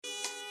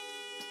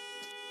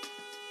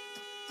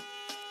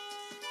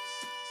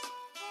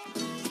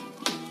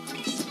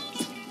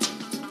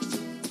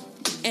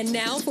And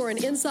now for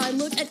an inside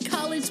look at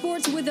college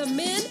sports with the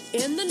men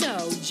in the know,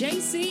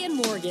 JC and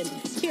Morgan.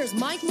 Here's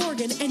Mike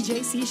Morgan and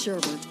JC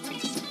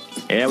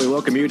Sherbert. And we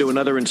welcome you to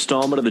another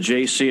installment of the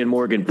JC and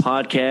Morgan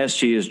podcast.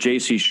 He is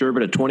JC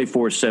Sherbert at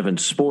 24/7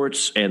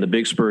 Sports and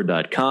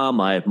thebigspur.com.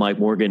 I have Mike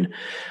Morgan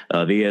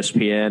of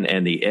ESPN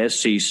and the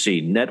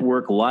SEC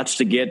Network. Lots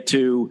to get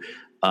to.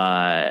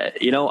 I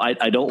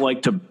don't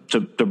like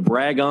to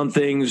brag on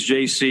things,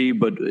 JC,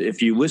 but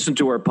if you listened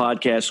to our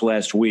podcast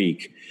last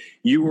week,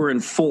 you were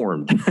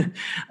informed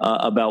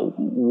about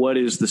what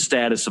is the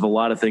status of a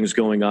lot of things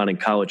going on in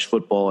college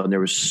football. And there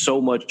was so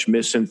much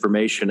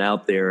misinformation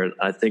out there.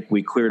 I think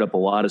we cleared up a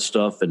lot of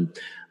stuff, and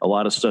a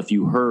lot of stuff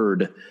you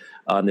heard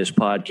on this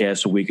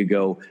podcast a week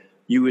ago,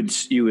 you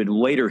would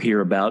later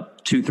hear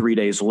about 2-3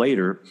 days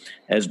later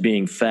as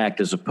being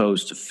fact as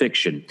opposed to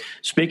fiction.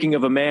 Speaking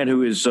of a man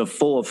who is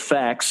full of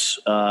facts,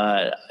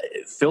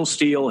 Phil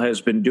Steele has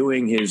been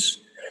doing his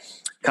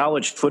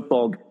college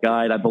football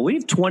guide, I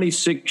believe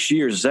 26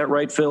 years. Is that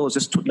right, Phil? Is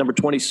this number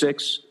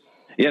 26?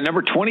 Yeah,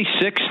 number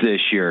 26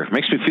 this year.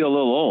 Makes me feel a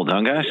little old,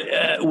 huh, guys?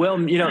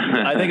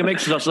 I think it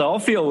makes us all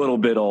feel a little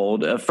bit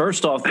old.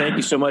 First off, thank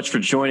you so much for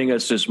joining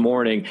us this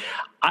morning.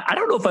 I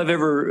don't know if I've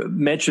ever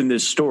mentioned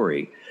this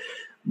story,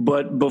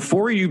 but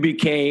before you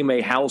became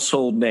a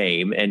household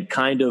name and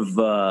kind of,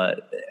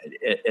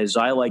 as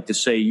I like to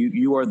say,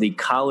 you are the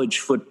college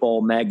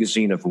football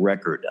magazine of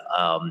record.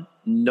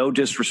 No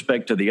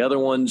disrespect to the other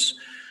ones,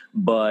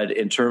 but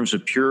in terms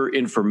of pure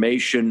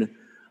information,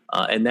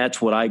 and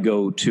that's what I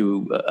go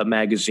to a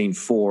magazine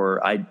for.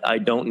 I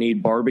don't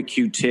need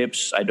barbecue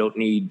tips. I don't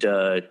need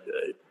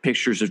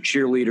pictures of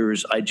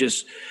cheerleaders.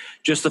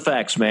 Just the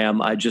facts,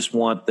 ma'am. I just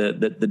want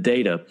the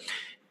data.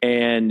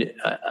 And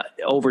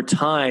over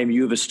time,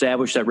 you've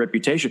established that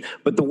reputation.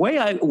 But the way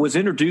I was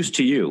introduced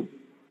to you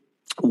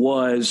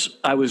was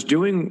I was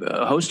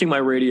hosting my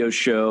radio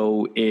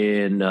show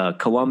in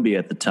Columbia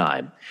at the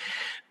time,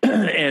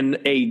 and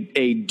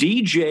a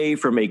DJ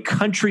from a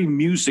country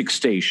music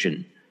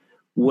station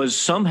was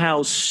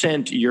somehow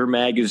sent your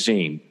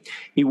magazine.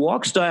 He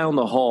walks down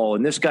the hall,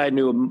 and this guy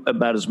knew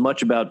about as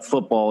much about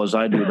football as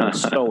I do about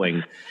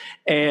sewing.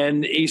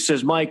 And he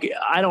says, Mike,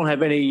 I don't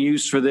have any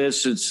use for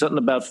this. It's something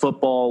about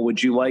football.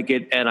 Would you like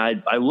it? And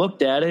I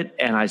looked at it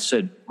and I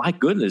said, my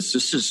goodness,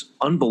 this is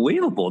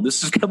unbelievable.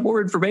 This has got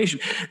more information.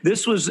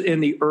 This was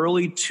in the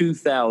early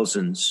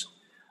 2000s.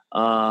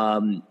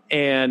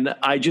 And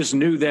I just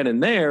knew then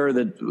and there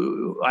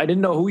that I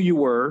didn't know who you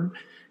were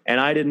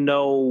and I didn't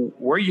know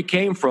where you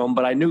came from,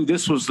 but I knew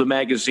this was the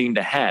magazine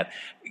to have.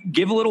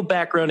 Give a little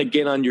background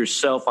again on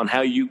yourself, on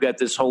how you got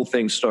this whole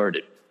thing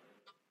started.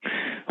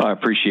 I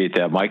appreciate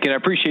that, Mike, and I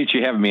appreciate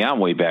you having me on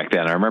way back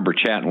then. I remember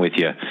chatting with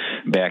you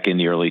back in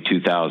the early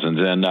 2000s,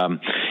 and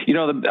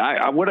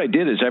what I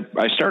did is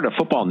I started a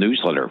football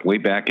newsletter way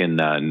back in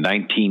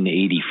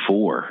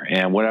 1984,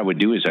 and what I would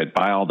do is I'd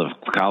buy all the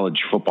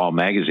college football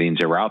magazines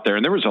that were out there,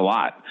 and there was a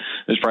lot.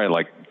 There's probably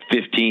like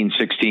 15,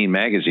 16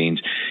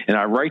 magazines, and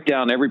I write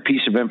down every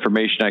piece of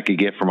information I could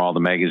get from all the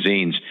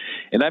magazines.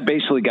 And I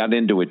basically got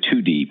into it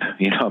too deep,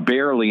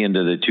 barely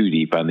into the too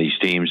deep on these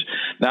teams,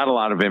 not a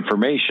lot of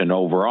information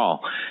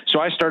overall. So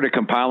I started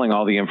compiling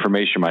all the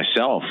information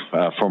myself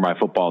for my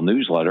football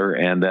newsletter.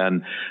 And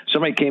then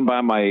somebody came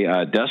by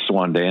my desk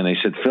one day and they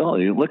said, Phil,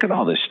 look at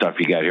all this stuff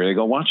you got here. They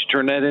go, why don't you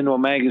turn that into a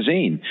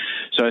magazine?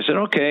 So I said,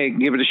 okay,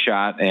 give it a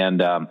shot,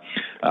 and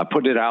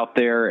put it out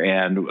there.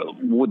 And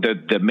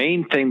the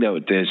main thing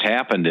that has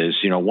happened is,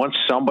 once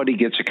somebody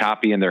gets a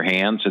copy in their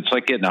hands, it's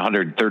like getting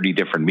 130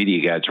 different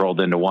media guides rolled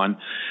into one.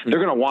 They're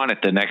going to want it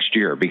the next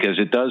year because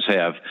it does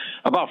have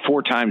about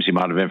 4 times the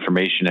amount of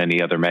information any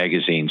other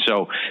magazine.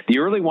 So the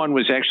early one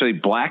was actually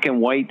black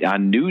and white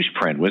on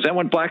newsprint. Was that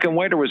one black and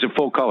white or was it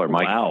full color,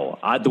 Mike? Wow.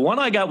 The one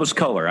I got was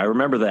color. I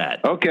remember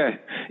that. Okay.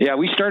 Yeah,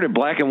 we started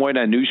black and white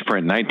on newsprint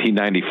in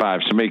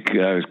 1995. Somebody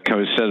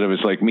said it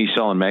was like me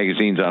selling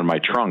magazines out of my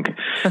trunk.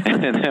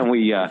 And then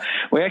we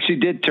actually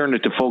did turn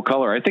it to full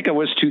color. I think it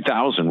was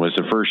 2000 was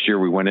the first year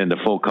we went into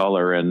full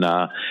color, and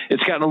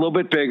it's gotten a little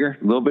bit bigger,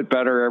 a little bit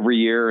better every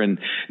year. And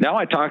now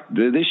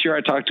this year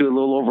I talked to a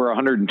little over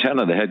 110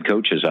 of the head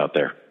coaches out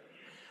there.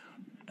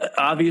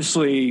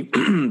 Obviously,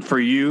 for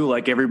you,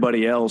 like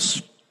everybody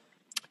else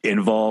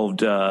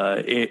involved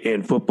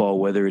in football,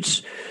 whether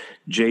it's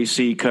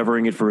JC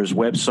covering it for his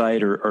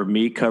website or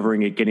me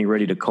covering it, getting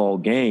ready to call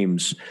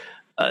games,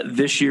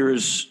 this year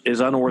is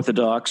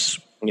unorthodox.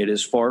 It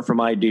is far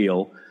from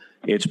ideal.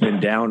 It's been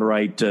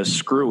downright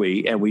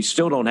screwy, and we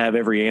still don't have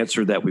every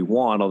answer that we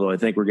want, although I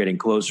think we're getting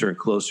closer and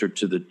closer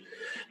to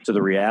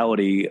the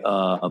reality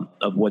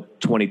of what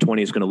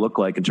 2020 is going to look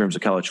like in terms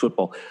of college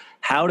football.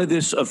 How did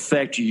this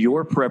affect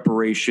your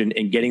preparation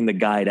in getting the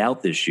guide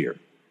out this year?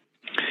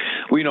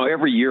 Well,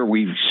 every year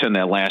we send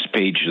that last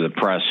page to the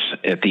press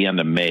at the end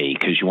of May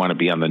because you want to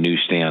be on the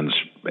newsstands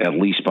at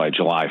least by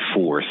July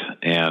 4th.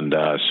 And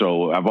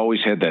so I've always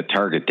had that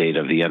target date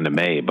of the end of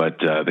May, but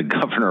the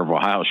governor of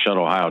Ohio shut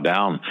Ohio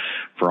down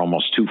for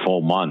almost 2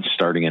 full months,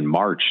 starting in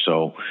March.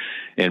 So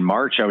in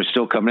March, I was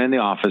still coming in the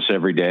office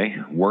every day,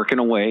 working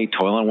away,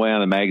 toiling away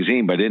on the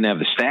magazine, but I didn't have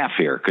the staff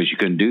here because you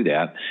couldn't do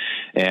that.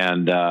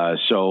 And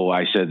so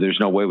I said, there's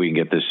no way we can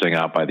get this thing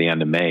out by the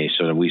end of May.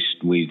 So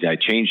I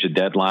changed the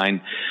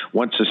deadline.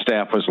 Once the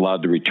staff was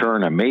allowed to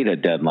return, I made a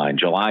deadline,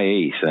 July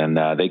 8th.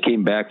 And they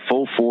came back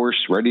full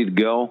force, ready to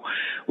go.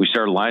 We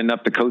started lining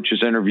up the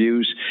coaches'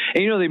 interviews.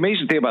 And, the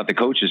amazing thing about the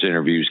coaches'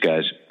 interviews,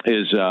 guys,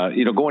 is,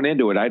 going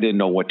into it, I didn't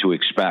know what to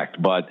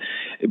expect. But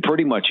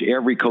pretty much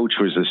every coach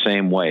was the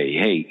same way.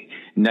 Hey,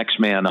 next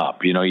man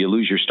up. You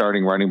lose your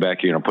starting running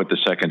back, you're going to put the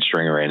second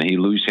stringer in.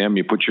 You lose him,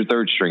 you put your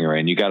third stringer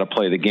in. You got to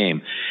play the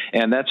game.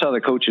 And that's how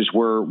the coaches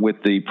were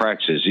with the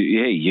practices.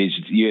 Hey,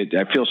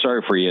 I feel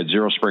sorry for you. You had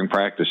 0 spring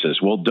practices.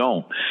 Well,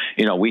 don't.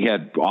 We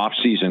had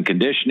off-season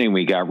conditioning.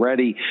 We got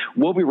ready.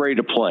 We'll be ready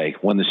to play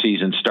when the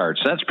season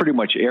starts. That's pretty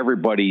much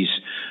everybody's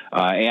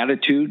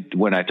attitude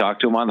when I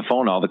talked to them on the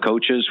phone. All the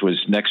coaches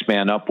was next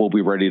man up. We'll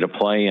be ready to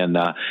play. And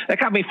that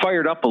got me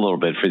fired up a little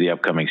bit for the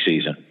upcoming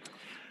season.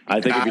 I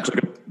think if you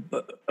took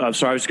I was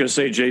going to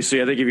say,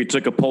 JC, I think if you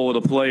took a poll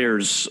of the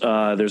players,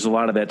 there's a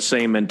lot of that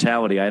same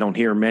mentality. I don't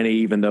hear many,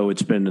 even though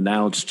it's been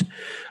announced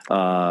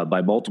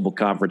by multiple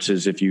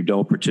conferences, if you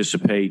don't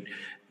participate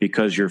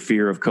because your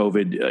fear of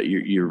COVID,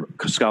 your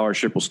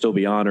scholarship will still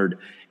be honored.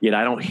 Yet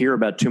I don't hear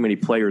about too many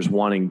players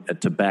wanting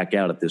to back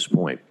out at this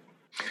point.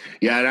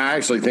 Yeah, and I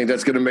actually think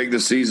that's going to make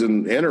the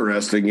season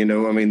interesting.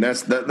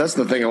 That's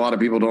the thing a lot of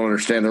people don't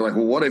understand. They're like,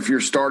 well, what if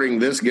your starting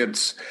this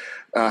gets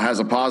has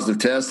a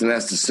positive test and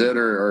has to sit,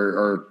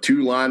 or 2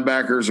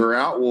 linebackers are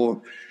out?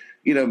 Well,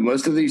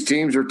 most of these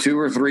teams are 2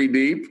 or 3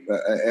 deep,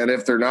 and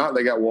if they're not,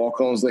 they got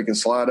walk-ons they can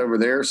slide over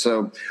there.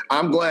 So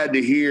I'm glad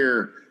to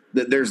hear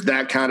that there's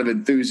that kind of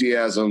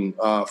enthusiasm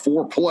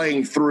for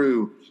playing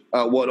through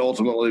what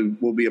ultimately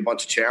will be a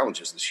bunch of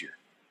challenges this year.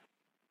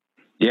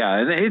 Yeah,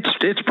 and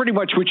it's pretty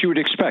much what you would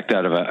expect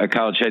out of a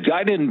college head.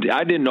 I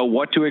didn't know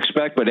what to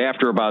expect, but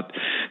after about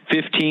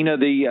 15 of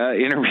the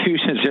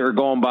interviews as they were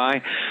going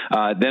by,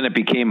 then it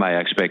became my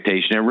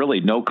expectation. And really,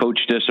 no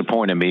coach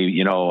disappointed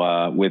me,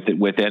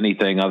 with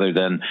anything other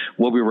than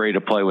we'll be ready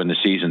to play when the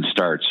season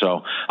starts.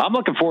 So I'm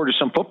looking forward to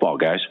some football,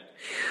 guys.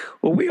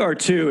 Well, we are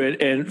too.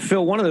 And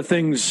Phil, one of the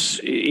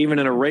things, even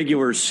in a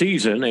regular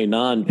season, a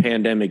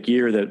non-pandemic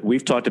year, that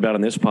we've talked about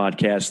on this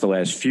podcast the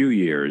last few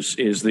years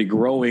is the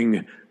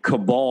growing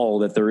cabal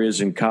that there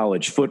is in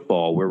college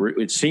football, where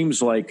it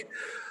seems like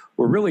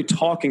we're really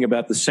talking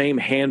about the same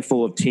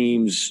handful of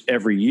teams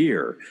every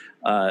year.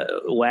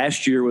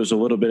 Last year was a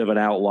little bit of an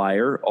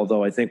outlier,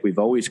 although I think we've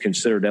always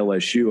considered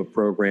LSU a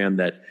program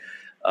that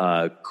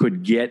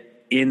could get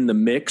in the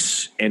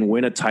mix and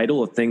win a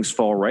title if things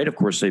fall right. Of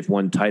course, they've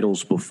won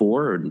titles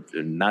before, and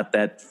not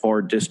that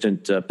far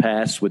distant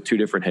past with 2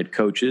 different head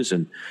coaches,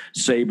 and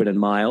Saban and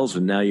Miles,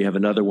 and now you have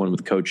another one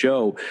with Coach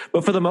O.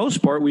 But for the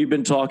most part, we've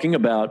been talking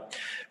about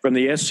from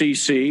the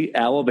SEC,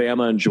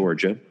 Alabama and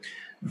Georgia,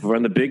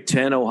 from the Big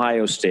Ten,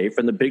 Ohio State,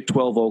 from the Big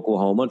 12,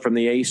 Oklahoma, and from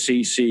the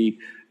ACC,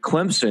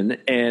 Clemson.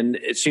 And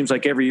it seems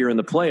like every year in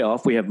the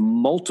playoff, we have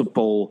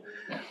multiple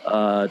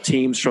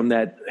teams from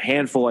that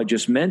handful I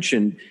just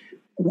mentioned.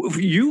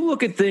 You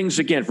look at things,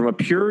 again, from a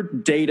pure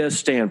data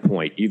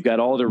standpoint. You've got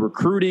all the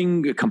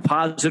recruiting,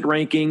 composite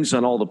rankings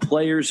on all the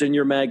players in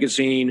your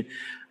magazine.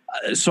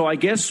 So I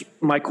guess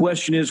my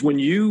question is, when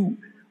you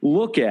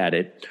look at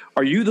it,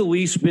 are you the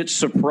least bit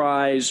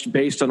surprised,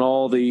 based on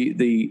all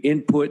the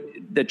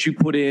input that you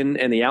put in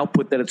and the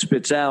output that it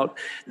spits out,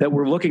 that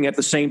we're looking at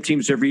the same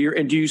teams every year?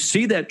 And do you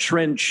see that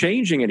trend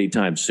changing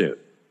anytime soon?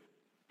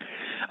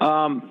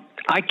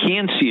 I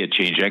can see it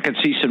changing. I can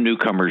see some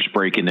newcomers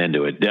breaking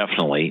into it,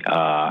 definitely.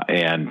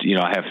 And,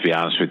 I have to be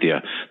honest with you,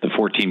 the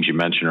 4 teams you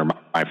mentioned are my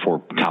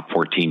top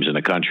 4 teams in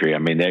the country. I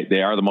mean,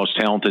 they are the most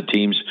talented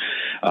teams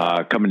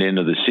coming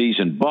into the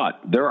season,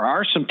 but there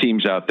are some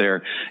teams out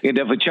there that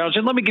definitely challenge.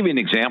 And let me give you an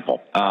example.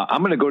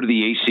 I'm going to go to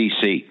the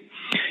ACC.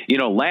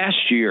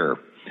 Last year,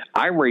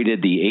 I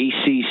rated the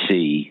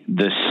ACC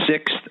the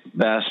 6th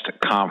best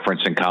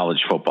conference in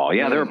college football.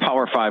 Yeah, they're a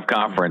Power 5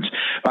 conference.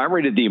 I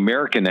rated the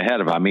American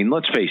ahead of them. I mean,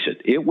 let's face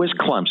it was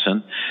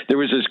Clemson. There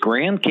was this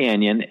Grand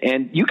Canyon.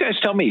 And you guys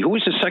tell me, who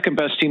was the second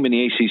best team in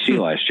the ACC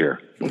last year?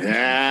 Might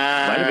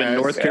have been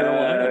North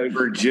Carolina.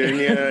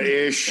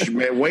 Virginia-ish.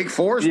 Wake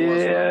Forest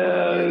was.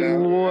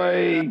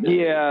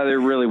 Yeah, there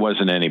really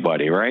wasn't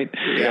anybody, right?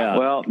 Yeah.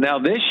 Well, now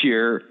this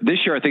year,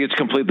 I think it's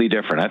completely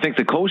different. I think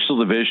the Coastal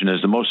Division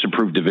is the most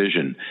improved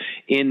division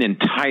in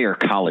entire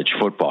college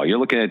football. You're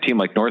looking at a team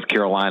like North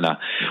Carolina,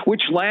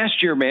 which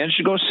last year managed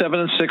to go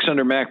 7-6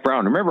 under Mack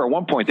Brown. Remember, at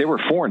one point they were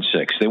 4-6.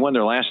 They won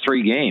their last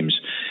 3 games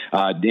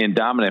in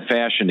dominant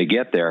fashion to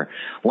get there.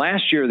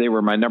 Last year they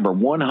were my number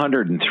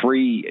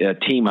 103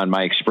 team on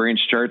my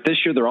experience chart.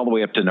 This year they're all the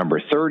way up to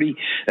number 30.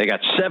 They got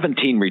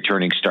 17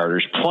 returning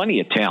starters, plenty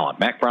of talent.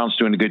 Mack Brown's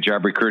doing a good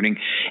job recruiting,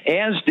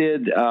 as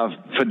did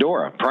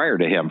Fedora prior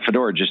to him.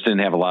 Fedora just didn't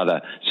have a lot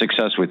of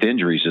success with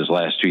injuries his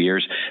last 2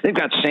 years. They've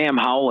got Sam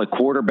Howell Howell at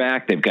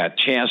quarterback. They've got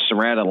Chaz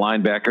Surratt at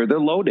linebacker. They're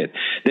loaded.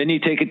 Then you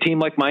take a team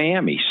like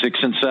Miami,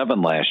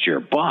 6-7 last year,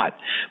 but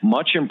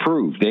much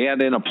improved. They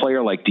had in a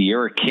player like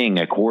De'Ara King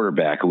at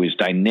quarterback, who was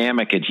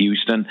dynamic at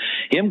Houston.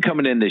 Him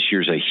coming in this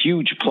year is a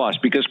huge plus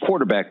because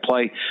quarterback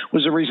play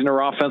was the reason their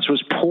offense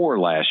was poor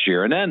last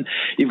year. And then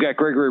you've got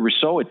Gregory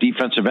Rousseau at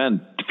defensive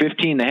end,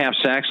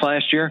 15.5 sacks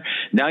last year.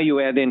 Now you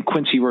add in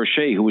Quincy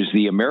Roche, who was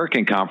the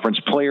American Conference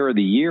Player of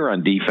the Year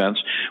on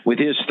defense with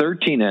his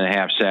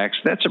 13.5 sacks.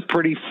 That's a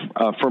pretty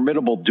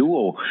formidable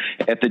duo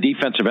at the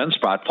defensive end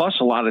spot, plus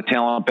a lot of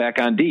talent back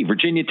on D.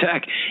 Virginia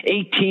Tech,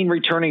 18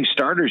 returning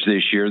starters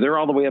this year. They're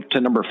all the way up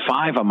to number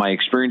 5 on my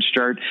experience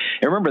chart.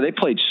 And remember, they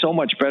played so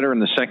much better in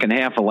the second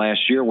half of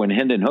last year when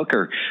Hendon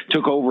Hooker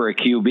took over at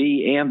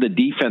QB, and the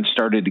defense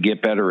started to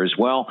get better as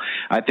well.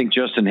 I think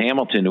Justin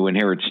Hamilton, who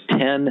inherits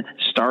 10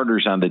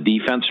 starters on the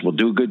defense, will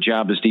do a good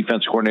job as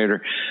defense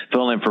coordinator,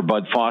 filling in for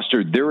Bud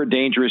Foster. They're a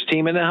dangerous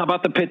team. And then how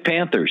about the Pitt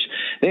Panthers?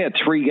 They had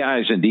 3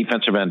 guys in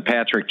defensive end: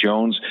 Patrick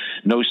Jones,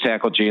 nose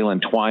tackle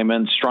Jalen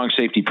Twyman, strong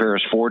safety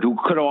Paris Ford, who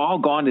could have all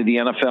gone to the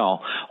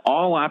NFL,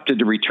 all opted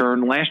to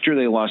return. Last year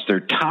they lost their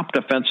top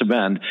defensive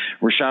end,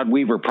 Rashad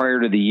Weaver,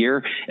 prior to the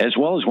year, as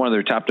well as one of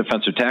their top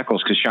defensive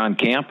tackles, Kashawn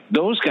Camp.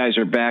 Those guys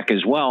are back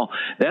as well.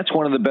 That's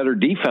one of the better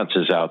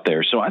defenses out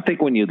there. So I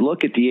think when you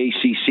look at the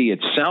ACC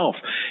itself,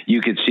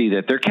 you could see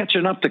that they're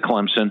catching up to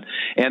Clemson,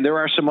 and there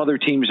are some other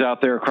teams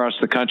out there across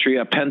the country.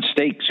 Penn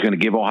State's going to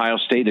give Ohio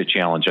State a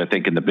challenge, I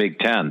think, in the Big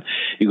Ten.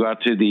 You go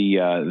out to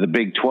the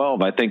Big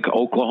 12, I think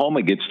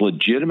Oklahoma gets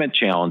legitimate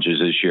challenges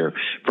this year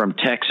from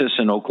Texas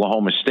and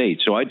Oklahoma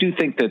State. So I do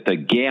think that the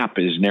gap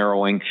is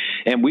narrowing,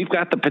 and we've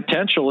got the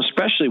potential,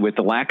 especially with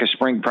the lack of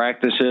spring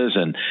practices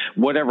and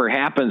whatever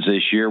happens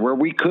this year, where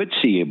we could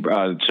see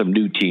some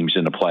new teams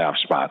in the playoff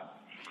spot.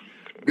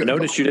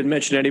 Notice you didn't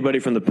mention anybody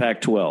from the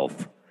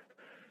Pac-12.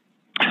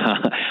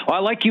 Well, I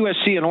like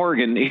USC and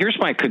Oregon. Here's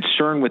my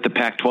concern with the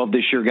Pac-12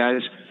 this year,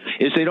 guys,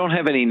 is they don't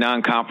have any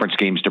non-conference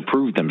games to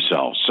prove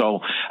themselves.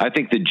 So I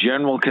think the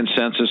general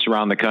consensus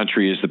around the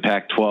country is the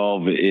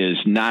Pac-12 is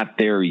not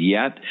there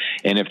yet.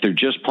 And if they're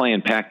just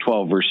playing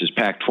Pac-12 versus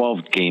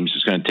Pac-12 games,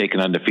 it's going to take an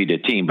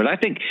undefeated team. But I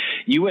think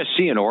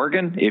USC and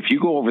Oregon, if you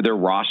go over their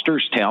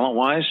rosters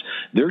talent-wise,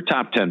 their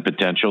top 10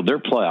 potential, their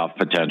playoff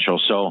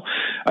potential. So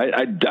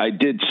I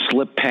did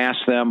slip past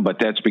them, but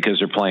that's because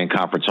they're playing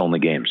conference-only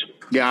games.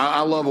 Yeah,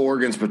 I love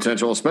Oregon's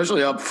potential,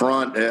 especially up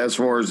front as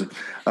far as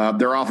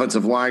their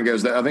offensive line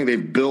goes. I think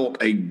they've built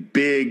a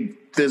big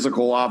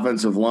physical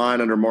offensive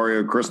line under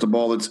Mario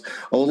Cristobal that's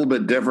a little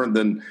bit different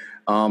than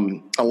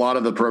a lot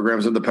of the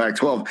programs in the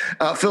Pac-12.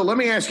 Phil, let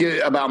me ask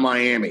you about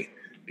Miami,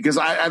 because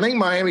I think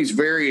Miami's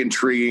very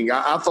intriguing.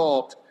 I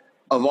thought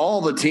of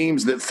all the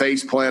teams that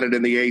face-planted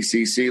in the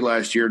ACC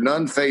last year,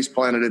 none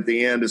face-planted at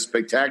the end as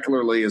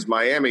spectacularly as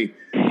Miami,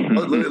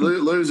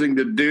 losing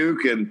to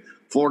Duke and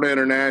Florida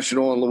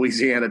International and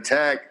Louisiana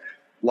Tech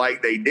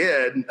like they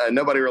did.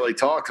 Nobody really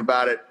talked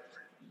about it.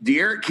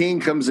 De'Ara King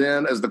comes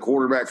in as the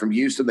quarterback from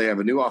Houston. They have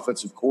a new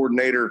offensive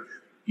coordinator.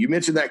 You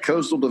mentioned that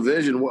Coastal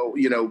Division. Well,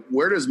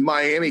 where does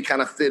Miami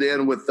kind of fit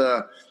in with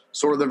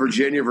sort of the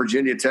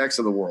Virginia Techs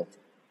of the world?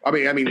 I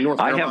mean North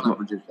Carolina,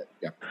 Virginia Tech.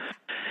 Yeah.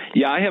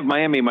 Yeah, I have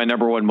Miami my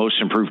number 1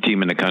 most improved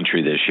team in the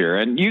country this year.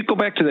 And you go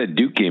back to that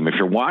Duke game, if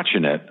you're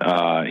watching it,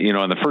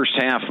 in the first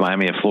half,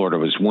 Miami of Florida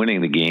was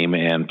winning the game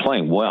and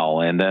playing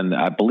well. And then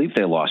I believe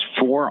they lost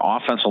 4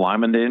 offensive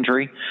linemen to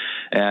injury.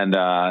 And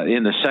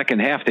in the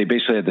second half, they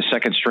basically had the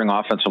second string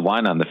offensive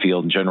line on the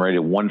field and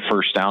generated 1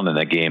 first down in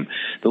that game.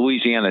 The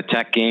Louisiana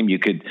Tech game, you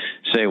could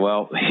say,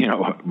 well,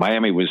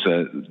 Miami was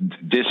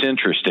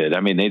disinterested.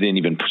 I mean, they didn't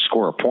even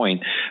score a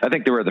point. I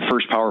think they were the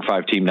first Power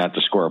 5 team not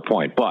to score a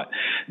point. But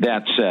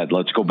that said,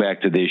 let's go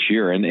back to this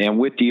year. And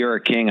with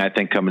De'Ara King, I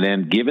think, coming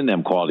in, giving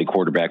them quality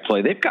quarterback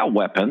play, they've got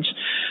weapons.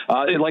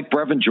 Like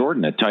Brevin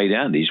Jordan at tight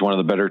end. He's one of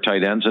the better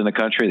tight ends in the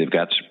country. They've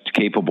got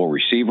capable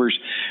receivers,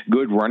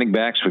 good running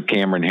backs with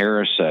Cameron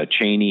Harris,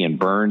 Chaney, and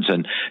Burns.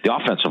 And the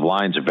offensive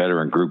line's a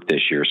veteran group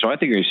this year. So I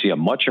think you're going to see a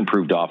much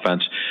improved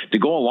offense to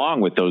go along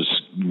with those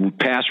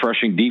pass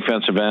rushing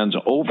defensive ends,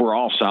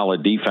 overall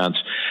solid defense.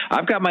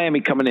 I've got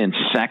Miami coming in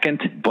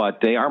second,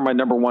 but they are my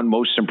number 1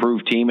 most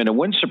improved team. And it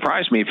wouldn't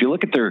surprise me if you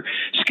look at their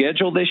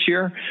schedule this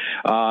year.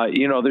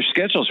 Their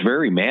schedule is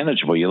very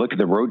manageable. You look at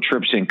the road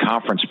trips in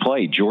conference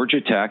play.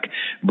 Georgia Tech,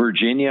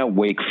 Virginia,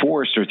 Wake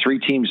Forest are 3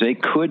 teams they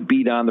could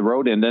beat on the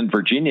road, and then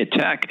Virginia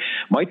Tech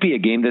might be a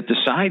game that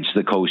decides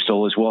the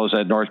Coastal as well as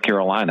at North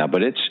Carolina.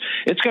 But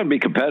it's going to be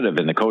competitive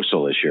in the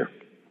Coastal this year.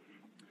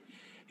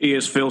 He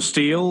is Phil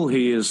Steele.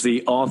 He is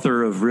the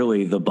author of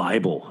really the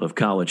Bible of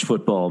college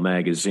football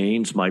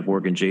magazines. Mike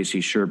Morgan, J.C.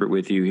 Sherbert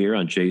with you here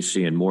on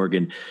J.C. and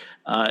Morgan.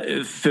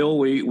 Phil,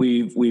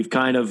 we've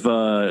kind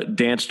of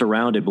danced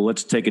around it, but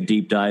let's take a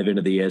deep dive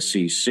into the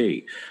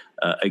SEC.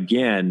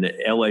 Again,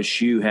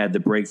 LSU had the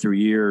breakthrough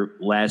year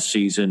last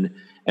season,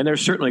 and they're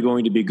certainly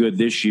going to be good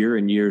this year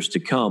and years to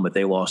come, but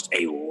they lost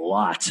a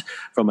lot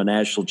from a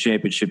national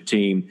championship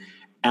team.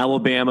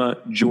 Alabama,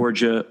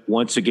 Georgia,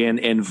 once again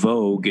in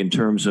vogue in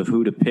terms of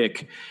who to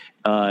pick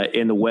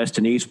in the West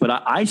and East. But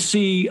I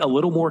see a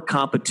little more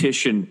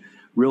competition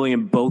really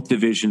in both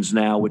divisions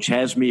now, which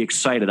has me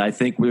excited. I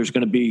think there's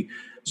going to be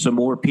some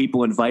more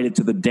people invited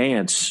to the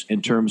dance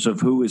in terms of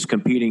who is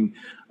competing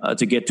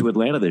to get to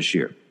Atlanta this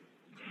year.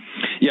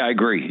 Yeah, I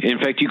agree. In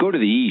fact, you go to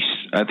the East,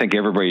 I think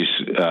everybody's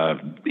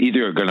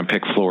either going to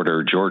pick Florida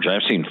or Georgia.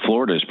 I've seen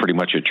Florida is pretty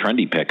much a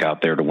trendy pick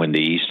out there to win the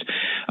East.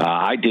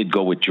 I did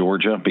go with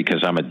Georgia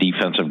because I'm a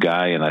defensive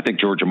guy, and I think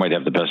Georgia might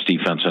have the best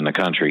defense in the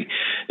country.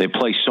 They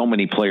play so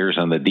many players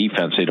on the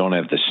defense. They don't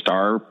have the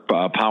star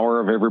power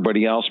of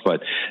everybody else,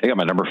 but they got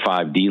my number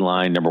 5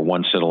 D-line, number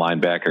 1 set of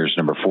linebackers,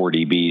 number 4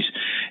 DBs.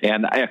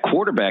 And at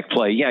quarterback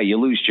play, yeah, you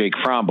lose Jake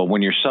Fromm, but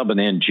when you're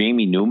subbing in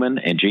Jamie Newman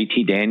and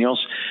JT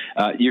Daniels,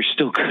 you're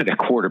still good at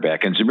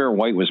quarterback. And Zamir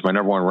White was my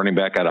number 1 running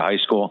back out of high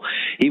school.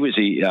 He was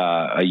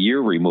a year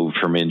removed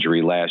from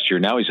injury last year.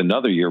 Now he's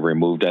another year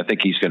removed. I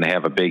think he's going to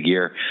have a big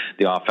year.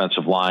 The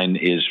offensive line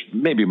is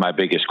maybe my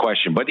biggest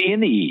question. But in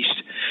the East,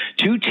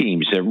 2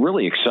 teams that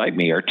really excite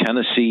me are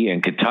Tennessee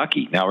and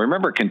Kentucky. Now,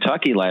 remember,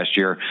 Kentucky last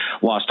year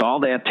lost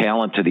all that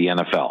talent to the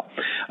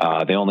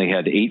NFL. They only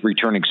had 8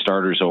 returning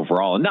starters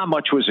overall, and not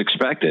much was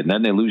expected. And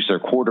then they lose their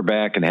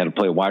quarterback and had to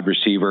play a wide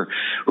receiver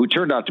who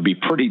turned out to be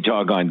pretty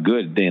doggone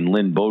good in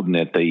Lynn Bowden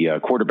at the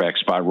quarterback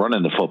spot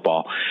running the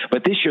football.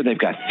 But this year they've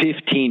got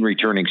 15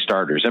 returning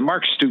starters, and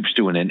Mark Stoops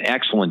doing an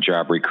excellent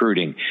job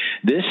recruiting.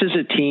 This is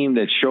a team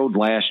that showed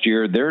last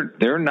year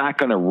they're not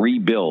going to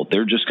rebuild.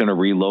 They're just going to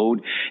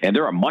reload, and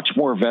they're a much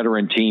more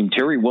veteran team.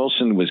 Terry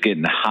Wilson was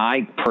getting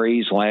high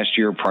praise last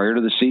year prior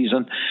to the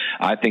season.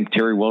 I think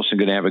Terry Wilson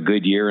going to have a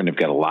good year, and they've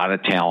got a lot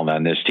of talent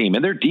on this team.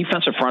 And their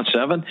defensive front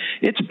seven,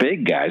 it's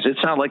big, guys.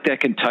 It's not like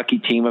that Kentucky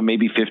team of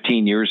maybe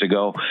 15 years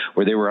ago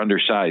where they were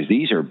undersized.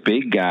 These are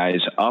big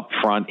guys up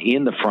front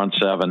in the front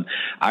seven.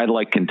 I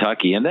like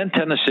Kentucky. And then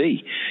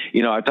Tennessee.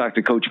 You know, I've talked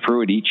to Coach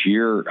Pruitt each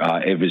year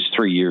of his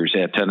 3 years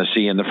at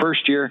Tennessee. And the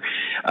first year,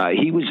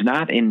 he was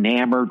not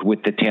enamored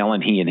with the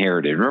talent he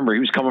inherited. Remember, he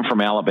was coming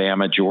from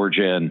Alabama,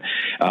 Georgia, and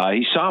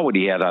he saw what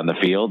he had on the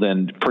field,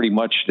 and pretty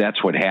much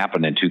that's what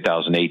happened in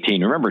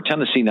 2018. Remember,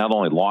 Tennessee not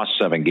only lost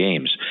 7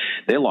 games,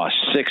 they lost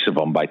 6 of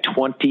them by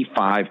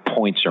 25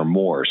 points or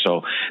more.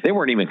 So they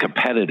weren't even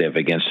competitive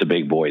against the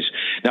big boys.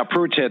 Now,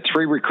 Pruitt's had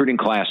 3 recruiting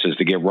classes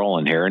to get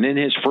rolling here, and in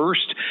his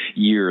first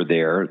year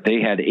there,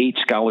 they had 8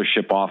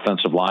 scholarship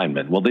offensive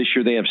linemen. Well, this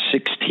year they have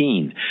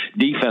 16.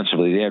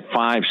 Defensively, they had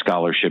 5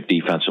 scholarship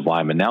defensive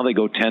linemen. Now they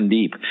go 10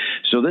 deep.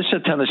 So this is a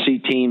Tennessee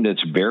team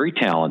that's very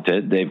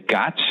talented. They've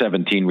got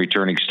 17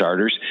 returning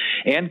starters,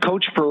 and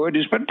Coach Pruitt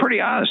has been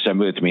pretty honest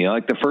with me.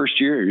 Like the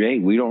first year, hey,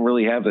 we don't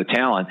really have the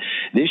talent.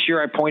 This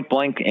year, I point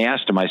blank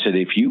asked him, I said,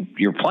 if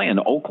you're playing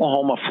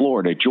Oklahoma,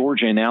 Florida,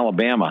 Georgia, and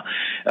Alabama,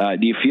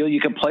 do you feel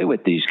you can play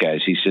with these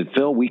guys? He said,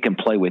 Phil, we can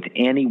play with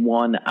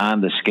anyone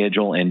on the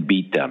schedule and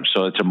beat them.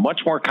 So it's a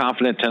much more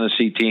confident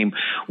Tennessee team,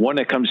 one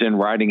that comes in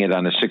riding it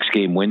on a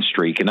 6-game win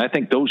streak. And I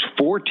think those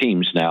 4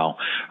 teams now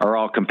are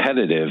all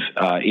competitive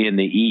in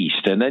the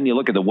East. And then you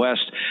look at the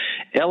West,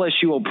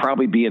 LSU will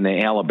probably be in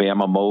the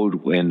Alabama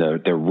mode in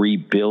the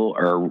rebuild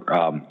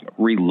or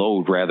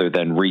reload rather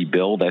than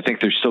rebuild. I think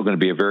they're still going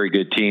to be a very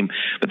good team,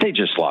 but they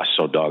just lost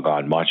so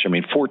doggone much. I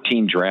mean,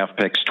 14 draft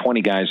picks,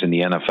 20 guys in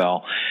the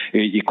NFL.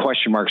 You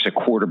question marks at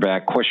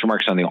quarterback, question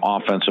marks on the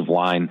offensive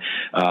line.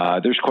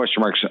 There's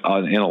question marks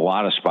in a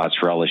lot of spots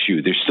for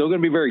LSU. They're still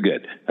going to be very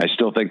good. I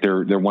still think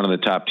they're one of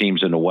the top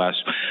teams in the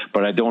West,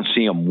 but I don't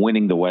see them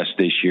winning the West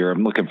this year.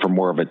 I'm looking for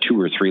more of a 2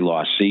 or 3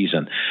 loss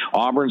season.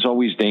 Auburn's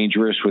always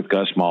dangerous with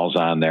Gus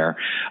Malzahn on there.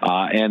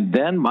 And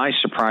then my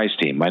surprise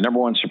team, my number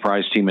 1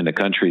 surprise team in the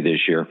country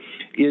this year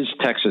is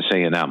Texas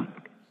A&M.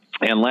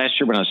 And last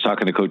year when I was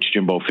talking to Coach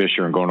Jimbo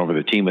Fisher and going over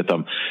the team with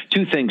them,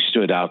 2 things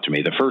stood out to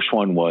me. The first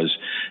one was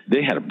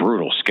they had a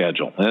brutal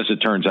schedule. And as it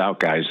turns out,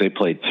 guys, they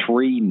played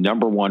 3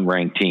 number 1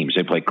 ranked teams.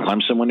 They played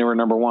Clemson when they were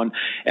number 1,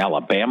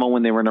 Alabama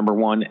when they were number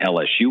 1,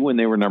 LSU when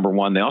they were number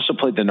 1. They also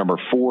played the number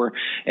 4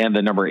 and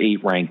the number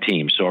 8 ranked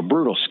team. So a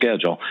brutal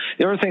schedule.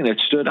 The other thing that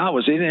stood out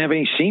was they didn't have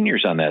any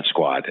seniors on that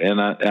squad. And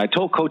I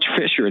told Coach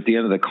Fisher at the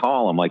end of the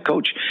call, I'm like,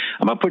 Coach,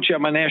 I'm going to put you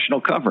on my national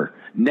cover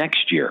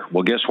next year.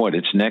 Well, guess what?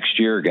 It's next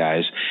year,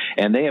 guys.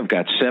 And they have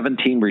got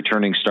 17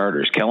 returning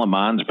starters. Kellen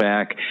Mond's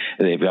back.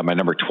 They've got my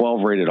number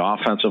 12 rated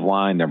offensive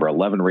line, number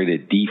 11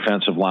 rated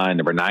defensive line,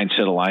 number 9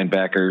 set of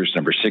linebackers,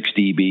 number 6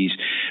 DBs.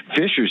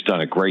 Fisher's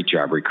done a great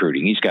job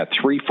recruiting. He's got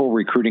 3 full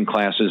recruiting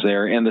classes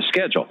there, and the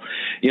schedule.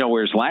 You know,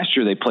 whereas last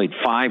year they played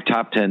 5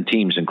 top 10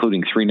 teams,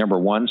 including 3 number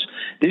 1s.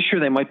 This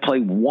year they might play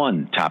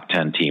 1 top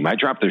 10 team. I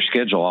dropped their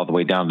schedule all the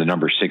way down to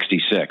number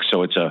 66.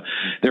 So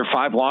their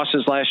 5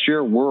 losses last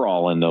year. We're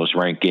all in those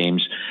ranked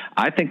games.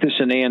 I think this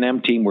is an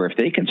A&M team where if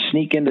they can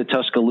sneak into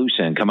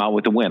Tuscaloosa and come out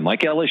with a win,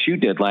 like LSU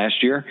did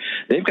last year,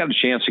 they've got a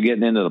chance of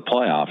getting into the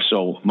playoffs.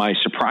 So my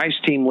surprise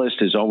team list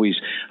is always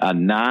a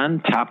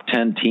non-top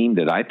 10 team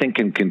that I think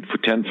can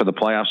contend for the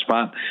playoff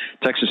spot.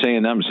 Texas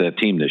A&M is that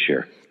team this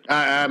year.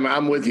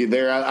 I'm with you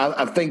there.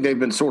 I think they've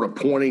been sort of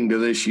pointing to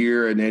this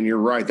year, and you're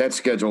right. That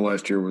schedule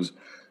last year was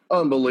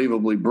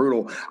unbelievably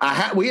brutal.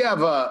 We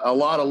have a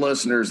lot of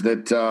listeners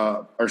that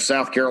are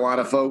South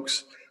Carolina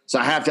folks. So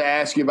I have to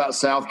ask you about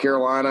South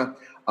Carolina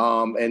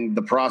and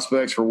the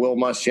prospects for Will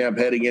Muschamp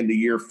heading into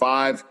year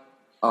 5.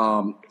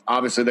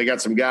 Obviously, they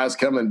got some guys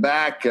coming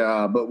back,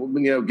 but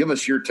give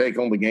us your take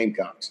on the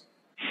Gamecocks.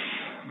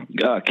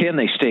 Can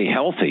they stay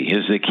healthy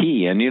is the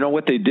key. And you know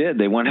what they did?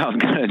 They went out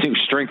and got a new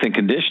strength and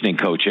conditioning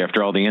coach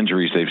after all the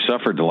injuries they've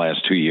suffered the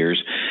last 2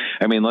 years.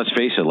 I mean, let's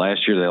face it,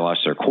 last year they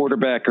lost their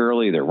quarterback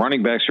early. Their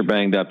running backs are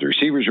banged up. The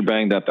receivers are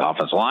banged up. The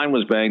offensive line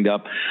was banged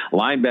up.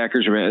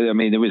 Linebackers are, I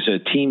mean, it was a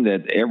team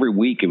that every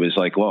week it was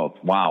like, well,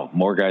 wow,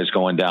 more guys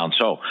going down.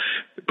 So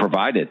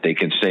provided they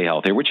can stay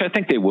healthy, which I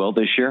think they will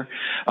this year.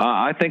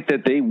 I think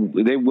that they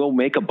will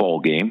make a bowl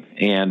game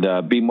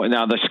and be more.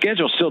 Now, the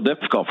schedule's still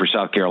difficult for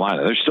South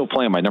Carolina. They're still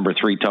playing my number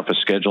 3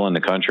 toughest schedule in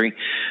the country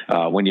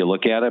when you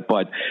look at it.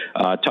 But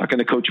talking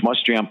to Coach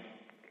Muschamp,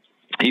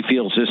 he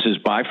feels this is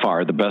by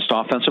far the best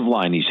offensive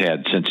line he's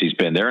had since he's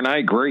been there. And I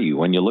agree.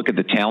 When you look at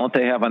the talent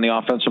they have on the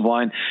offensive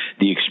line,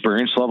 the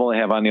experience level they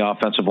have on the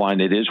offensive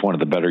line, it is one of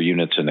the better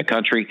units in the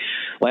country.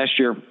 Last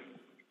year,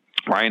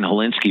 Ryan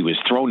Helinski was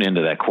thrown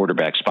into that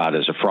quarterback spot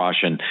as a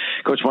frosh, and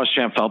Coach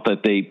Muschamp felt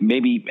that they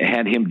maybe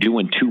had him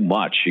doing too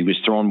much. He was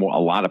throwing a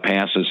lot of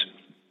passes.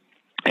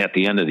 At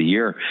the end of the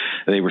year,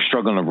 they were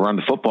struggling to run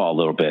the football a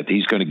little bit.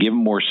 He's going to give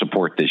them more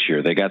support this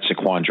year. They got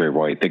Saquandre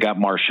Roy. They got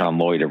Marshawn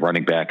Lloyd at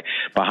running back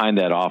behind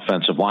that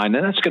offensive line,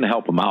 and that's going to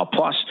help him out.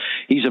 Plus,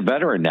 he's a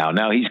veteran now.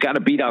 Now he's got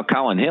to beat out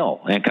Colin Hill,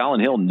 and Colin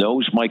Hill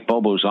knows Mike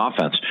Bobo's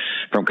offense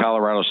from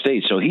Colorado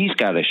State, so he's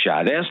got a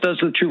shot, as does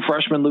the true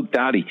freshman Luke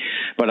Doty.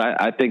 But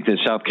I think that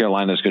South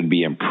Carolina is going to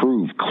be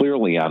improved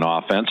clearly on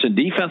offense. And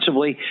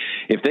defensively,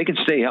 if they can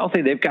stay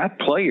healthy, they've got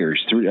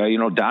players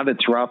dotted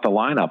throughout the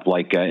lineup,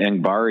 like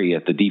Ngbari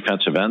at the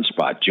defensive end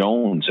spot,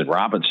 Jones and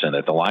Robinson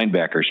at the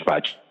linebacker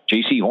spot.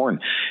 J.C. Horn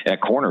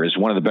at corner is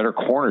one of the better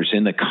corners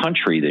in the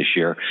country this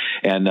year.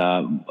 And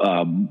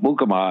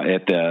Mukama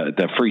at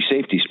the free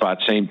safety spot,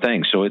 same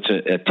thing. So it's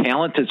a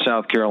talented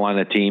South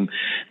Carolina team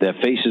that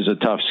faces a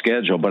tough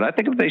schedule. But I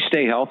think if they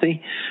stay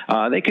healthy,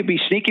 they could be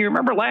sneaky.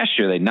 Remember last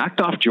year, they knocked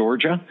off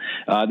Georgia.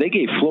 They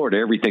gave Florida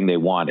everything they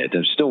wanted.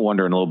 I'm still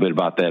wondering a little bit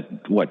about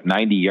that,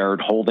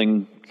 90-yard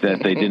holding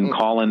that they didn't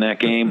call in that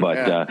game. But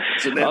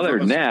other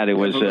than that, it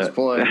was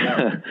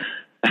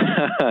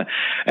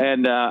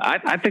and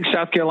I think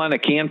South Carolina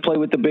can play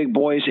with the big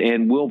boys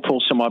and will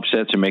pull some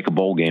upsets and make a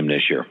bowl game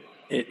this year.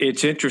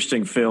 It's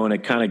interesting, Phil, and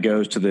it kind of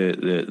goes to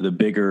the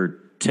bigger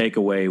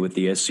takeaway with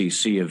the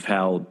SEC of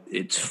how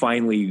it's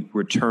finally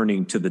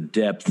returning to the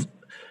depth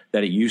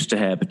that it used to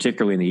have,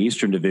 particularly in the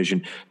Eastern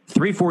Division.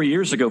 3-4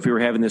 years ago, if we were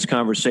having this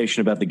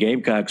conversation about the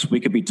Gamecocks, we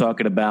could be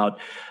talking about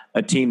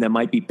a team that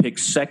might be picked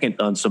second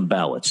on some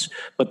ballots.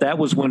 But that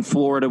was when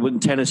Florida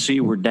and Tennessee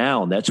were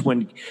down. That's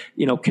when,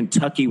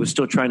 Kentucky was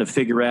still trying to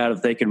figure out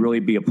if they could really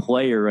be a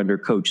player under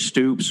Coach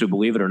Stoops, who,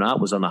 believe it or not,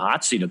 was on the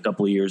hot seat a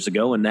couple of years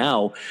ago. And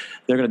now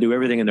they're going to do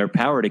everything in their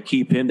power to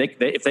keep him.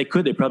 If they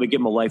could, they'd probably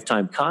give him a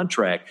lifetime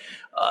contract.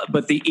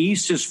 But the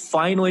East is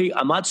finally,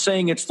 I'm not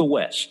saying it's the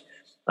West.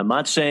 I'm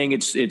not saying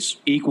it's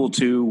equal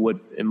to what,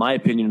 in my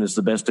opinion, is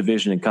the best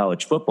division in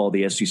college football,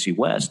 the SEC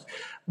West.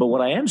 But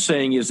what I am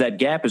saying is that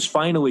gap is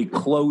finally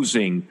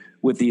closing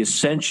with the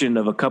ascension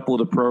of a couple of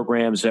the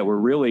programs that were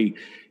really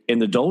in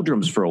the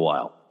doldrums for a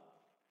while.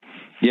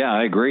 Yeah,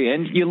 I agree.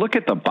 And you look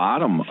at the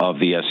bottom of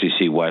the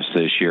SEC West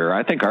this year,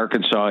 I think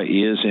Arkansas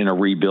is in a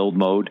rebuild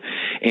mode.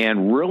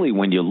 And really,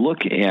 when you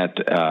look at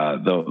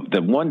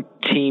the one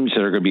teams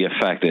that are going to be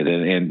affected,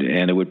 and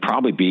it would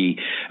probably be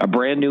a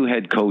brand new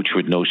head coach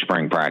with no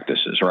spring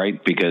practices, right?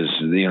 Because,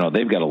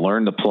 they've got to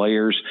learn the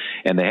players,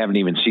 and they haven't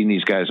even seen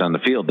these guys on the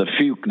field.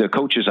 The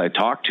coaches I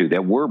talked to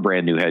that were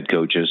brand new head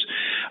coaches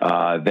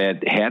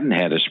that hadn't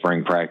had a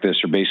spring practice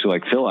are basically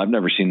like, Phil, I've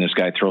never seen this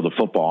guy throw the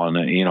football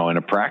in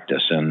a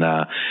practice. And,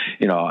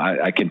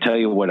 I can tell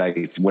you what I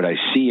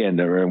see in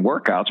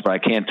workouts, but I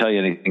can't tell you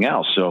anything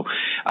else. So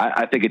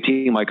I think a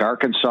team like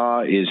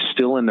Arkansas is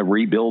still in the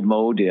rebuild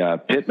mode.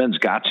 Pittman's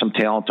got some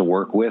talent to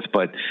work with,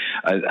 but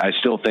I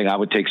still think I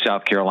would take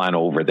South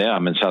Carolina over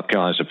them. And South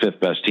Carolina's the 5th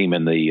best team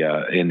in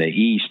the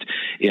East,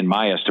 in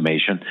my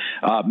estimation.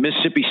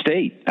 Mississippi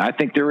State, I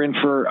think they're in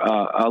for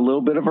a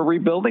little bit of a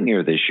rebuilding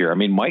year this year. I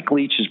mean, Mike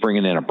Leach is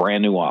bringing in a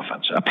brand new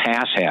offense, a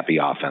pass-happy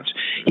offense.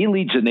 He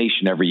leads the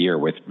nation every year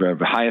with the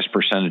highest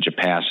percentage of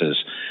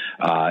passes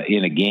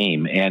in a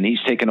game, and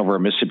he's taken over a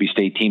Mississippi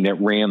State team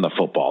that ran the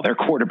football. Their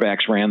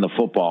quarterbacks ran the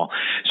football.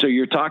 So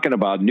you're talking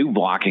about new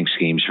blocking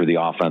schemes for the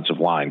offensive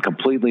line,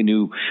 completely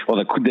new.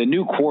 Well, the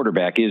new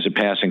quarterback is a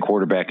passing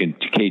quarterback in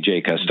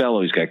KJ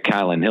Costello. He's got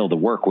Kylan Hill to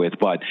work with,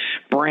 but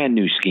brand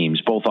new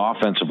schemes, both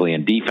offensively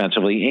and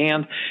defensively.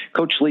 And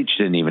Coach Leach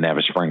didn't even have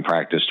a spring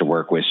practice to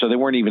work with, so they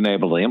weren't even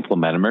able to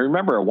implement them. I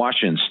remember at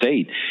Washington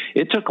State,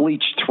 it took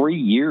Leach 4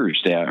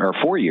 years to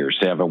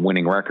have a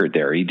winning record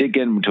there. He did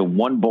get him to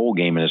one bowl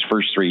game in his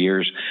first 3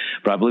 years,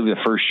 but I believe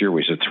the first year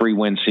was a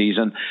 3-win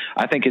season.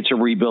 I think it's a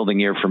rebuilding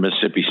year for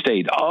Mississippi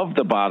State. Of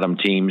the bottom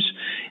teams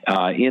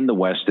in the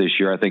West this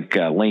year, think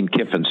Lane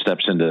Kiffin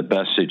steps into the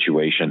best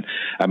situation.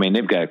 I mean,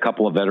 they've got a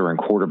couple of veteran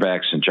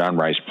quarterbacks in John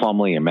Rice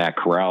Plumlee and Matt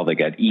Corral. They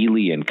got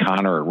Ely and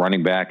Connor at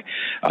running back.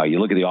 You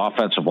look at the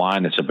offensive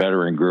line; it's a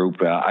veteran group.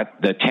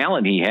 The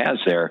talent he has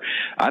there,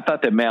 I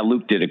thought that Matt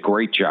Luke did a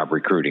great job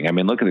recruiting. I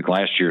mean, look at the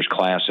last year's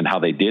class and how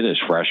they did as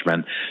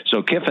freshmen.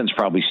 So Kiffin's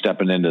probably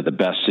stepping into the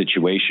best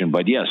situation.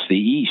 But yes, the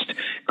East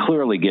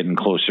clearly getting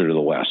closer to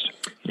the West.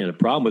 Yeah, the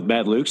problem with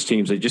Matt Luke's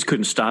teams, they just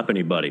couldn't stop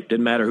anybody.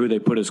 Didn't matter who they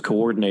put as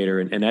coordinator,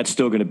 and that's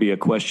still going to be a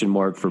question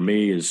mark for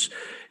me. Is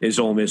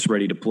Ole Miss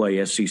ready to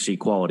play SEC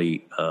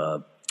quality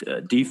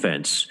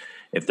defense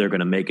if they're going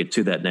to make it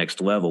to that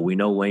next level? We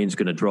know Lane's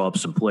going to draw up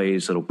some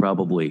plays that'll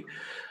probably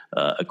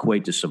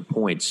equate to some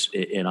points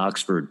in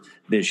Oxford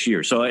this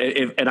year. So,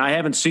 and I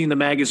haven't seen the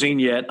magazine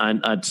yet.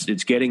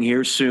 It's getting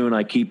here soon.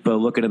 I keep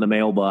looking in the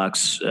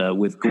mailbox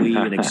with glee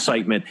and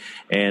excitement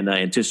and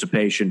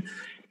anticipation.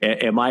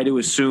 Am I to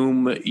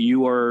assume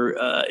you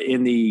are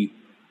in the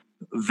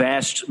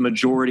vast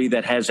majority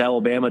that has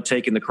Alabama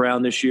taking the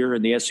crown this year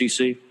in the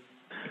SEC?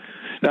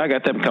 No, I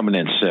got them coming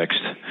in sixth.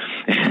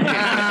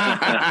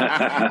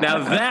 Now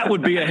that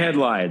would be a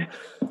headline.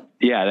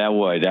 Yeah, that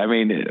would. I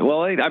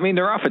mean,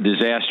 they're off a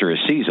disastrous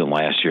season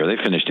last year.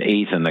 They finished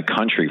 8th in the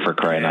country, for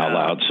crying out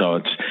loud. So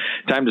it's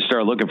time to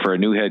start looking for a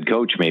new head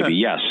coach, maybe.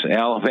 Yes,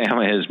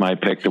 Alabama is my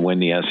pick to win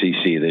the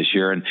SEC this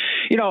year. And,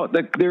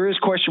 there is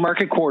question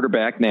mark at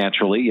quarterback,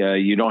 naturally.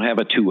 You don't have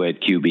a two at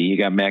QB. You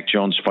got Mac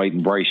Jones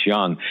fighting Bryce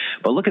Young.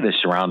 But look at the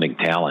surrounding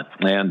talent.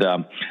 And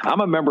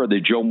I'm a member of the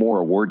Joe Moore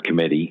Award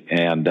Committee.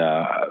 And,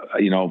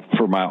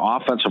 for my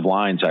offensive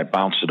lines, I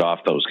bounced it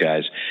off those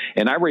guys.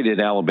 And I rated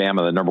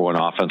Alabama the number one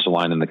offensive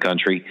line in the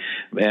country,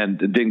 and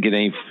didn't get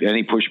any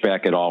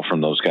pushback at all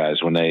from those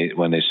guys when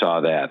they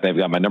saw that. They've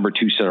got my number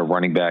 2 set of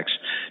running backs,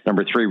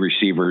 number 3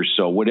 receivers.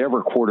 So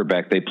whatever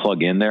quarterback they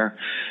plug in there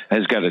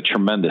has got a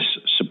tremendous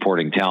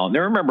supporting talent.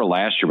 Now remember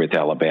last year with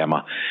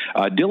Alabama,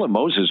 Dylan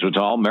Moses was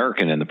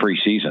All-American in the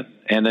preseason,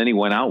 and then he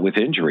went out with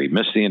injury,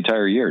 missed the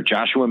entire year.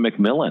 Joshua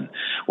McMillan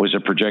was a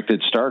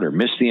projected starter,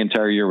 missed the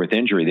entire year with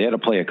injury. They had to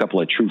play a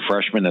couple of true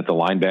freshmen at the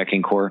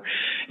linebacking core,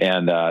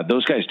 and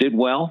those guys did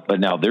well, but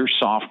now they're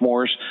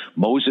sophomores.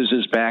 Moses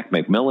is back.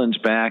 McMillan's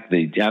back.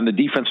 On the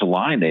defensive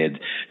line, they had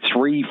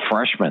 3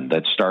 freshmen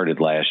that started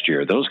last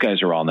year. Those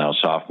guys are all now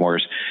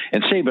sophomores.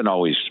 And Saban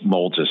always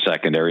molds a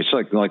secondary.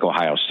 It's like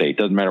Ohio State.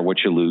 Doesn't matter what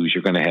you lose,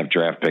 you're going to have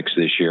draft picks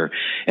this year.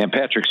 And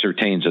Patrick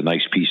Surtain's a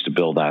nice piece to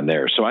build on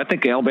there. So I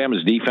think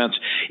Alabama's defense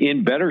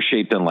in better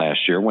shape than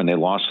last year when they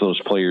lost those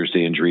players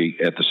to injury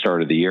at the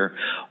start of the year.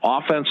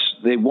 Offense,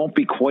 they won't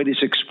be quite as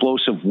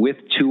explosive with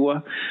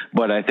Tua,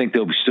 but I think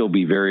they'll still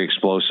be very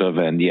explosive.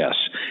 And yes,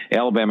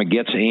 Alabama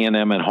gets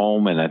A&M at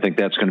home, and I think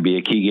that's going to be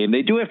a key game.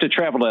 They do have to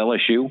travel to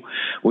LSU,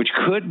 which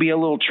could be a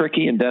little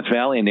tricky in Death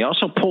Valley, and they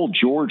also pulled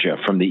Georgia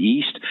from the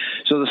East.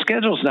 So the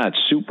schedule's not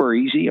super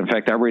easy. In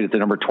fact, I rated the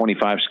number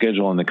 25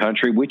 schedule in the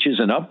country, which is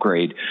an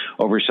upgrade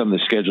over some of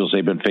the schedules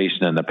they've been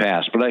facing in the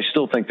past. But I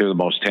still think they're the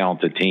most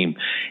talented team.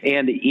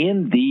 And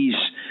in these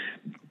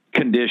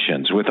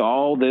conditions, with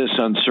all this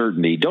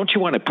uncertainty, don't you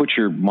want to put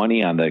your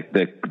money on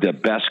the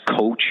best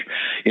coach,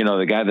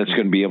 the guy that's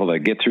going to be able to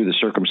get through the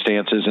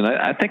circumstances? And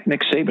I think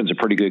Nick Saban's a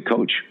pretty good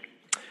coach.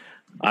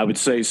 I would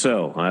say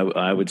so.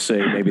 I would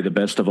say maybe the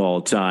best of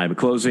all time.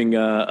 Closing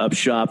up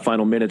shop,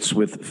 final minutes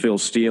with Phil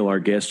Steele, our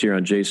guest here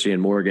on JC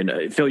and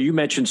Morgan. Phil, you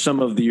mentioned some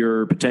of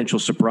your potential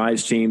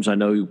surprise teams. I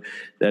know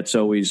that's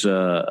always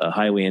a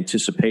highly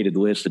anticipated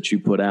list that you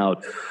put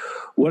out.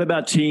 What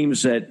about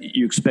teams that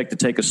you expect to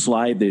take a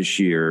slide this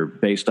year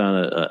based on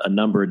a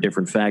number of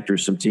different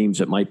factors, some teams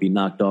that might be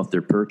knocked off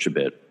their perch a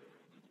bit?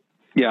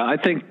 Yeah, I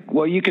think,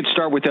 you could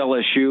start with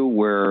LSU,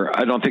 where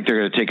I don't think they're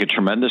going to take a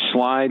tremendous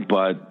slide,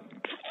 but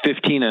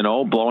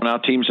 15-0, blowing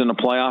out teams in the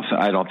playoffs.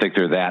 I don't think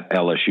they're that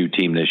LSU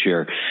team this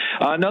year.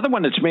 Another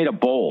one that's made a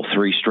bowl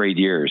 3 straight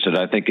years that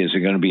I think is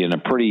going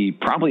to be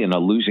probably in a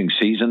losing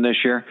season this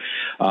year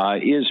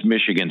is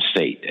Michigan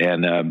State.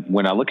 And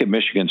when I look at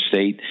Michigan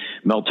State,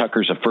 Mel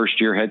Tucker's a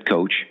first-year head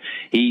coach.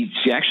 He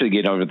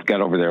actually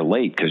got over there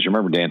late because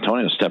remember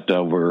D'Antonio stepped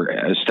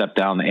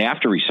down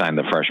after he signed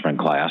the freshman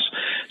class.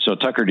 So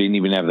Tucker didn't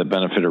even have the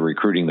benefit of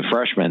recruiting the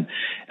freshmen.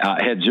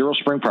 Had 0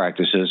 spring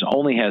practices,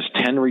 only has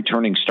 10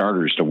 returning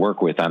starters to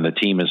work with on the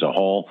team as a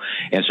whole.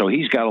 And so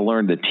he's got to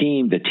learn the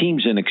team. The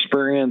team's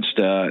inexperienced.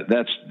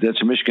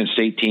 That's a Michigan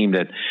State team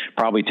that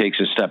probably takes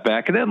a step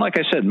back. And then, like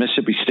I said,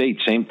 Mississippi State,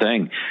 same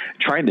thing.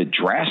 Trying to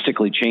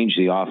drastically change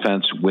the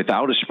offense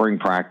without a spring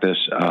practice,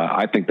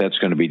 I think that's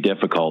going to be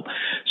difficult.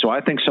 So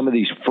I think some of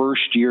these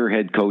first-year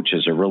head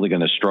coaches are really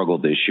going to struggle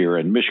this year.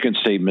 And Michigan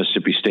State,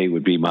 Mississippi State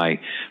would be my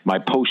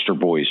poster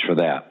boys for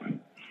that.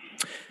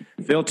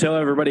 Phil, tell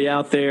everybody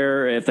out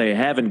there, if they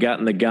haven't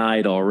gotten the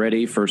guide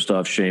already, first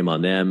off, shame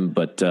on them,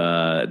 but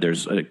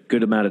there's a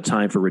good amount of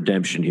time for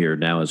redemption here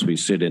now as we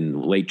sit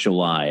in late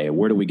July.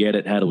 Where do we get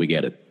it? How do we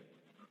get it?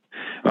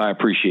 I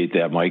appreciate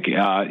that, Mike.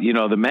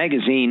 The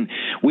magazine,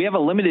 we have a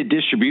limited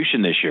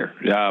distribution this year.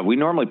 We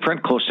normally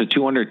print close to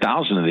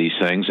 200,000 of these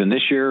things. And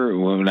this year,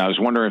 when I was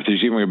wondering if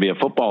there's even going to be a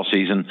football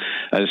season,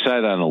 I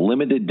decided on a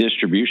limited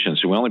distribution.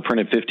 So we only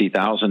printed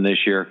 50,000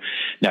 this year.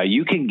 Now,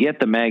 you can get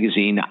the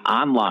magazine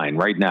online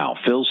right now,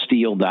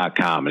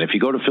 philsteele.com. And if you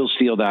go to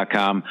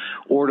philsteele.com,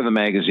 order the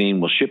magazine.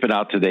 We'll ship it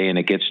out today, and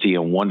it gets to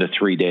you in 1 to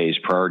 3 days,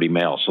 priority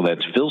mail. So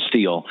that's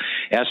philsteele,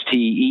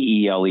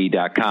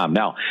 STEELE.com.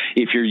 Now,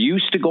 if you're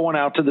used to going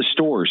out to the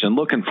stores and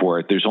looking for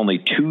it, there's only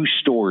 2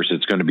 stores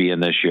it's going to be in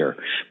this year.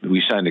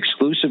 We signed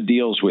exclusive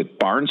deals with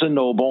Barnes &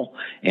 Noble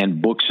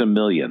and Books A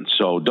Million.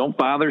 So don't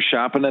bother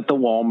shopping at the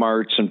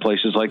Walmarts and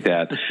places like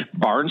that.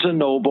 Barnes &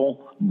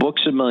 Noble,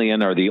 Books A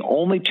Million are the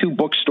only 2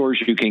 bookstores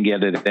you can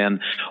get it in.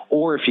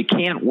 Or if you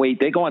can't wait,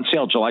 they go on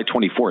sale July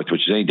 24th,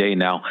 which is any day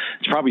now.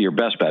 It's probably your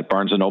best bet,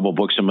 Barnes & Noble,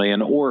 Books A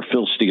Million, or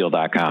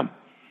philsteele.com.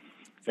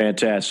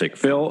 Fantastic.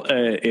 Phil,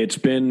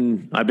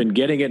 I've been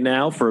getting it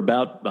now for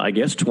about,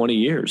 20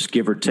 years,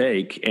 give or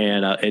take,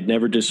 and it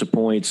never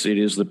disappoints. It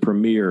is the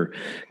premier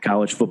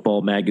college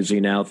football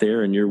magazine out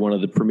there, and you're one of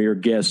the premier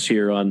guests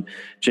here on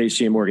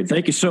JC and Morgan.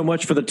 Thank you so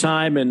much for the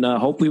time, and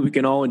hopefully we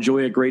can all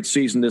enjoy a great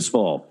season this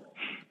fall.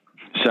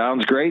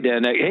 Sounds great.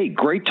 And hey,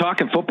 great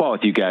talking football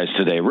with you guys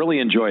today. Really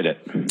enjoyed it.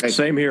 Hey,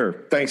 same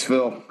here. Thanks,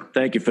 Phil.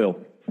 Thank you, Phil.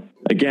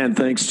 Again,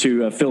 thanks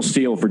to Phil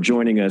Steele for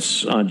joining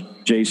us on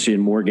JC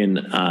and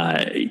Morgan.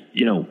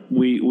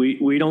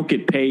 We don't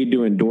get paid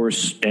to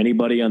endorse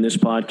anybody on this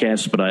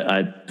podcast, but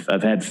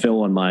I've had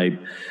Phil on my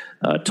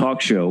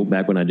talk show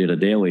back when I did a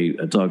daily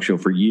talk show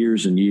for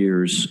years and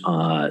years.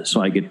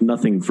 So I get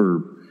nothing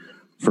for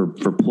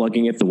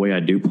plugging it the way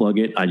I do plug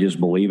it. I just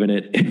believe in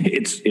it.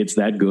 It's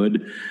that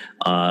good.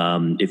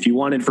 If you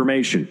want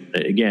information,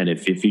 again,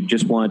 if you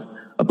just want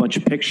a bunch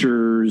of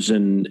pictures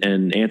and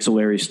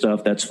ancillary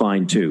stuff, that's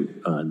fine too.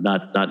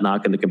 Not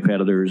knocking the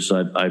competitors.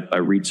 I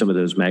read some of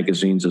those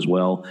magazines as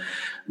well,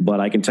 but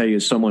I can tell you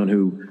as someone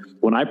who,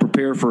 when I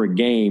prepare for a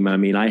game,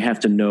 I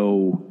have to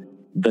know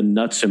the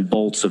nuts and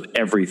bolts of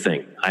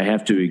everything. I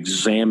have to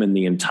examine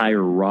the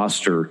entire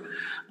roster.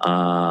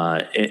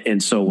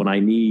 And so when I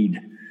need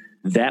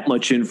that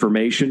much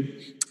information,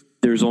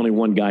 there's only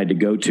one guy to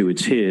go to.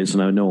 It's his.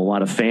 And I know a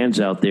lot of fans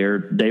out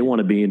there, they want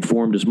to be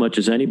informed as much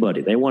as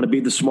anybody. They want to be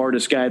the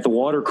smartest guy at the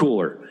water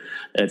cooler.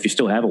 If you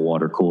still have a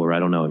water cooler, I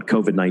don't know. In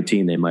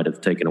COVID-19, they might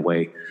have taken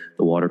away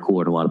the water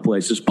cooler in a lot of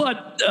places.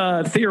 But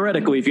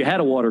theoretically, if you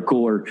had a water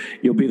cooler,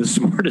 you'll be the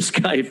smartest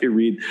guy if you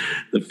read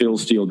the Phil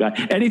Steele guy.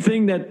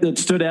 Anything that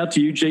stood out to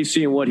you,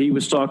 JC, and what he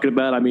was talking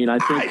about? I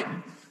think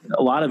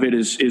a lot of it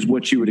is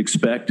what you would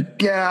expect.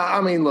 Yeah,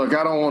 look,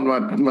 I don't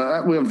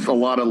want we have a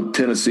lot of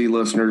Tennessee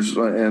listeners,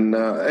 and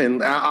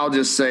I'll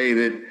just say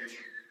that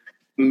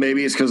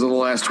maybe it's because of the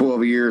last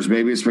 12 years.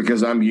 Maybe it's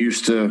because I'm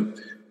used to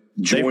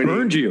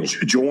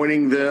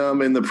joining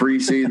them in the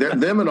preseason.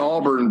 Them and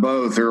Auburn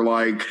both are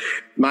like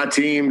my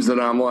teams that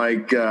I'm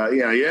like,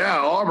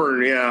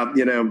 Auburn, yeah.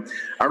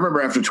 I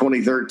remember after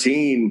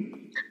 2013,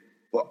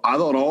 I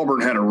thought Auburn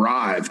had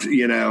arrived.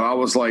 I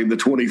was like, the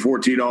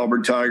 2014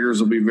 Auburn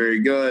Tigers will be very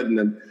good.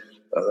 And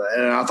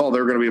I thought they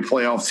were going to be a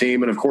playoff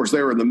team. And, of course,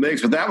 they were in the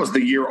mix. But that was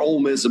the year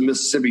Ole Miss and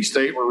Mississippi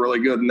State were really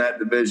good in that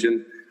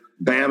division.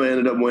 Bama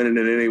ended up winning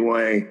it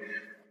anyway.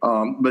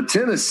 But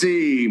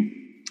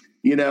Tennessee,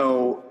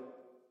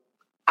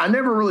 I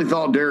never really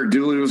thought Derek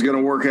Dooley was going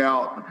to work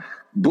out.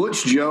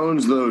 Butch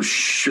Jones, though,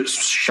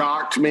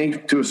 shocked me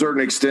to a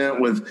certain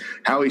extent with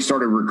how he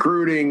started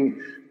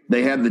recruiting.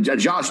 They had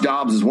Josh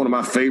Dobbs is one of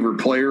my favorite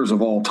players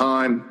of all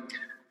time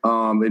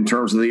in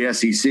terms of the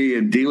SEC,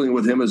 and dealing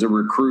with him as a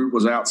recruit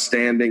was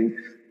outstanding.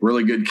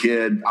 Really good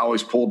kid. I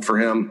always pulled for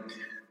him,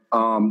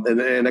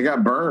 and I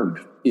got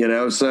burned.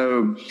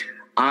 So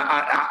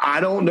I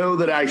don't know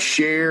that I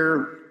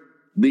share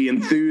the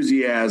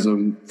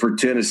enthusiasm for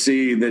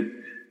Tennessee that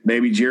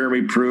maybe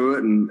Jeremy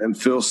Pruitt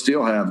and Phil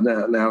Steele have.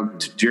 Now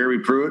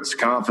Jeremy Pruitt's a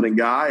confident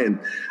guy, and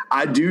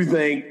I do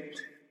think.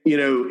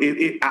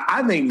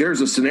 I think there's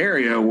a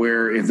scenario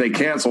where if they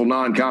cancel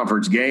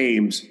non-conference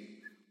games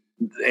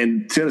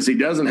and Tennessee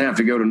doesn't have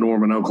to go to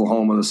Norman,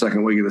 Oklahoma the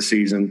second week of the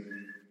season,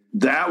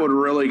 that would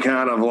really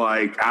kind of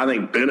I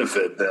think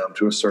benefit them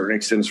to a certain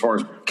extent as far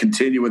as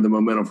continuing the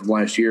momentum from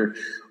last year.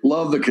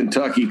 Love the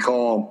Kentucky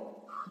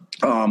call.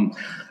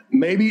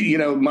 Maybe,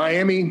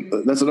 Miami,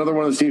 that's another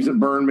one of those teams that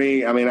burned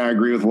me. I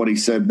agree with what he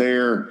said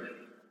there.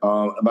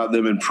 About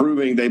them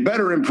improving. They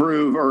better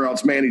improve or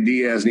else Manny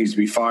Diaz needs to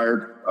be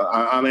fired.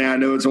 I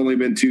know it's only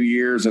been 2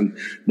 years and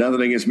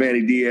nothing against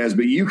Manny Diaz,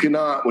 but you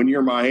cannot, when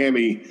you're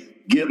Miami,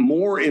 get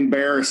more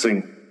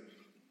embarrassing.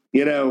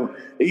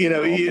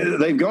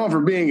 They've gone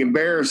from being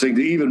embarrassing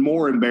to even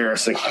more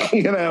embarrassing,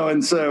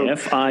 and so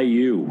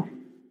FIU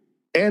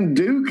and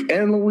Duke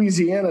and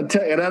Louisiana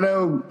Tech. And I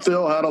know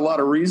Phil had a lot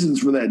of reasons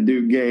for that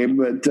Duke game,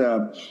 but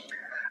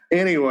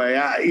anyway,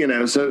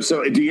 so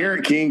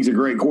De'Aaron King's a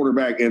great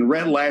quarterback, and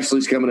Rhett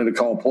Lashley's coming in to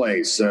call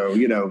plays. So,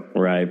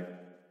 Right.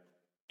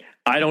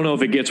 I don't know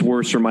if it gets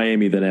worse for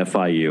Miami than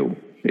FIU.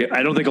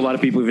 I don't think a lot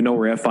of people even know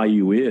where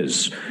FIU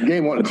is. The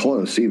game wasn't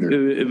close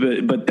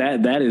either. But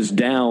that is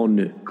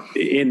down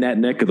in that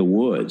neck of the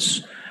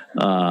woods.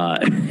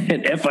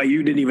 And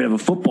FIU didn't even have a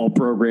football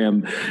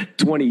program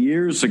 20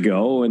 years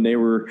ago, and they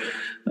were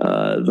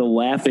the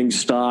laughing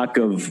stock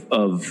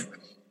of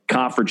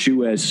Conference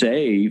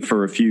USA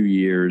for a few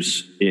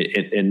years,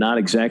 and not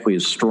exactly a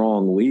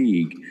strong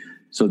league.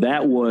 So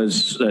that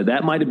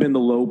might have been the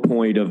low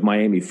point of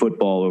Miami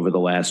football over the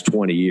last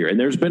 20 years. And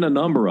there's been a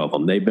number of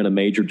them. They've been a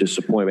major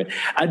disappointment.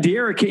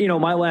 D'Eriq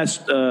King, my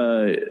last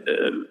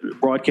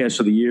broadcast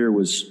of the year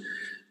was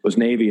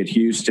Navy at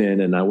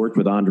Houston, and I worked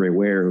with Andre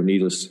Ware, who,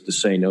 needless to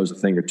say, knows a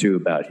thing or two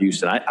about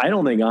Houston. I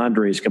don't think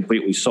Andre is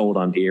completely sold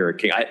on D'Eriq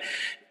King.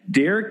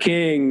 D'Eriq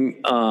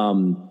King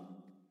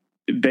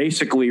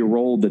basically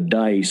rolled the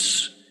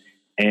dice,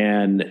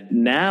 and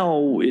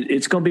now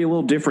it's going to be a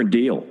little different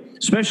deal.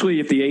 Especially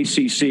if the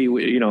ACC,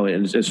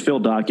 as Phil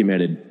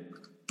documented,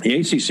 the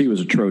ACC was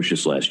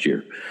atrocious last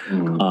year.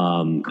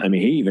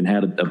 He even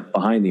had a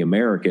behind the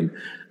American.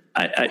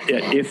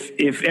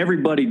 If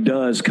everybody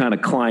does kind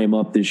of climb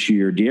up this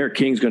year, D'Eriq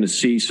King's going to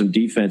see some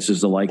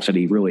defenses the likes that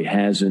he really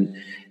hasn't,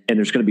 and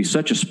there's going to be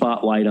such a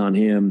spotlight on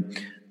him.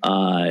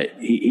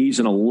 He's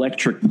an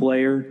electric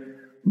player,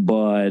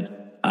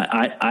 but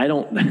I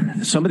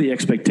don't. Some of the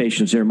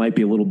expectations there might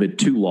be a little bit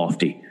too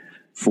lofty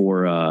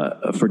for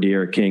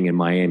D'Eriq King in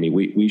Miami.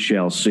 We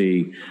shall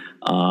see.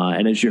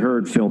 And as you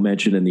heard Phil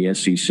mention in the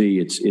SEC,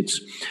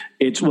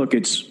 it's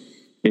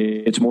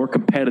more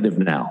competitive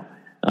now.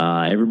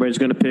 Everybody's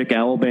going to pick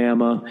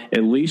Alabama.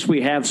 At least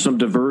we have some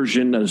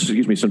diversity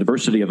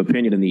of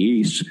opinion in the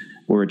East,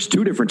 where it's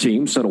two different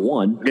teams instead of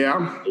one.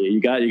 Yeah, you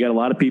got a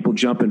lot of people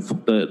jumping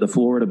the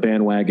Florida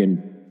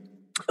bandwagon.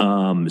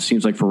 It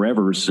seems like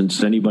forever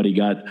since anybody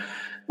got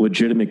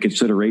legitimate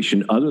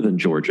consideration other than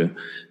Georgia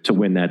to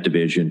win that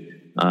division.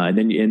 And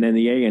then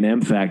the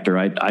A&M factor,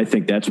 I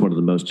think that's one of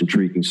the most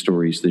intriguing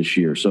stories this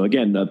year. So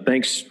again,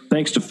 thanks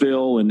to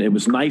Phil, and it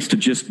was nice to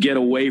just get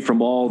away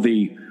from all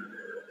the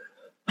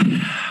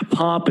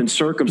pomp and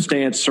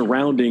circumstance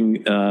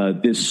surrounding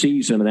this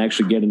season and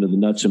actually get into the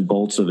nuts and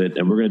bolts of it.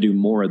 And we're going to do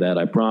more of that,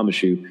 I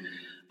promise you,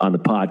 on the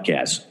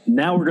podcast.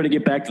 Now we're going to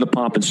get back to the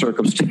pomp and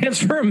circumstance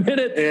for a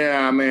minute.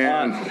 Yeah,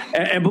 man.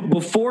 And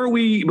before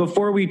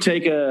we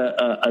take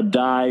a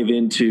dive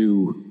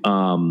into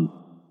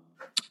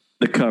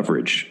the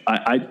coverage,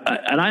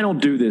 I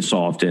don't do this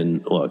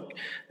often. Look,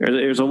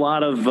 there's a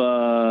lot of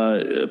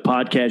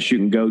podcasts you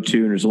can go to,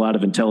 and there's a lot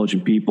of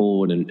intelligent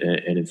people and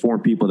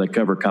informed people that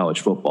cover college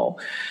football.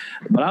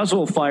 But I was a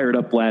little fired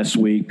up last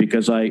week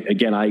because I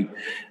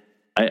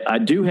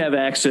do have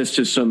access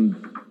to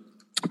some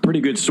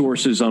pretty good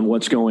sources on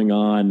what's going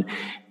on,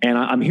 and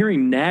I'm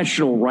hearing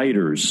national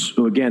writers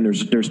who, again,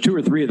 there's two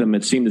or three of them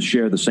that seem to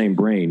share the same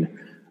brain,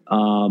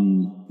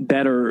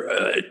 that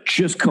are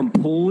just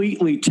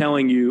completely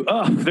telling you,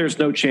 there's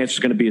no chance there's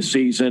going to be a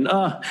season.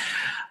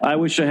 I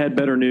wish I had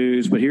better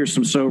news, but here's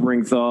some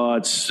sobering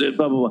thoughts,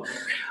 blah, blah, blah.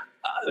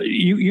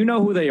 You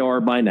know who they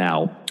are by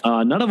now.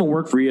 None of them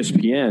work for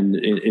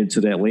ESPN,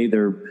 incidentally.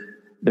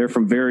 They're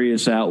from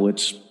various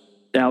outlets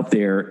out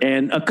there,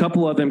 and a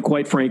couple of them,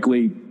 quite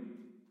frankly,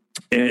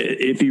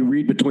 if you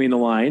read between the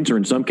lines, or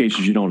in some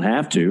cases you don't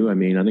have to. I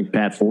mean, I think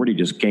Pat Forty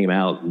just came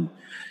out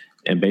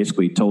and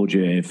basically told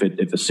you if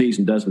a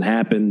season doesn't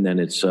happen, then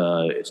it's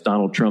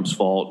Donald Trump's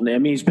fault. And I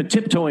mean, he's been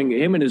tiptoeing,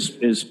 him and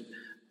his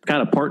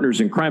kind of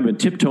partners in crime have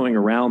been tiptoeing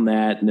around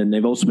that. And then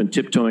they've also been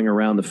tiptoeing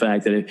around the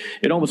fact that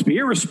it'd almost be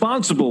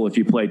irresponsible if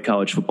you played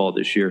college football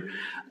this year.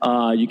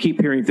 You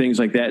keep hearing things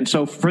like that. And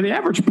so for the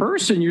average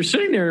person, you're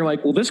sitting there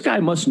like, well, this guy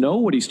must know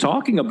what he's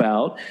talking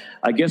about.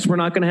 I guess we're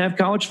not going to have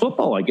college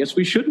football. I guess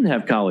we shouldn't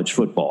have college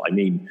football. I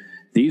mean,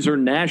 these are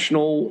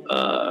national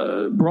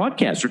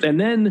broadcasters.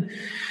 And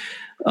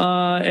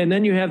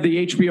then you have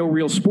the HBO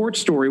Real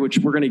Sports story, which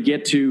we're going to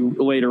get to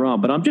later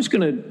on. But I'm just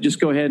going to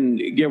go ahead and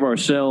give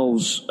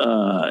ourselves,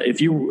 a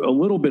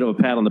little bit of a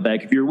pat on the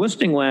back. If you're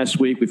listening last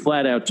week, we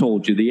flat out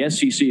told you the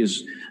SEC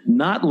is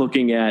not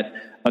looking at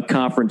a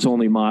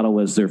conference-only model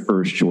as their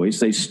first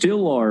choice. They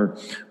still are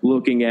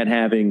looking at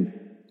having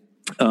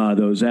some of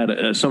those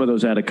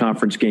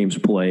out-of-conference games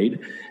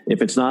played.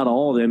 If it's not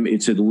all of them,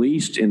 it's at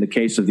least, in the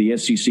case of the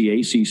SEC,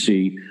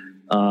 ACC,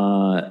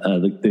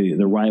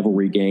 the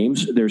rivalry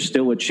games. There's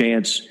still a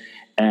chance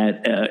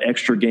at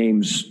extra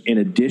games in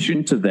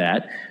addition to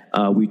that.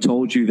 We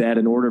told you that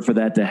in order for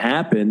that to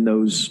happen,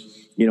 those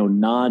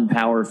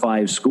non-Power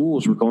 5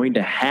 schools were going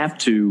to have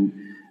to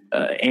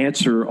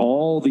answer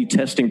all the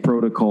testing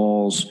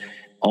protocols,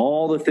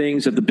 all the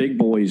things that the big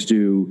boys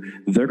do.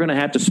 They're going to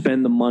have to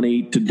spend the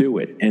money to do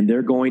it, and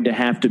they're going to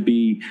have to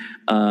be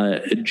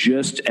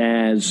just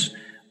as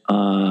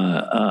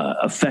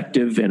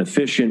effective and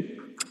efficient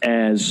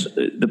as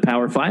the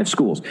Power 5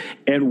 schools.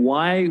 And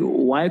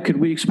why could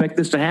we expect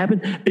this to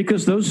happen?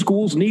 Because those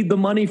schools need the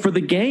money for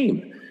the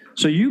game.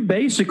 So you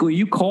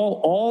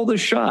call all the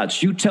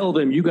shots. You tell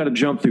them you got to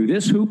jump through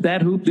this hoop,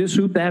 that hoop, this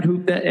hoop, that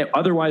hoop, that.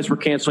 Otherwise, we're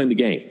canceling the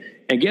game.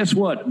 And guess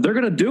what? They're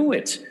going to do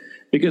it.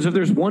 Because if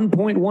there's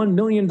 $1.1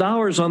 million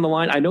on the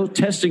line, I know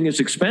testing is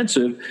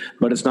expensive,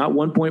 but it's not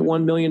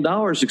 $1.1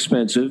 million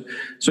expensive.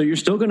 So you're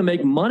still going to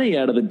make money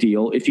out of the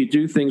deal if you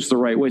do things the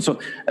right way. So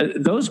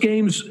those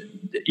games,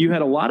 you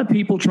had a lot of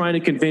people trying to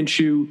convince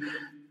you,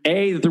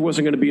 A, that there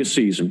wasn't going to be a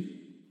season,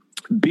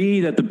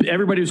 B, that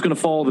everybody was going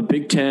to follow the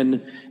Big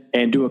Ten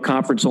and do a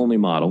conference-only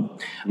model.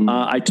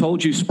 I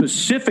told you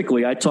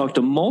specifically, I talked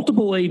to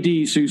multiple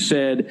ADs who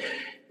said,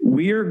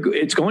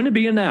 it's going to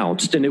be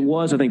announced, and it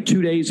was, I think,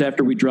 2 days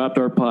after we dropped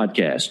our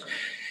podcast,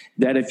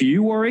 that if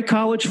you are a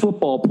college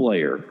football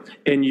player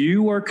and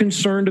you are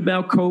concerned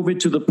about COVID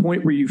to the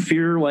point where you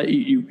fear like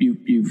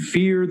you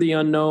fear the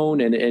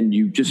unknown and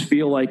you just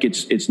feel like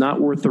it's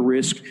not worth the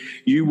risk,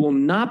 you will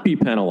not be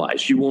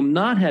penalized. You will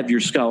not have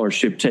your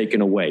scholarship taken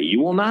away. You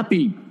will not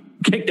be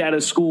kicked out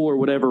of school or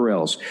whatever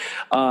else.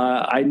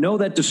 I know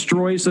that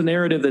destroys the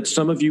narrative that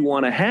some of you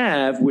want to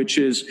have, which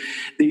is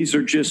these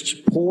are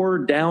just poor,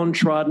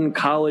 downtrodden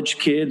college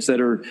kids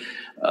that are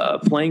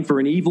playing for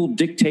an evil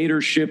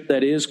dictatorship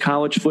that is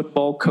college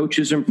football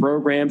coaches and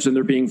programs, and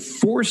they're being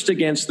forced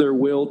against their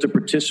will to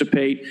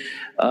participate.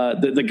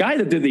 The guy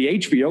that did the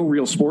HBO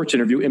Real Sports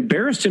interview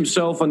embarrassed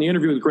himself on the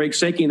interview with Greg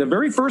Sankey. In the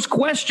very first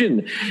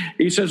question,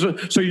 he says,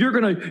 "So you're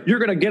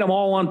gonna get them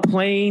all on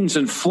planes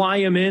and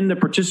fly them in to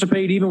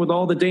participate, even with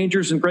all the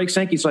dangers?" And Greg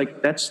Sankey's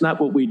like, "That's not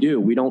what we do.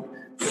 We don't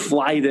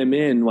fly them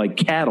in like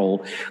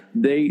cattle.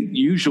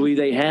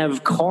 They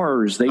have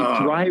cars. They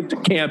drive to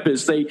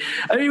campus.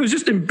 It was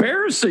just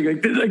embarrassing.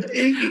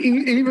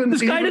 Even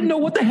this guy didn't know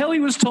what the hell he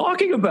was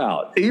talking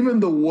about.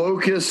 Even the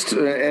wokest,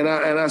 and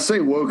I say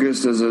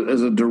wokest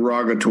as a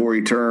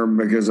derogatory term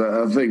because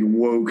I think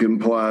woke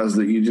implies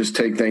that you just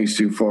take things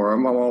too far.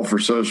 I'm all for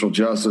social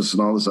justice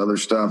and all this other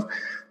stuff.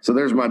 So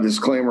there's my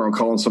disclaimer on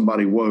calling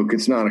somebody woke.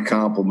 It's not a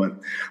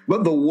compliment.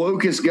 But the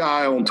wokest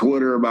guy on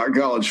Twitter about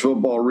college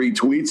football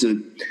retweets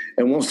it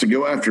and wants to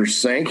go after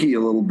Sankey a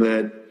little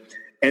bit,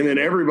 and then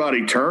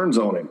everybody turns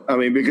on him. I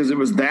mean, because it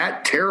was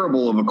that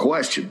terrible of a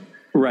question.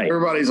 Right.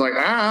 Everybody's like,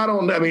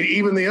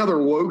 even the other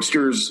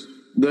wokesters,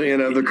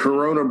 the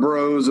Corona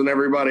bros and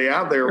everybody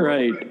out there.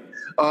 Right.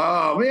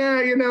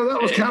 That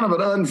was kind of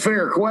an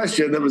unfair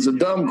question. That was a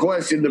dumb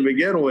question to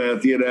begin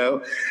with,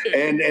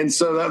 and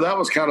so that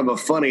was kind of a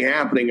funny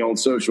happening on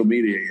social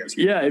media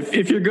yesterday. Yeah,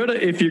 if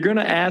you're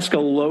gonna ask a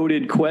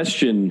loaded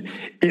question,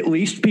 at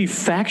least be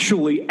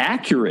factually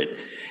accurate.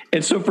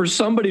 And so for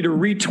somebody to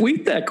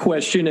retweet that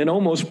question and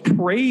almost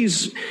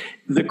praise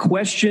the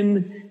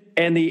question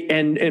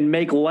and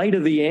make light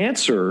of the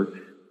answer.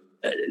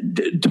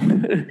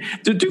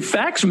 Do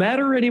facts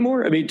matter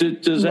anymore? I mean,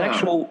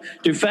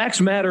 do facts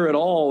matter at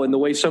all in the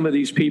way some of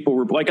these people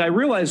were like? I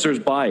realize there's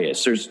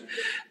bias.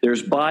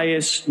 There's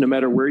bias no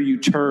matter where you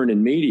turn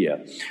in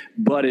media,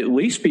 but at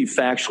least be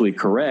factually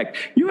correct.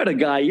 You had a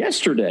guy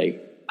yesterday,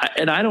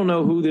 and I don't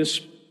know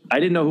I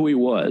didn't know who he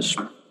was.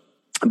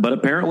 But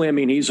apparently, I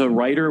mean, he's a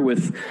writer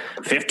with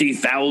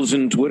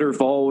 50,000 Twitter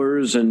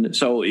followers, and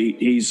so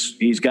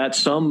he's got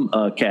some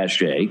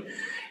cachet.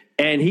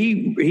 And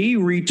he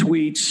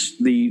retweets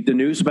the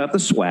news about the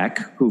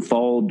SWAC, who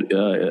followed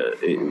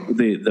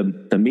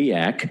the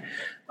MEAC.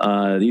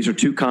 These are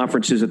two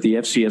conferences at the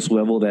FCS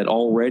level that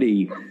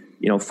already,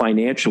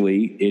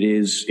 financially, it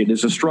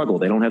is a struggle.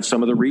 They don't have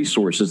some of the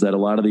resources that a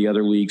lot of the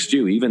other leagues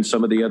do, even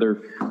some of the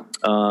other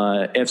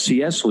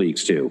FCS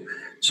leagues do.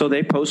 So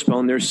they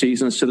postpone their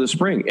seasons to the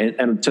spring.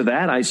 And to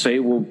that, I say,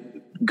 well,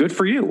 good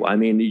for you. I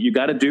mean, you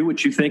got to do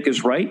what you think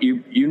is right.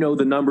 You know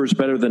the numbers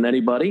better than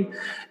anybody.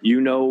 You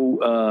know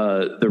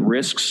the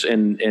risks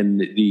and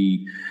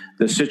the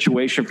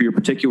situation for your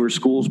particular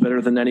schools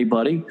better than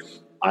anybody.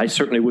 I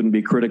certainly wouldn't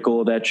be critical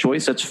of that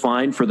choice. That's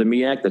fine for the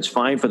MEAC. That's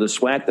fine for the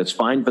SWAC. That's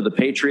fine for the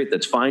Patriot.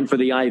 That's fine for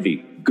the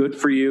Ivy. Good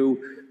for you.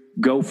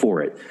 Go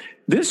for it.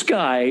 This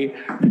guy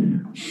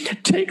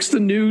takes the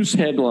news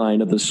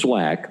headline of the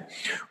SWAC,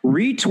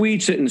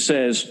 retweets it and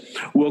says,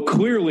 well,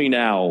 clearly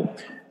now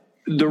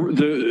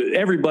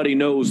everybody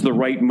knows the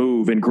right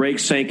move, and Greg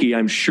Sankey,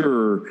 I'm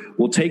sure,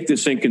 will take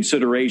this in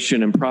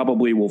consideration and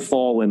probably will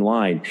fall in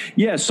line.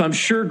 Yes, I'm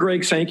sure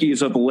Greg Sankey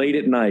is up late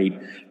at night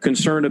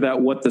concerned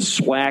about what the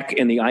SWAC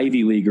and the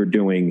Ivy League are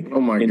doing.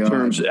 Oh my God.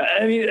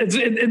 I mean,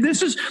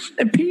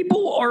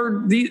 people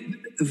are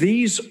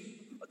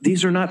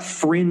these are not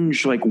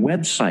fringe like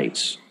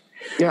websites.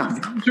 Yeah.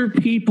 These are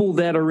people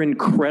that are in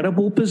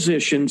credible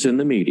positions in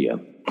the media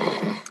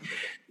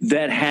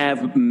that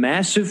have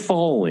massive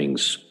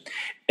followings.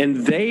 And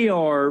they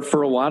are,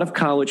 for a lot of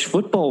college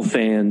football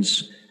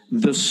fans,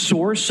 the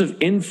source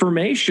of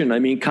information. I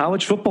mean,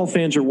 college football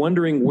fans are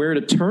wondering where to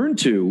turn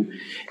to,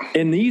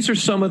 and these are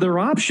some of their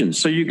options.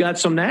 So you got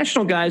some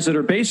national guys that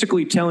are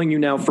basically telling you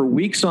now for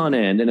weeks on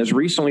end, and as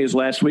recently as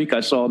last week, I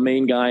saw a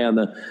main guy on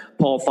the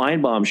Paul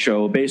Feinbaum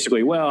show,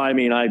 basically, well, I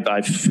mean,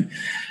 I've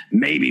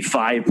maybe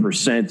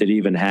 5% that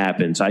even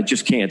happens. I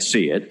just can't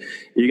see it.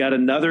 You got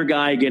another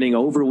guy getting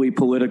overly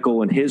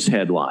political in his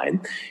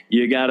headline.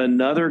 You got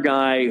another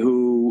guy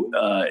who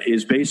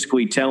is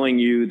basically telling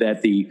you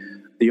that the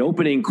the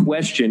opening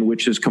question,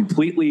 which is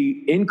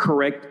completely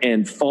incorrect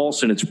and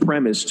false in its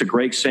premise, to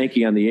Greg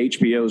Sankey on the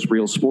HBO's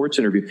Real Sports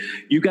interview.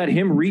 You got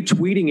him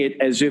retweeting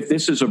it as if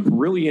this is a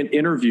brilliant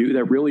interview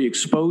that really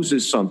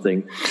exposes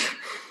something.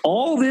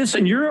 All this,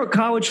 and you're a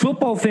college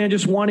football fan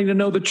just wanting to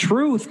know the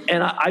truth,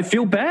 and I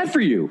feel bad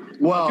for you.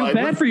 Well, I feel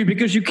bad for you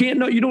because you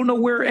don't know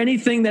where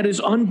anything that is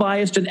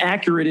unbiased and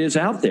accurate is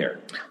out there.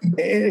 And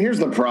here's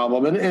the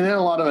problem, and a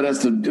lot of it has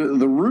to do,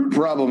 the root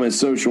problem is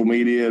social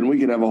media, and we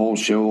could have a whole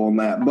show on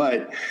that.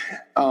 But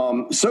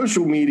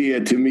social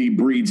media, to me,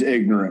 breeds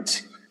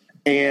ignorance.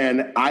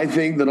 And I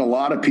think that a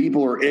lot of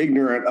people are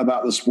ignorant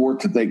about the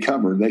sport that they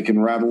cover. They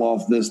can rattle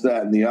off this,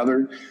 that, and the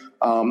other.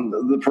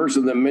 The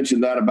person that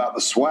mentioned that about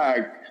the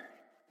swag,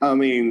 I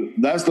mean,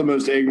 that's the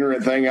most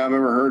ignorant thing I've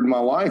ever heard in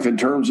my life in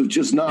terms of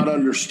just not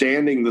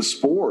understanding the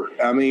sport.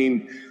 I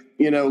mean,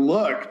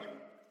 look,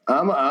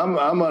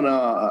 I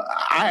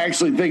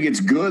actually think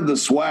it's good the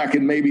SWAC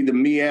and maybe the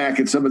MEAC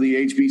and some of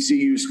the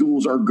HBCU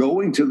schools are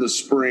going to the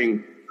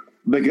spring,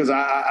 because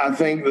I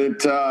think that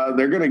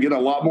they're going to get a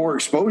lot more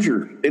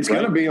exposure. It's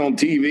going to be on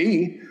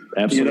TV,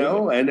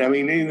 Absolutely. And I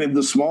mean,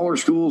 the smaller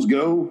schools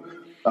go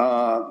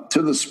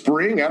to the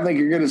spring. I think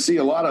you're going to see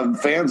a lot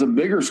of fans of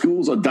bigger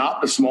schools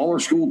adopt a smaller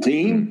school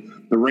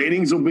team. The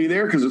ratings will be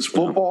there because it's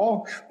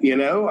football.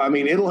 I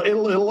mean, it'll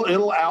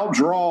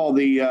outdraw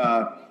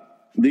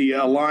the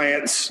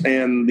Alliance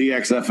and the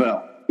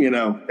XFL.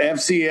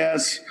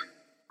 FCS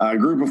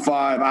Group of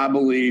Five, I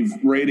believe,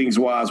 ratings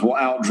wise, will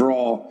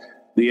outdraw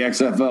the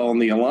XFL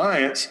and the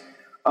Alliance.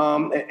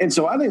 And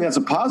so I think that's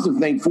a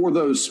positive thing for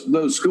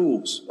those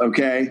schools.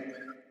 Okay,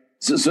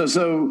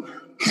 so.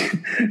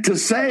 To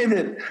say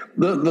that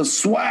the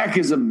SWAC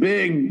is a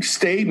big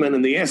statement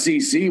and the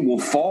SEC will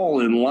fall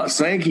in line,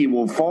 Sankey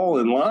will fall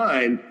in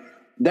line,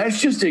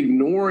 that's just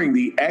ignoring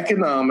the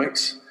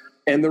economics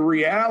and the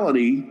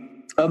reality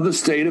of the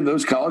state of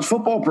those college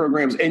football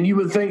programs. And you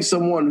would think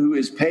someone who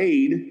is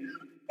paid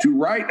to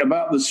write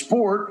about the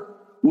sport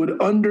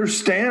would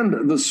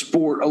understand the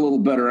sport a little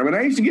better. I mean,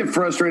 I used to get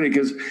frustrated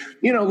because,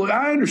 look,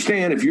 I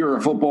understand if you're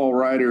a football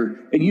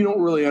writer and you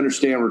don't really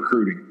understand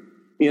recruiting.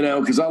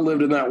 Because I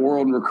lived in that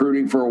world in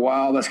recruiting for a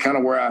while. That's kind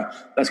of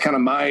that's kind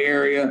of my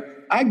area.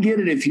 I get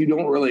it if you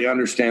don't really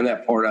understand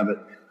that part of it.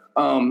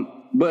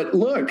 But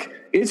look,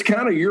 it's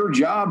kind of your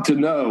job to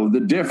know the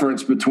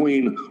difference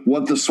between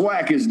what the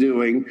SWAC is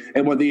doing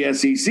and what the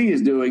SEC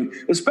is doing,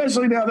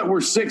 especially now that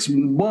we're 6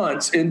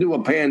 months into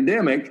a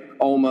pandemic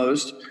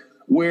almost,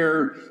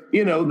 where,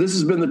 this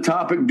has been the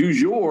topic du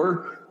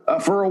jour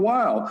for a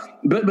while.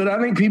 But I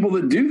think people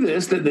that do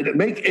this, that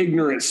make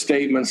ignorant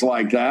statements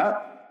like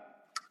that,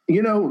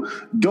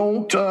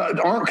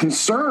 aren't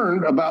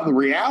concerned about the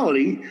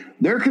reality.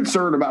 They're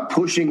concerned about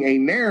pushing a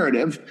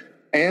narrative,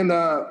 and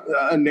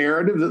a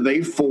narrative that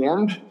they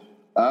formed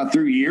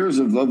through years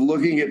of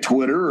looking at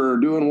Twitter or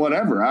doing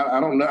whatever.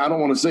 I don't know. I don't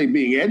want to say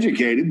being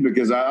educated,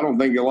 because I don't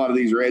think a lot of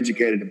these are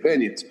educated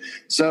opinions.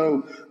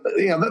 So,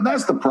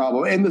 that's the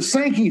problem. And the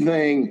Sankey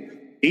thing,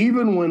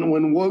 even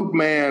when Woke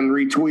Man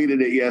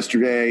retweeted it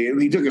yesterday,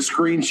 he took a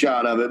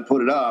screenshot of it and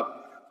put it up.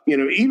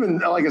 Even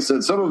like I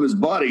said, some of his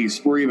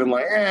buddies were even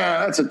like,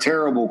 that's a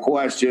terrible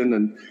question.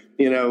 And,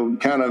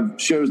 kind of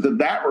shows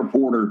that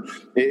reporter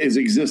is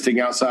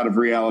existing outside of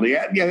reality.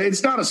 Yeah,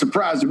 it's not a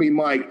surprise to me,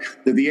 Mike,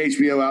 that the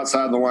HBO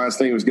Outside the Lines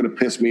thing was going to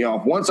piss me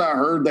off. Once I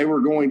heard they were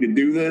going to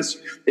do this,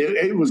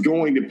 it was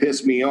going to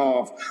piss me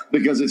off,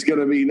 because it's going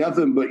to be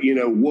nothing but,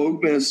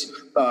 wokeness,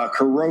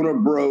 Corona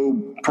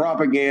bro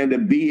propaganda,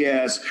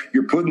 BS.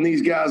 You're putting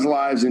these guys'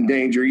 lives in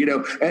danger,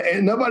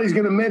 and nobody's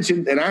going to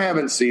mention, and I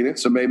haven't seen it,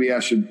 so maybe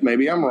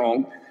I'm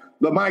wrong.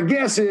 But my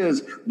guess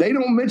is they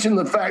don't mention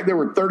the fact there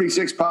were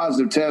 36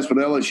 positive tests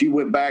when LSU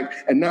went back,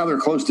 and now they're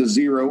close to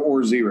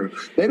 0.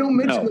 They don't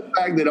mention the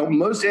fact that on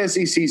most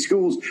SEC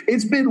schools,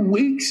 it's been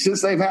weeks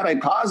since they've had a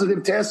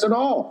positive test at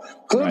all.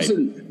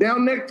 Clemson,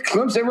 down next,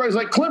 Clemson, everybody's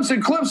like,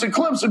 Clemson,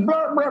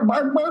 blah, blah,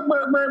 blah, blah,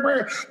 blah,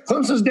 blah.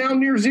 Clemson's down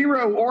near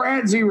 0 or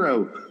at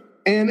 0.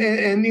 And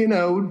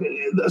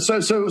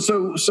so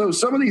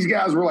some of these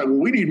guys were like, well,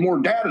 we need more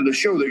data to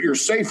show that you're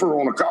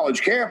safer on a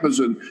college campus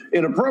and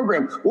in a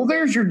program. Well,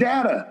 there's your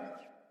data.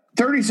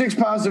 36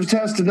 positive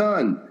tests to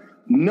none.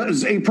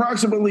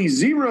 Approximately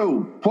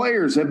 0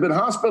 players have been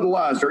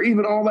hospitalized or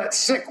even all that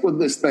sick with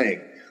this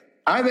thing.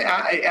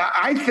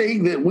 I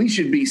think that we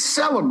should be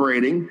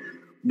celebrating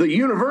the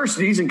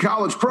universities and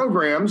college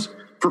programs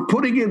for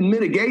putting in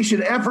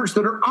mitigation efforts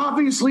that are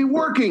obviously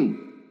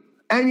working,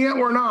 and yet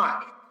we're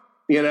not.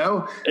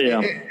 Yeah.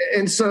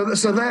 And so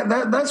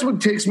that's what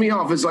ticks me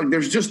off. Is like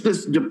there's just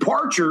this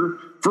departure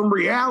from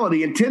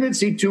reality and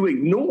tendency to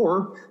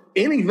ignore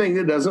anything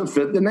that doesn't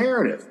fit the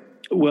narrative.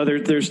 Well,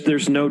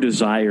 there's no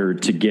desire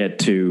to get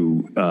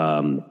to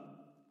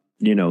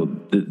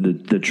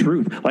the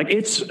truth. Like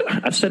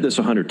I've said this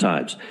 100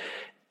 times.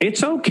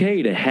 It's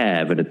okay to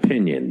have an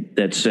opinion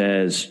that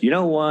says, you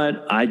know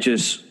what, I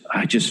just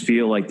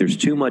feel like there's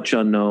too much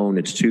unknown.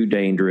 It's too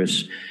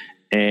dangerous.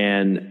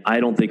 And I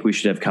don't think we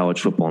should have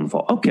college football in the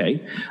fall.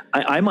 Okay,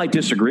 I might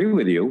disagree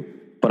with you,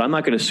 but I'm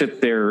not going to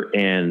sit there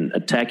and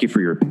attack you for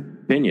your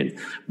opinion.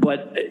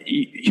 But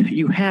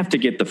you have to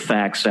get the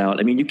facts out.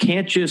 I mean, you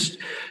can't just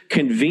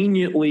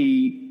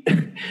conveniently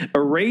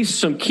erase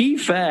some key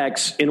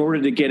facts in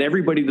order to get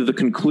everybody to the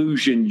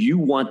conclusion you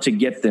want to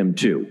get them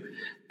to,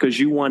 because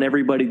you want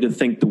everybody to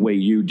think the way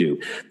you do.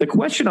 The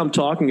question I'm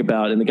talking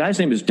about, and the guy's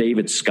name is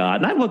David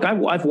Scott. And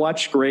I've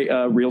watched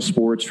Real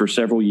Sports for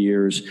several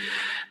years.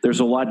 There's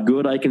a lot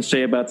good I can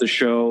say about the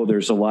show.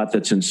 There's a lot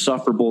that's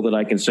insufferable that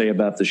I can say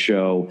about the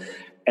show.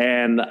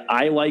 And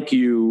I, like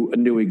you,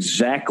 knew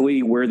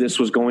exactly where this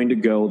was going to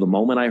go the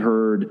moment I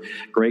heard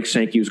Greg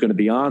Sankey was going to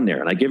be on there.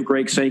 And I give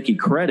Greg Sankey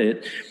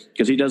credit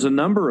because he does a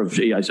number of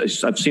 –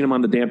 I've seen him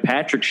on the Dan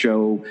Patrick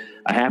Show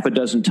a half a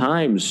dozen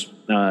times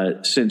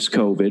since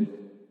COVID.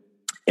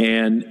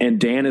 And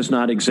Dan is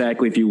not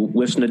exactly, if you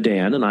listen to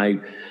Dan, and I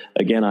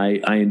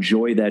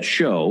enjoy that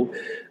show,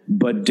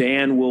 but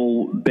Dan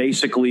will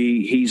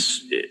basically,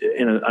 he's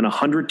in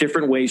 100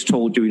 different ways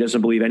told you he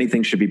doesn't believe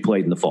anything should be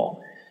played in the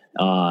fall.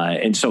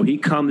 And so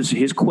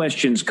his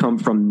questions come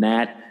from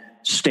that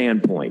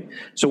standpoint.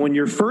 So when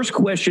your first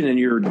question and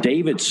your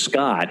David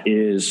Scott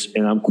is,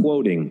 and I'm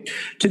quoting,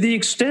 to the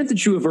extent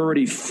that you have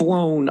already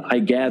flown, I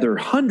gather,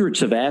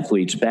 hundreds of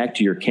athletes back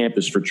to your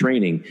campus for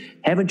training,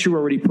 haven't you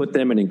already put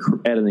them at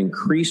an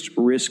increased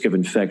risk of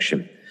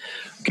infection?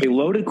 Okay,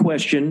 loaded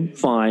question,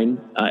 fine.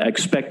 I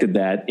expected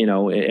that. You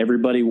know,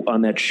 everybody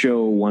on that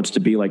show wants to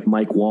be like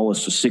Mike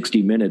Wallace of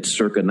 60 Minutes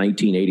circa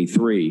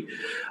 1983.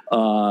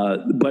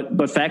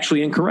 But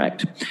factually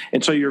incorrect.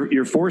 And so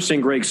you're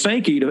forcing Greg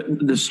Sankey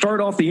to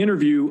start off the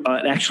interview.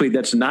 Actually,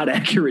 that's not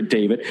accurate,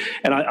 David.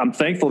 And I'm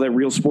thankful that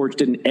Real Sports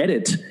didn't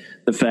edit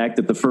the fact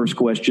that the first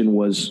question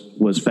was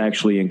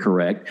factually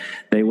incorrect.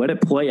 They let it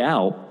play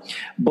out,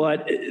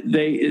 but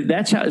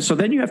that's how. So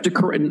then you have to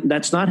correct.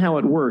 That's not how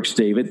it works,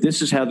 David.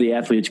 This is how the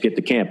athletes get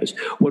to campus.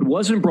 What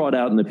wasn't brought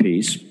out in the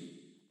piece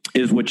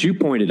is what you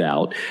pointed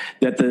out,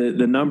 that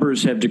the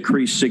numbers have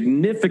decreased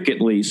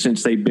significantly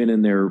since they've been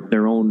in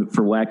their own,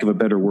 for lack of a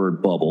better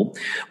word, bubble.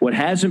 What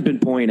hasn't been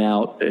pointed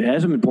out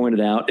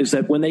is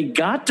that when they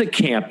got to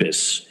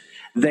campus,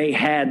 they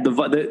had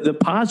the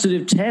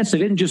positive test. They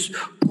didn't just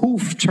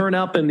poof turn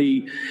up in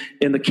the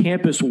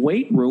campus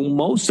weight room.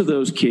 Most of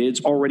those kids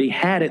already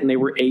had it and they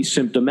were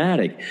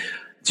asymptomatic.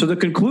 So the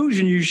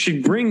conclusion you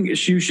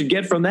should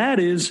get from that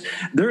is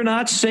they're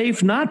not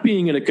safe not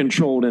being in a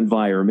controlled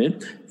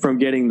environment from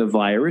getting the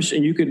virus.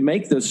 And you could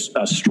make this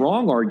a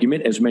strong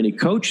argument, as many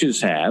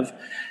coaches have,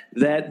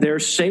 that they're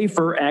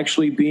safer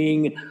actually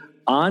being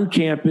on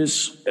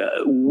campus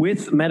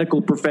with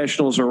medical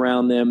professionals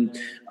around them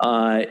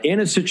in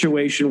a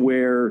situation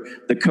where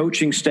the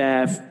coaching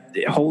staff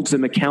holds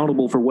them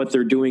accountable for what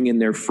they're doing in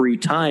their free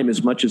time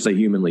as much as they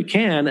humanly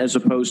can, as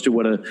opposed to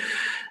what a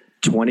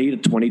 20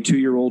 to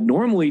 22-year-old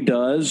normally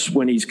does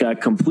when he's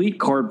got complete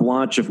carte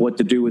blanche of what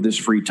to do with his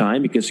free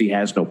time because he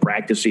has no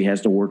practice, he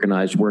has no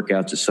organized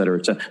workouts, et cetera,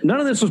 et cetera. None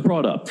of this was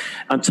brought up.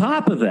 On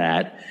top of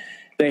that,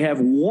 they have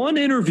one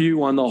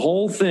interview on the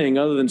whole thing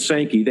other than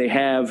Sankey. They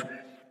have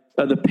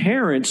the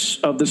parents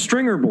of the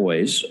Stringer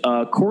boys,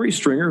 Corey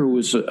Stringer, who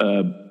was wait,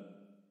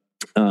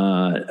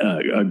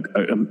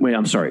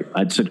 I'm sorry.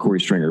 I said Corey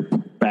Stringer.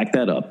 Back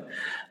that up.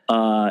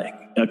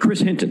 Chris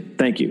Hinton,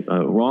 thank you.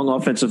 Wrong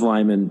offensive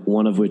lineman,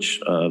 one of which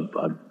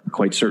I'm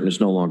quite certain is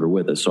no longer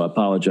with us, so I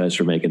apologize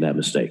for making that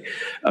mistake.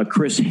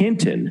 Chris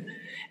Hinton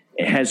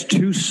has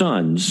two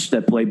sons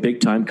that play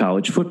big-time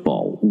college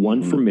football,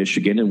 one for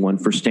Michigan and one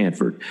for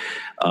Stanford.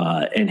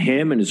 And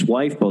him and his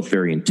wife, both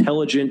very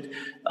intelligent,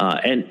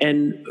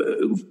 and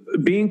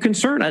being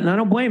concerned. And I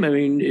don't blame him. I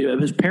mean,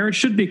 his parents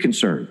should be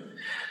concerned.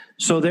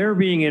 So they're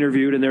being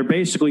interviewed, and they're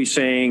basically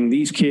saying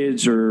these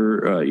kids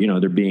are,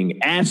 they're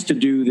being asked to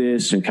do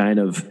this, and kind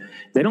of,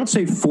 they don't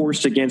say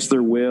forced against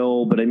their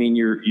will, but I mean,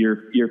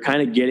 you're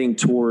kind of getting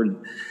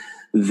toward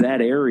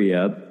that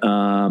area.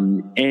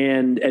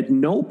 And at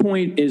no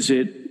point is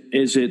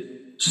it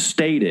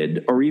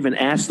stated or even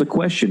asked the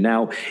question.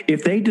 Now,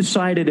 if they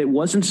decided it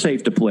wasn't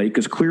safe to play,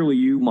 because clearly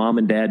you, mom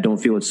and dad, don't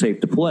feel it's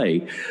safe to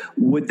play,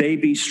 would they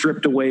be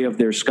stripped away of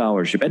their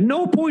scholarship? At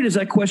no point is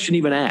that question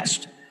even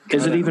asked.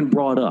 Is it even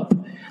brought up?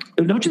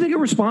 Don't you think a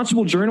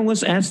responsible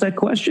journalist asked that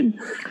question?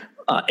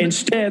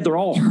 Instead, they're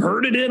all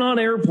herded in on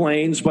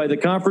airplanes by the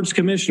conference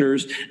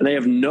commissioners, and they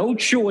have no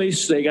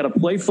choice. They got to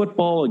play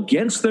football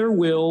against their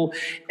will,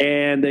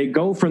 and they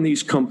go from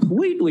these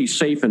completely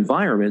safe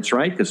environments,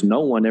 right, because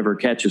no one ever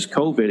catches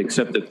COVID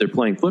except that they're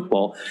playing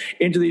football,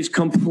 into these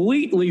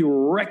completely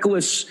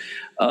reckless,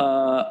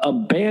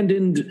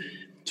 abandoned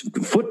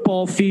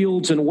football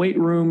fields and weight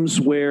rooms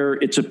where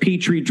it's a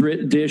petri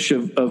dish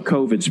of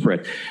COVID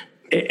spread.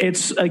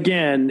 It's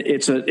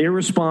an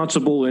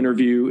irresponsible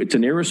interview. It's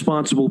an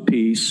irresponsible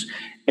piece.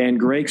 And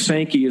Greg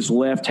Sankey is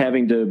left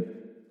having to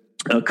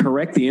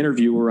correct the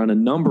interviewer on a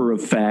number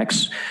of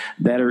facts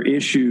that are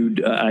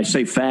issued. I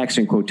say facts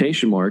in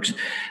quotation marks,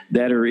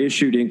 that are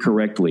issued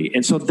incorrectly.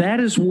 And so that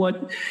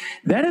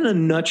in a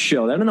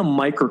nutshell, that in a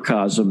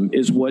microcosm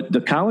is what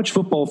the college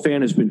football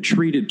fan has been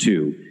treated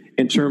to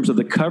in terms of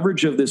the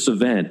coverage of this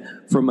event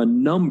from a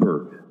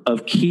number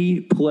of key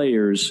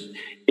players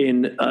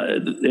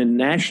in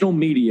national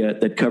media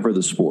that cover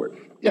the sport.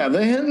 Yeah,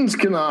 the Hintons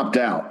can opt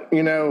out.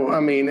 I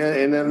mean,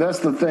 and that's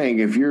the thing.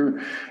 If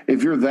you're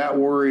that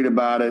worried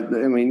about it,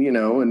 I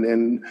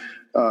mean,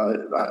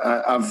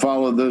 I've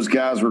followed those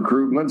guys'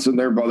 recruitments, and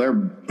they're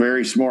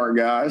very smart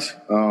guys.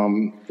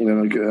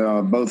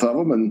 Both of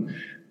them, and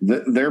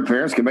their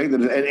parents can make the.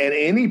 And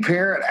any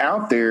parent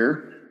out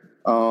there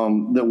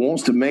that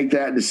wants to make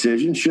that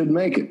decision should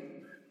make it.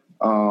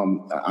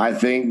 I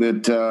think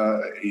that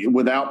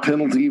without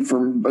penalty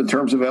in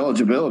terms of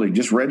eligibility,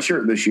 just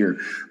redshirt this year.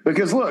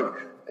 Because look,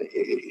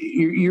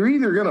 you're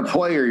either going to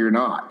play or you're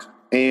not.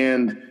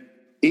 And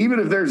even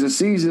if there's a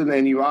season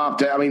and you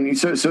opt out, I mean,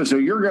 so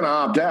you're going to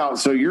opt out.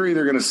 So you're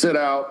either going to sit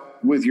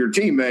out with your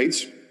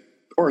teammates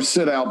or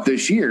sit out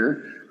this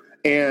year.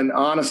 And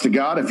honest to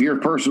God, if your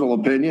personal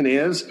opinion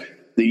is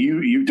that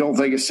you don't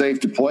think it's safe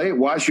to play,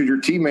 why should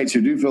your teammates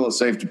who do feel it's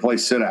safe to play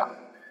sit out?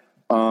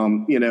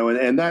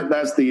 And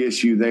that's the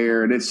issue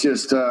there. And it's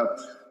just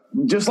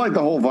like the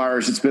whole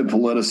virus, it's been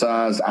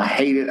politicized. I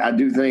hate it. I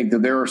do think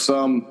that there are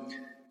some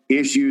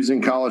issues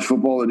in college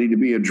football that need to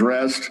be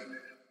addressed,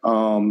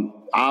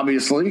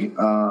 obviously.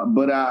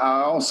 But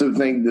I also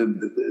think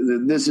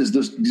that this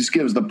just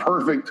gives the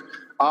perfect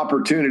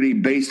opportunity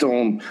based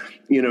on,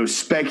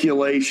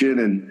 speculation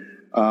and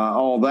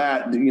all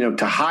that,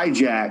 to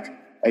hijack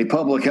a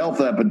public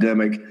health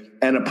epidemic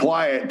and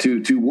apply it to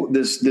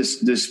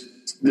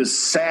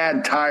this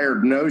sad,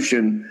 tired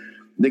notion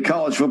that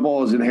college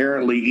football is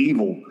inherently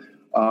evil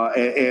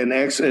and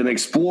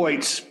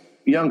exploits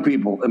young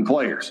people and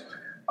players.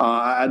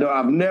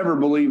 I've never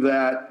believed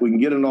that. We can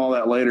get into all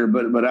that later,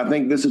 but I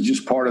think this is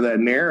just part of that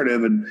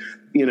narrative. And,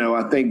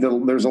 I think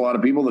that there's a lot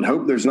of people that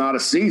hope there's not a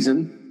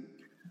season,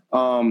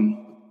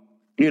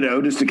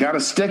 just to kind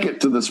of stick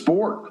it to the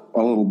sport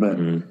a little bit.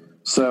 Mm-hmm.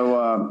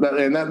 So,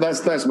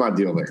 that's my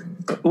deal there.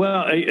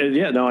 Well,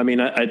 I mean,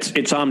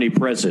 it's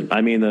omnipresent. I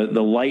mean,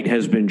 the light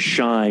has been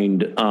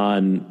shined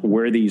on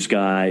where these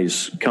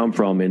guys come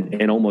from,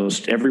 and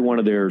almost every one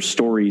of their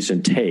stories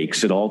and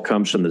takes, it all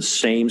comes from the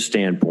same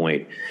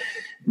standpoint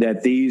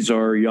that these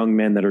are young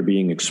men that are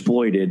being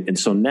exploited. And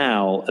so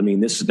now, I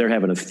mean, they're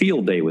having a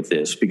field day with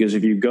this, because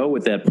if you go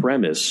with that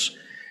premise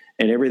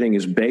and everything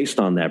is based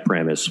on that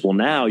premise, well,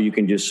 now you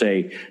can just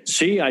say,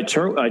 see, I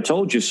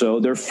told you so.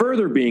 They're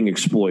further being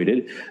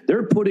exploited.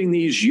 They're putting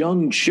these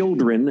young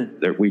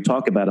children, we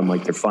talk about them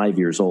like they're 5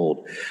 years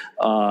old,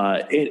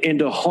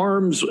 into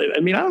harm's. I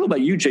mean, I don't know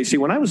about you, JC.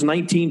 When I was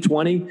 19,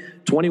 20,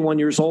 21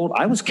 years old,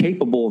 I was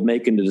capable of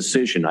making the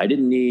decision. I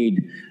didn't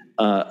need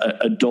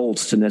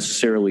adults to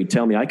necessarily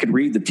tell me. I could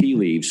read the tea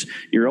leaves.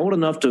 You're old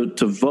enough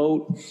to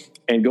vote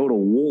and go to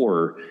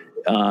war.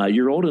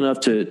 You're old enough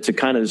to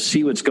kind of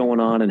see what's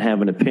going on and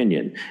have an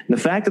opinion. And the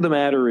fact of the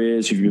matter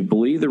is, if you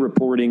believe the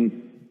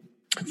reporting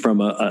from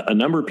a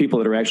number of people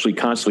that are actually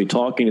constantly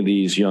talking to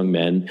these young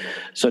men,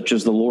 such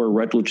as the Laura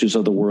Rutledges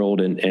of the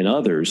world and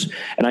others,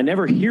 and I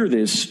never hear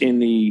this in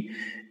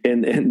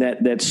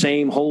that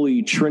same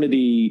holy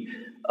trinity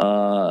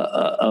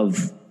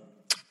of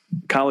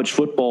college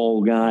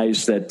football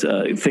guys that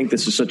think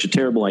this is such a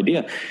terrible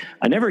idea.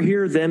 I never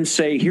hear them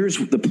say, here's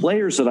the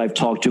players that I've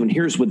talked to and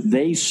here's what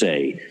they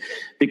say.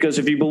 Because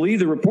if you believe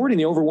the reporting,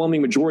 the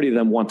overwhelming majority of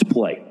them want to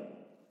play.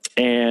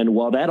 And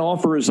while that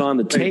offer is on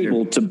the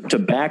table to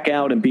back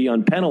out and be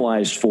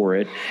unpenalized for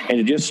it, and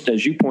to just,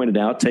 as you pointed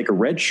out, take a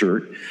red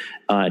shirt,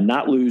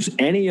 not lose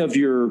any of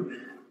your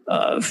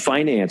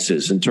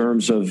finances in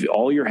terms of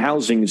all your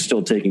housing is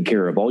still taken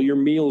care of, all your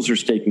meals are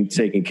taken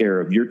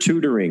care of, your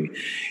tutoring,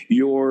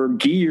 your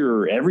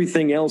gear,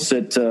 everything else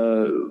that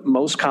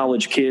most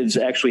college kids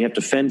actually have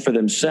to fend for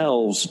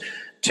themselves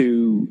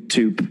to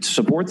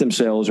support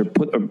themselves or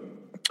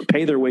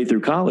pay their way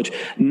through college.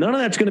 None of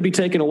that's going to be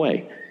taken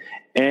away.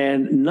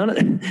 And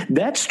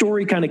that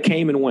story kind of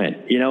came and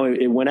went.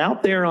 It went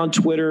out there on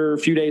Twitter a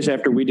few days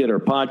after we did our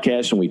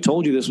podcast, and we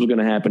told you this was going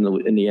to happen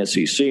in the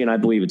SEC, and I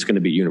believe it's going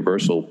to be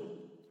universal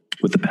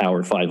with the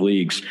Power 5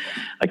 leagues.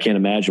 I can't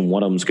imagine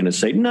one of them is going to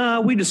say,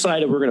 no, we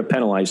decided we're going to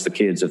penalize the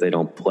kids if they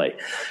don't play.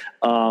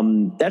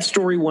 That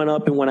story went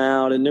up and went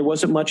out, and there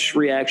wasn't much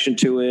reaction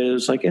to it. It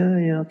was like,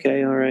 yeah,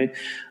 okay, all right.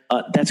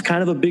 That's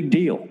kind of a big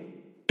deal,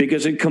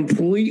 because it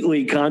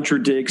completely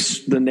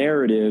contradicts the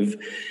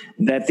narrative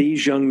that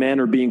these young men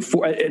are being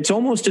it's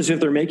almost as if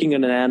they're making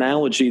an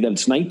analogy that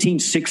it's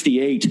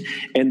 1968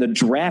 and the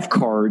draft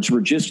cards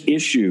were just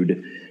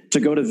issued to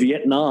go to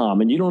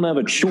Vietnam, and you don't have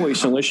a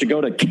choice unless you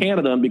go to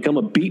Canada and become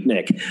a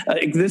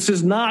beatnik. This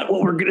is not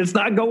it's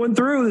not going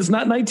through. This is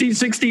not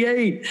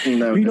 1968.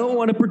 No, you don't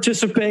want to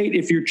participate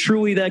if you're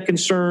truly that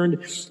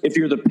concerned. If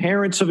you're the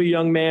parents of a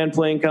young man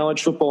playing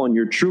college football and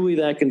you're truly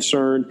that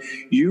concerned,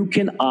 you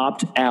can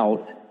opt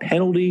out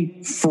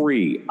penalty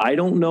free. I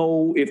don't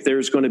know if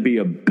there's going to be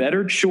a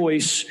better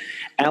choice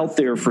out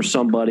there for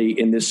somebody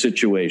in this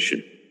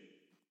situation.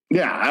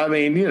 Yeah, I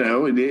mean,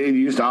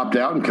 you just opt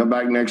out and come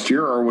back next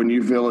year, or when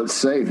you feel it's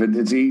safe.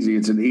 It's easy.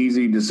 It's an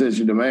easy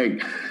decision to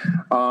make.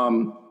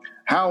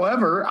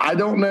 However, I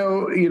don't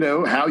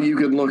know, how you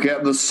can look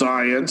at the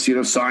science,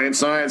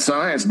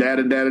 science,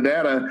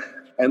 data,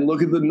 and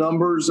look at the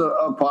numbers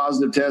of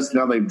positive tests.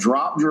 Now they've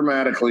dropped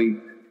dramatically.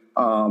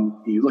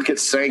 You look at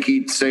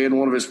Sankey saying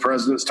one of his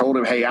presidents told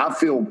him, hey, I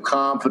feel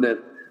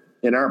confident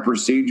in our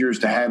procedures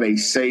to have a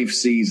safe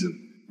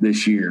season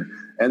this year.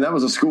 And that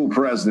was a school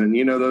president.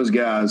 You know, those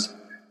guys,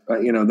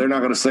 they're not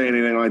going to say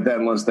anything like that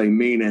unless they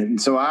mean it. And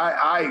so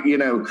I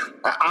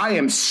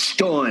am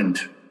stunned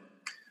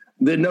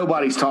that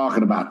nobody's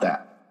talking about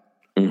that.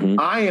 Mm-hmm.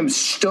 I am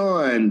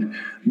stunned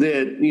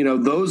that,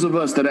 those of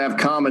us that have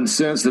common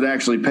sense that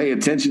actually pay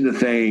attention to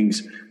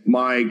things,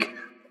 Mike,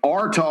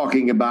 are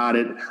talking about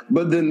it.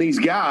 But then these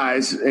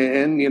guys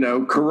and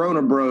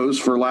Corona bros,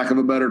 for lack of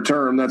a better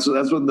term, that's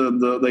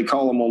what they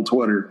call them on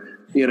Twitter.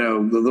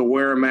 The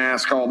wear a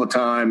mask all the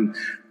time.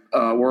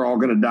 We're all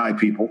going to die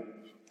people.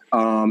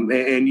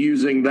 And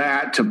using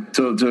that to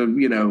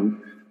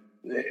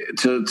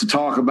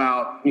talk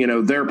about,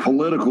 their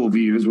political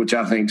views, which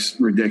I think's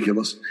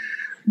ridiculous.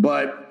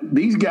 But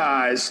these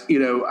guys,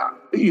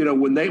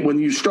 when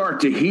you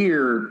start to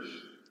hear,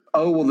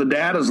 oh, well, the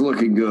data's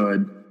looking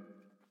good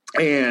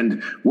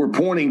and we're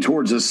pointing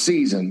towards a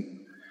season,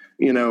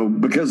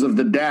 because of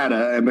the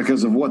data and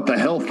because of what the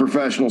health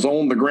professionals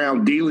on the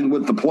ground dealing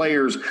with the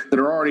players that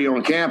are already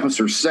on campus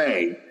are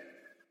saying,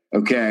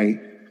 okay,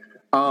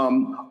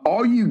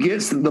 all you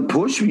get's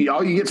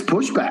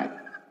pushback.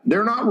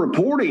 They're not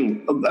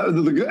reporting.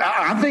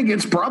 I think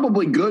it's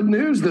probably good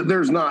news that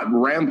there's not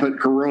rampant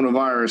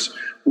coronavirus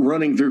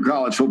running through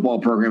college football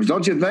programs.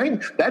 Don't you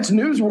think? That's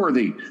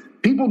newsworthy.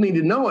 People need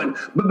to know it.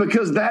 But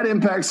because that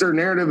impacts their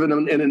narrative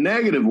in a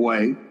negative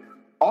way,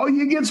 all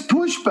you get's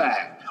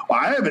pushback. Well,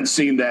 I haven't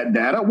seen that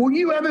data. Well,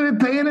 you haven't been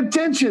paying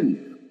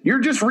attention. You're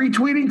just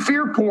retweeting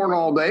fear porn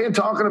all day and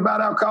talking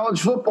about how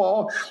college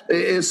football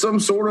is some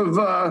sort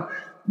of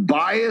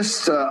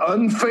biased,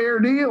 unfair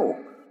deal.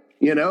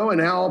 And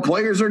how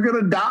players are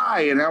going to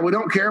die and how we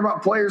don't care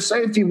about player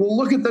safety. Well,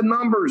 look at the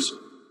numbers.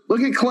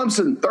 Look at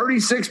Clemson,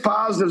 36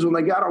 positives when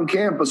they got on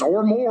campus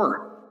or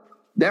more,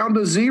 down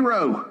to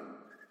 0.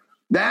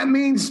 That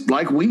means,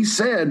 like we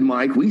said,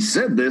 Mike, we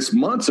said this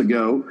months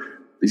ago,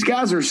 these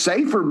guys are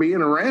safer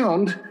being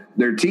around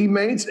their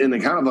teammates in a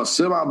kind of a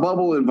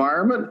semi-bubble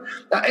environment.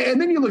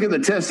 And then you look at the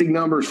testing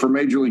numbers for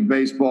Major League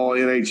Baseball,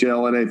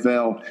 NHL,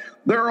 NFL.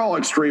 They're all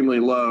extremely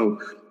low.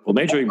 Well,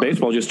 Major League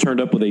Baseball just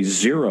turned up with a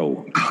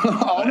 0.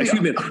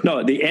 Excuse me.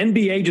 No, the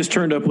NBA just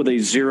turned up with a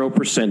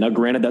 0%. Now,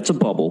 granted, that's a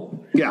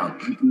bubble. Yeah.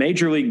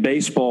 Major League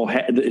Baseball,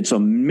 it's a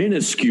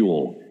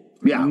minuscule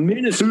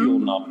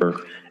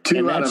number.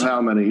 Two out of how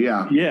many?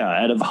 Yeah. Yeah,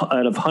 out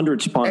of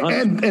hundreds upon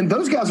hundreds. And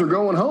those guys are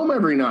going home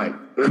every night.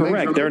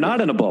 Correct. They're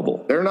not in a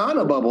bubble. They're not in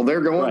a bubble.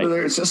 They're going to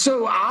their.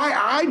 So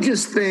I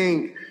just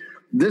think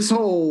this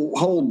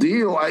whole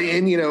deal,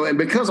 and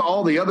because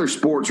all the other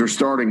sports are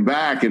starting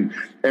back and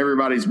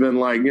everybody's been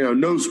like,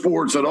 no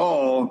sports at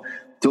all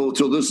till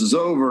this is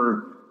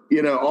over,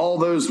 all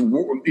those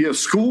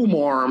school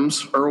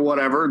marms or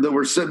whatever that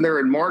were sitting there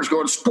in March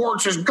going,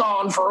 sports is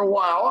gone for a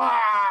while.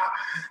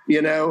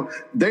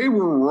 They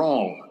were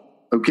wrong.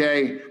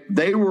 Okay.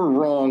 They were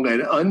wrong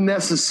and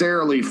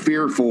unnecessarily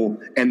fearful,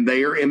 and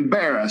they are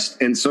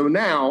embarrassed. And so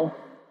now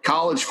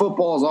college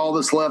football is all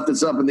that's left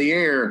that's up in the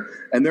air,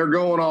 and they're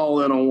going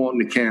all in on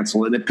wanting to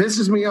cancel it. And it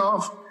pisses me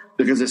off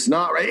because it's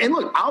not right. And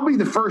look, I'll be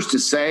the first to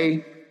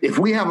say, if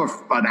we have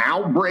an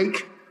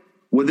outbreak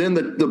within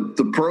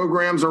the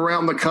programs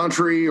around the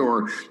country,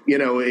 or,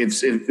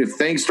 if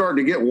things start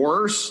to get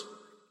worse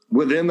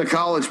within the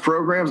college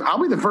programs,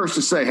 I'll be the first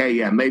to say, hey,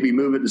 yeah, maybe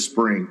move it to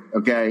spring.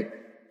 Okay.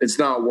 It's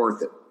not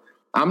worth it.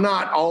 I'm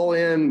not all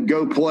in,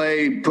 go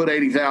play, put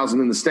 80,000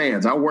 in the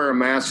stands. I wear a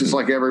mask just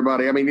like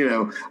everybody. I mean,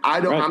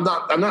 I'm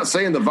not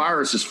saying the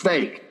virus is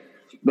fake,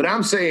 but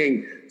I'm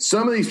saying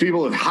some of these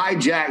people have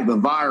hijacked the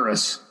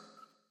virus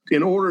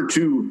in order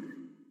to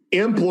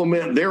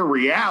implement their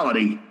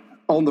reality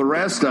on the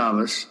rest of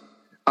us.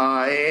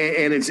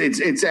 And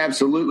it's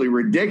absolutely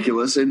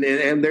ridiculous, and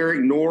they're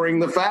ignoring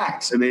the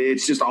facts, and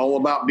it's just all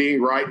about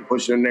being right and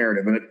pushing a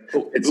narrative. And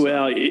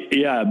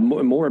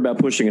more about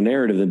pushing a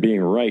narrative than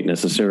being right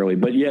necessarily.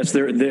 But yes,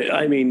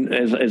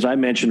 as I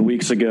mentioned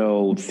weeks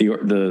ago,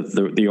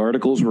 the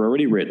articles were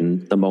already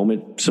written. The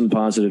moment some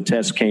positive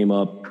tests came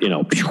up,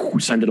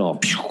 send it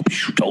off.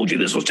 Told you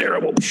this was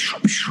terrible.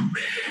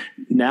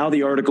 Now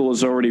the article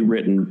is already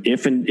written.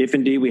 If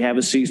indeed we have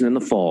a season in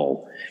the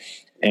fall.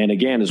 And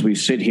again, as we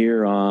sit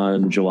here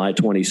on July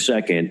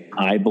 22nd,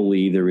 I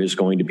believe there is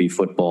going to be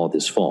football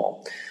this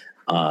fall.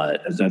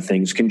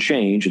 Things can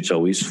change. It's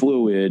always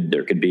fluid.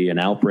 There could be an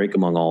outbreak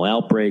among all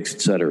outbreaks, et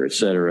cetera, et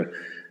cetera.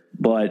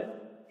 But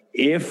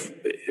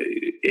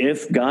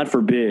if God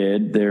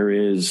forbid, there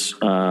is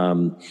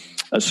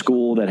a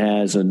school that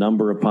has a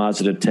number of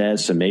positive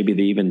tests, and maybe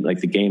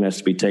the game has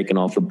to be taken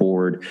off the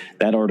board,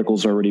 that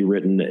article's already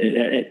written,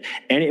 and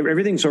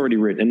everything's already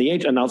written.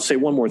 And I'll say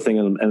one more thing,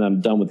 and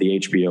I'm done with the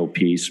HBO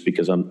piece,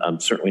 because I'm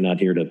certainly not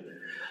here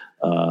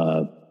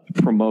to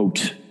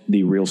promote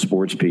the Real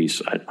Sports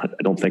piece. I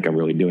don't think I'm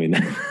really doing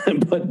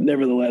that, but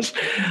nevertheless,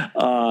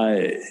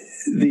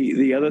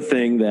 the other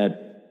thing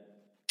that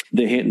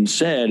the Hinton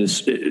said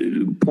is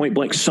point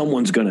blank,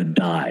 someone's going to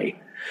die.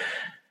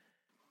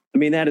 I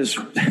mean,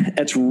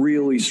 that's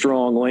really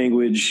strong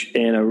language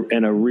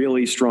and a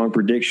really strong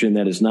prediction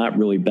that is not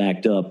really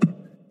backed up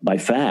by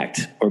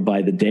fact or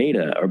by the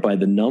data or by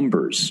the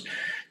numbers.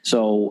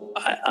 So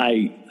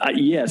I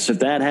yes, if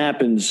that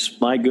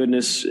happens, my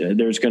goodness,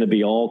 there's going to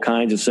be all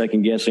kinds of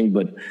second guessing,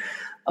 but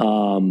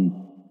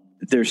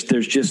there's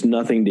just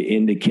nothing to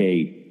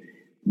indicate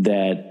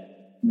that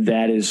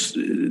is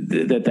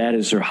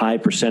a high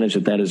percentage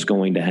that is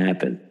going to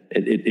happen.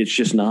 It's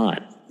just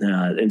not.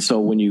 And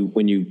so when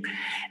you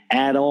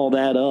add all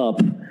that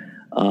up,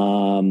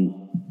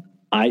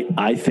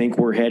 I think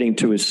we're heading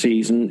to a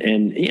season,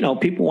 and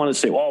people want to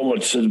say, "Oh,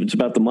 it's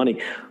about the money."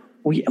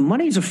 Well,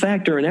 money is a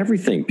factor in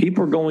everything.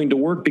 People are going to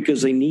work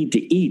because they need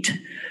to eat,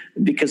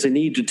 because they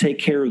need to take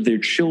care of their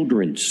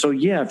children. So,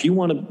 yeah, if you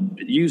want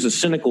to use a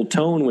cynical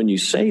tone when you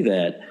say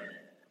that,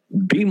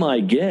 be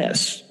my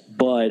guest.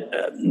 But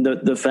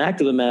the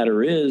fact of the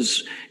matter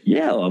is,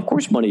 yeah, of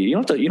course, money. You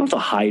don't have to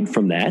hide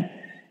from that.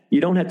 You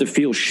don't have to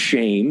feel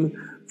shame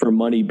for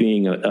money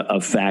being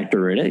a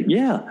factor in it.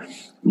 Yeah,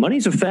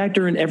 money's a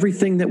factor in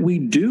everything that we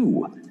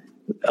do.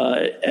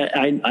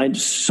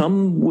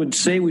 Some would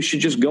say we should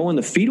just go in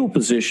the fetal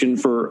position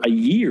for a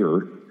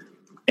year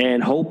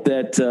and hope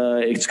that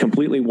it's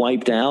completely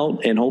wiped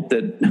out and hope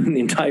that the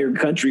entire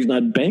country is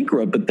not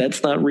bankrupt, but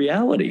that's not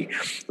reality.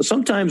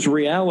 Sometimes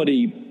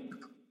reality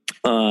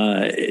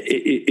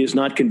is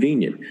not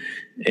convenient,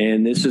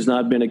 and this has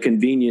not been a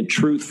convenient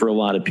truth for a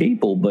lot of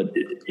people. But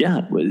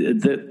yeah,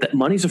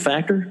 money's a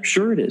factor.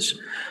 Sure it is.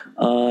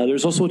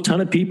 There's also a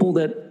ton of people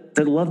that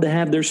love to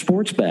have their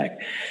sports back.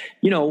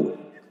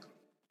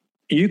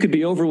 You could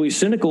be overly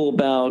cynical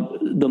about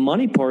the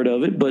money part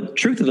of it, but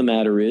truth of the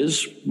matter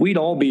is we'd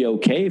all be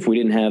okay if we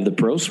didn't have the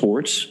pro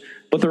sports,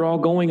 but they're all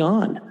going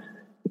on.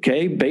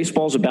 Okay.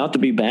 Baseball's about to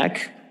be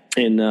back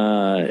in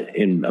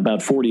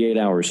about 48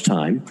 hours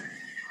time.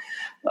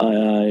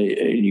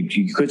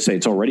 You could say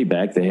it's already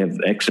back. They have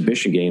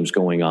exhibition games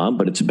going on,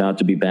 but it's about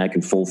to be back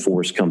in full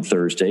force come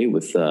Thursday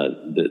with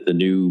the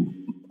new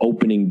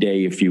opening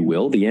day, if you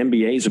will. The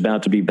NBA is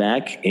about to be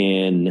back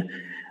in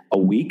a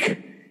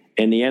week.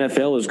 And the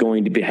NFL is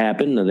going to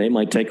happen, and they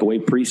might take away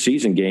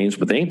preseason games,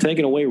 but they ain't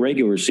taking away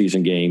regular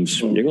season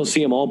games. You're going to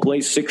see them all play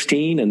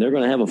 16, and they're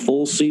going to have a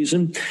full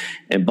season,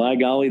 and by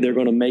golly, they're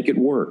going to make it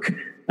work.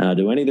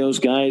 Do any of those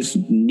guys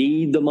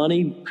need the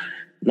money?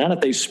 Not if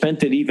they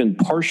spent it even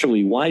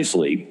partially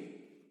wisely.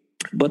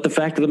 But the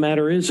fact of the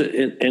matter is,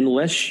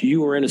 unless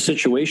you are in a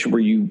situation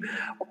where you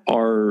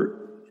are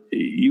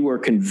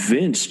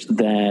convinced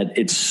that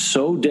it's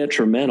so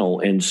detrimental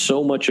and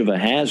so much of a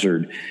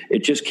hazard,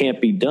 it just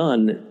can't be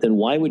done, then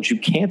why would you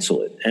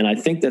cancel it? And I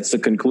think that's the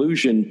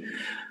conclusion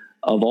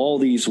of all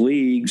these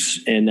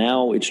leagues, and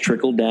now it's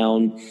trickled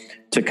down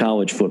to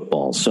college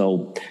football.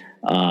 So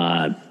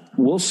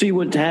we'll see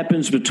what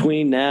happens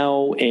between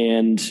now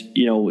and,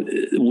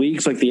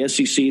 leagues like the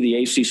SEC,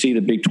 the ACC, the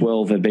Big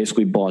 12 have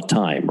basically bought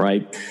time,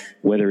 right?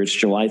 Whether it's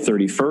July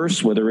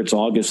 31st, whether it's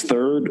August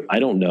 3rd, I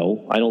don't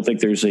know. I don't think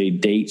there's a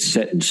date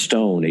set in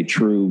stone, a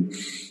true,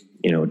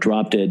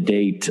 drop-dead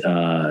date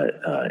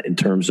in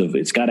terms of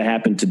it's got to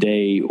happen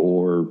today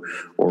or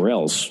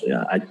else.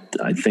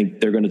 I think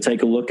they're going to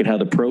take a look at how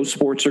the pro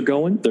sports are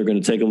going. They're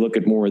going to take a look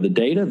at more of the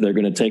data. They're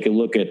going to take a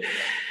look at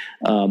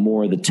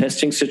more of the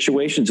testing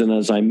situations. And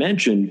as I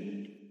mentioned,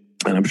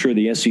 and I'm sure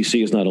the SEC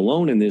is not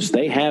alone in this,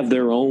 they have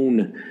their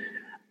own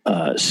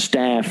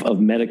staff of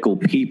medical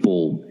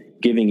people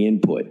giving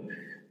input.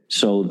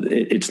 So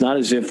it's not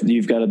as if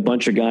you've got a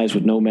bunch of guys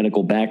with no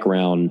medical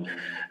background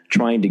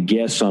trying to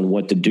guess on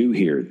what to do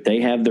here. They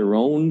have their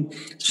own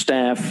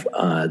staff,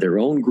 their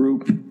own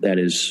group that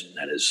is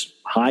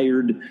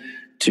hired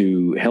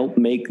to help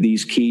make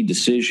these key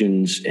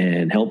decisions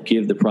and help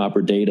give the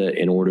proper data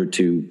in order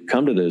to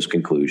come to those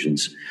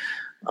conclusions.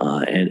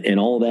 And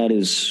all that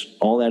is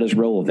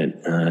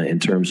relevant in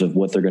terms of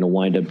what they're going to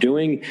wind up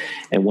doing.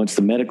 And once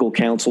the medical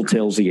council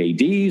tells the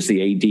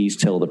ADs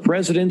tell the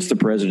presidents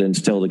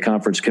tell the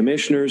conference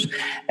commissioners.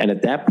 And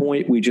at that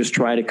point, we just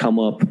try to come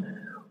up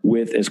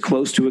with as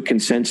close to a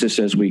consensus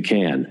as we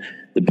can.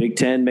 The Big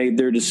Ten made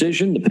their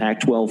decision. The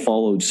Pac-12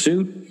 followed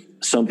suit.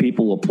 Some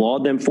people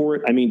applaud them for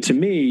it. I mean, to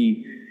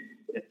me,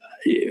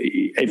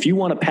 if you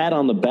want a pat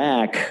on the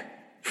back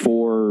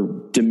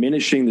for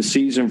diminishing the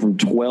season from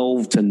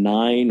 12 to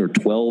 9 or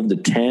 12 to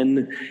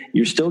 10,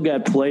 you still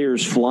got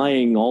players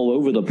flying all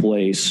over the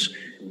place.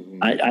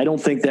 I don't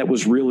think that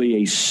was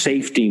really a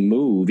safety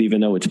move,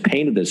 even though it's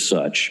painted as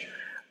such.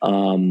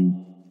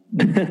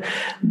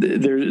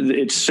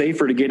 It's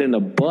safer to get in a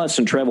bus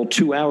and travel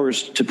 2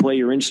 hours to play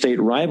your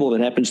in-state rival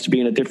that happens to be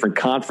in a different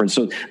conference.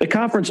 So the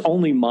conference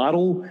only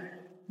model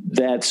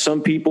that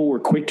some people were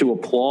quick to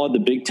applaud the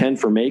Big Ten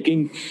for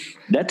making,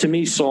 that to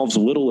me solves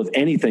little, if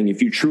anything,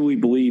 if you truly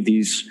believe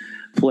these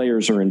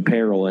players are in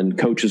peril and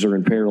coaches are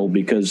in peril,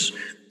 because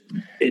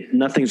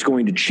nothing's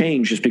going to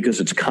change just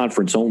because it's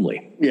conference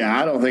only. Yeah,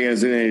 I don't think it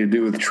has anything to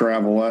do with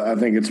travel. I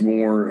think it's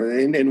more,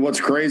 and what's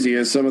crazy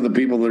is some of the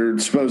people that are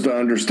supposed to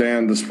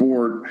understand the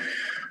sport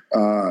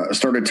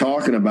started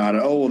talking about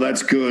it. Oh, well,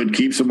 that's good.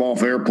 Keeps them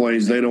off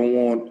airplanes. They don't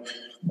want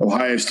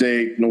Ohio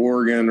State and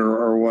Oregon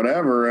or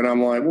whatever. And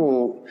I'm like,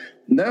 well,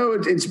 no,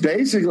 it's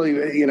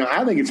basically, you know,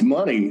 I think it's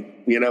money.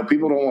 You know,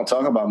 people don't want to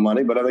talk about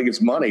money, but I think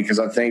it's money because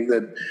I think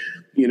that,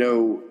 you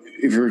know,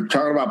 if you're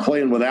talking about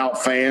playing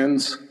without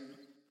fans,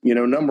 you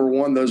know, number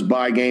one, those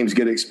buy games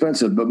get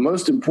expensive. But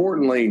most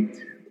importantly,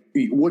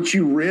 what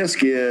you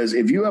risk is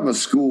if you have a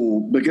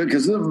school,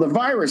 because the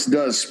virus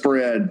does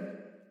spread,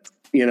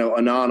 you know,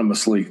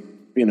 anonymously,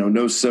 you know,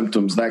 no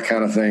symptoms, that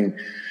kind of thing.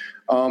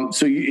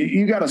 So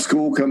you got a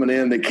school coming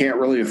in that can't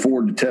really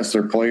afford to test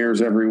their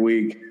players every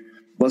week.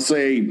 Let's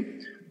say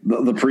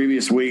the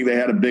previous week they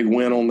had a big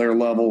win on their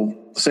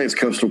level. Say it's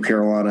Coastal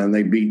Carolina and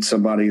they beat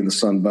somebody in the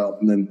Sun Belt,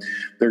 and then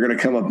they're going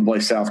to come up and play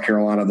South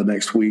Carolina the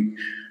next week.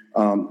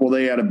 Well,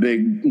 they had a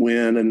big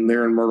win and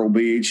they're in Myrtle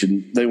Beach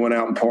and they went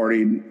out and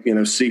partied, you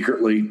know,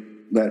 secretly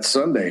that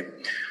Sunday.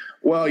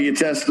 Well, you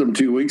tested them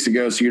 2 weeks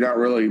ago, so you're not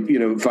really, you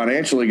know,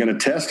 financially going to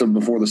test them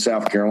before the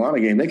South Carolina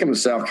game. They come to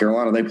South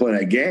Carolina, they play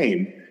that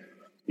game,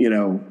 you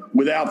know,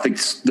 without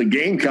the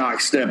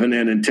Gamecocks stepping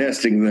in and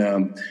testing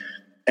them.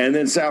 And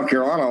then South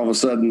Carolina, all of a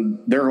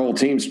sudden, their whole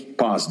team's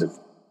positive.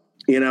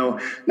 You know,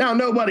 now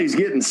nobody's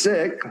getting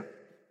sick,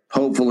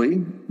 hopefully,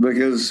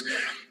 because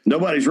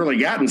nobody's really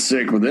gotten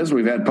sick with this.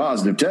 We've had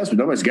positive tests, but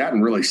nobody's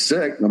gotten really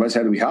sick. Nobody's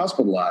had to be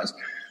hospitalized.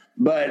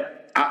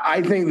 But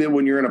I think that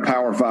when you're in a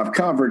Power 5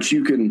 conference,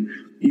 you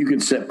can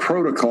set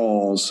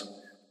protocols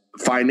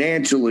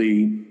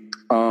financially,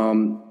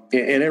 and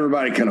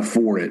everybody can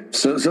afford it.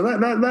 So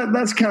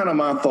that's kind of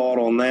my thought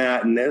on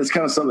that, and it's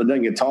kind of something that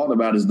doesn't get talked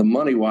about is the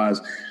money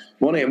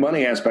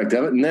aspect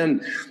of it. And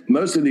then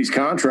most of these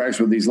contracts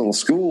with these little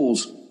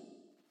schools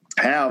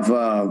have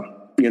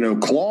you know,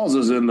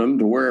 clauses in them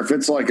to where if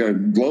it's like a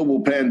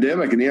global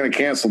pandemic and you have to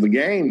cancel the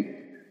game,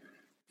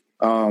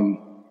 you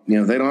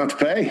know, they don't have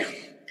to pay.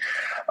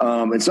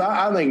 And so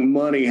I think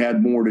money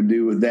had more to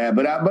do with that.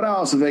 But I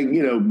also think,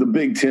 you know, the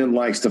Big Ten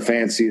likes to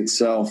fancy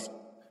itself,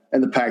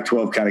 and the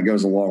Pac-12 kind of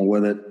goes along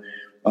with it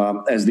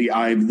as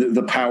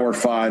the Power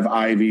 5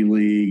 Ivy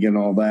League and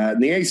all that.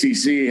 And the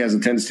ACC has a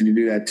tendency to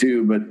do that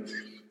too. But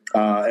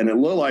and it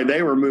looked like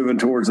they were moving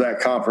towards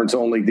that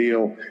conference-only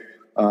deal.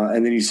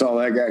 And then you saw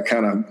that guy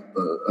kind of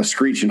a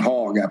screeching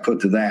halt got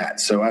put to that.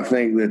 So I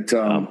think that,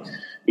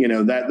 you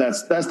know,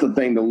 that's the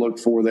thing to look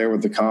for there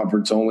with the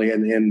conference only.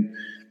 And,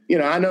 you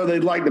know, I know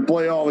they'd like to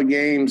play all the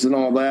games and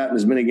all that, and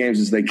as many games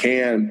as they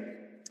can.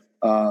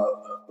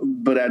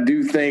 But I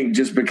do think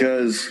just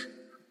because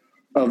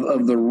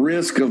of the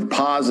risk of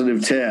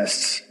positive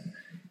tests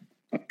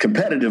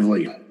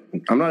competitively,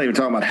 I'm not even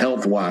talking about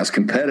health-wise,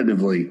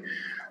 competitively,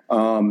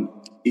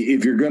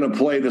 if you're going to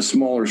play the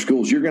smaller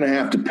schools, you're going to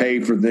have to pay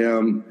for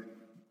them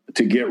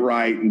to get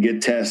right and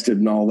get tested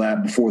and all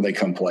that before they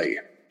come play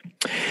you.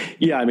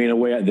 Yeah, I mean,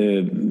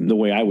 the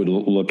way I would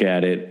look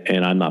at it,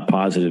 and I'm not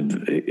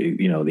positive,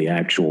 you know, the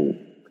actual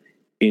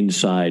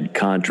inside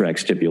contract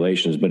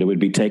stipulations, but it would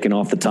be taken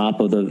off the top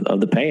of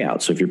the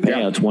payout. So if your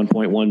payout's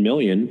 $1.1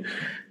 million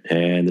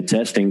and the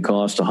testing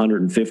costs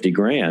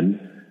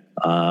 $150,000,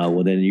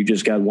 well, then you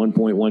just got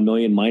 $1.1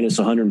 million minus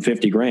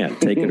 $150,000.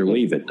 Take it or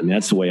leave it. I mean,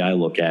 that's the way I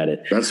look at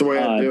it. That's the way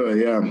I do it.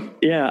 Yeah.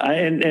 Yeah.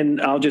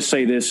 And I'll just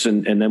say this,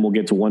 and then we'll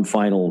get to one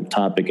final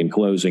topic in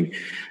closing.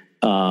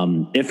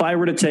 If I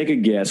were to take a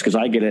guess, because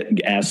I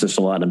get asked this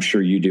a lot, and I'm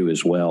sure you do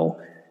as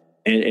well,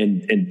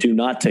 and do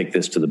not take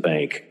this to the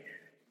bank.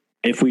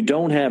 If we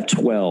don't have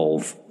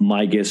 12,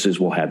 my guess is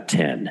we'll have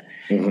 10.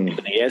 Mm-hmm. In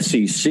the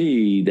SEC,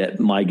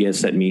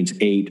 that means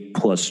 8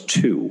 plus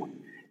 2.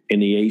 In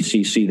the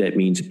ACC, that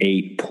means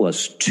 8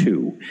 plus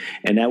 2.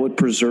 And that would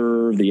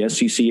preserve the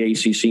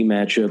SEC-ACC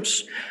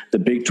matchups. The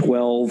Big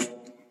 12,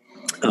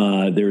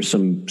 there's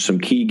some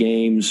key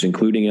games,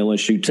 including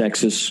LSU,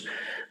 Texas,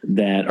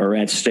 that are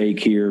at stake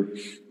here.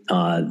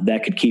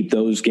 That could keep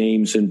those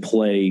games in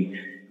play.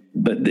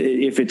 But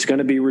if it's going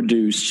to be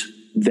reduced,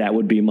 that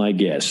would be my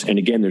guess. And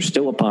again, there's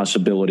still a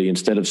possibility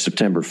instead of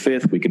September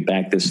 5th, we could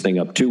back this thing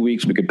up 2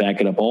 weeks. We could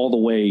back it up all the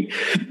way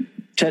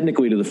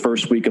technically to the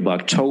first week of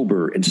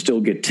October and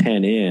still get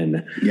 10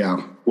 in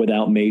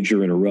without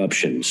major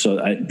interruption. So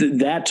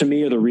that to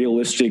me are the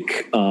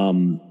realistic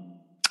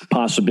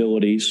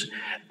possibilities.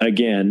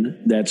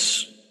 Again,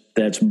 that's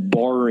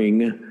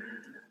barring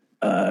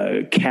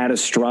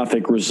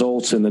catastrophic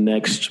results in the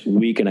next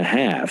week and a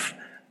half.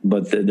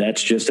 But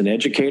that's just an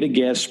educated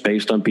guess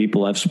based on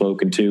people I've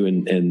spoken to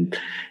and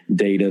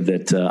data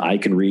that I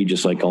can read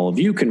just like all of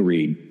you can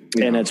read.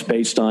 Yeah. And that's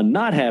based on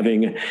not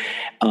having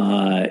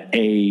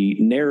a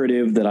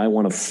narrative that I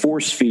want to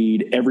force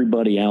feed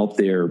everybody out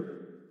there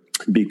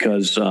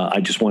because I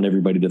just want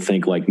everybody to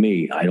think like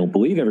me. I don't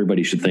believe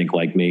everybody should think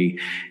like me,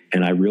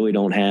 and I really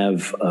don't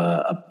have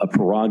a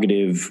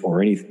prerogative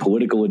or any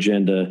political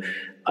agenda.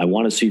 I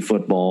want to see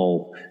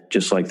football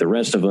just like the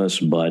rest of us,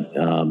 but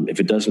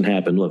if it doesn't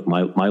happen, look,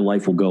 my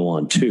life will go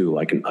on too.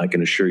 I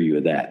can assure you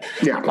of that.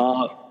 Yeah.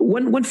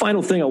 One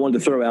final thing I wanted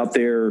to throw out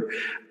there,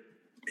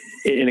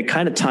 and it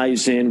kind of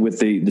ties in with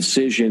the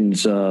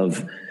decisions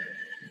of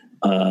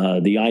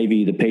the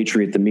Ivy, the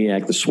Patriot, the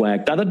MEAC, the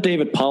SWAC. I thought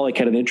David Pollack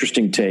had an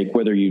interesting take,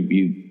 whether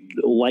you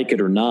like it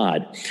or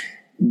not,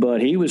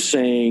 but he was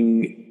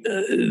saying,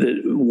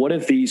 what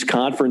if these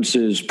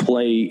conferences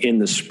play in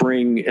the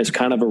spring as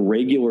kind of a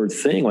regular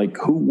thing? Like,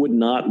 who would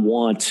not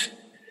want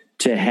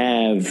to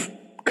have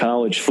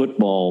college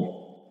football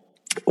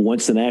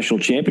once the national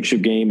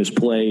championship game is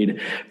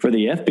played for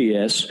the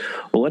FBS?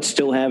 Well, let's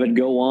still have it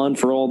go on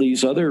for all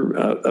these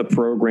other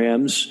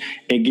programs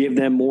and give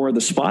them more of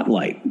the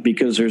spotlight,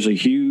 because there's a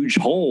huge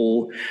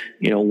hole.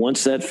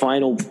 Once that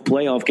final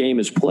playoff game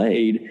is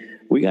played,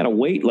 we got to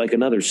wait like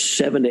another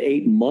 7 to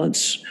 8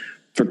 months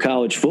for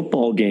college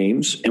football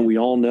games. And we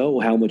all know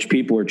how much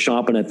people are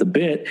chomping at the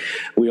bit.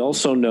 We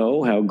also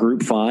know how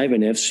Group 5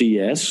 and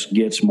FCS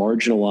gets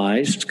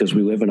marginalized because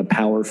we live in a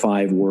Power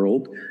 5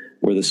 world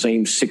where the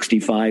same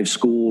 65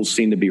 schools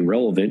seem to be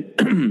relevant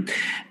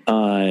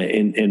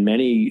in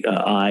many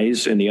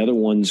eyes, and the other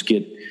ones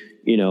get,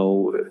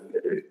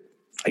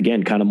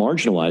 again, kind of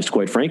marginalized,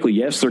 quite frankly.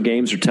 Yes, their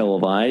games are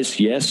televised.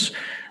 Yes,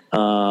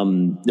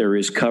 there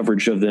is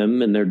coverage of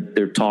them, and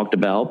they're talked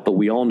about, but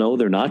we all know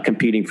they're not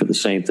competing for the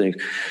same things.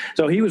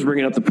 So he was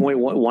bringing up the point,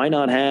 why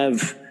not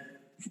have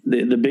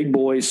the big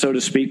boys, so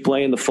to speak,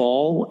 play in the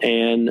fall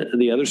and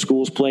the other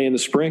schools play in the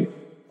spring?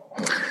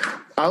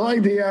 I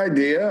like the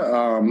idea.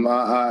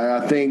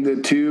 I think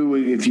that, too,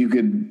 if you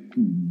could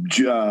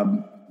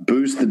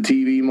boost the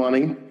TV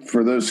money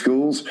for those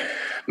schools,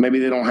 maybe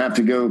they don't have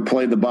to go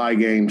play the bye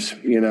games.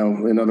 In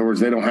other words,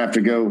 they don't have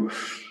to go,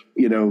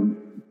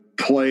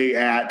 play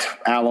at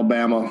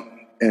Alabama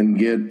and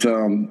get,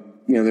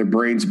 their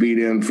brains beat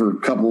in for a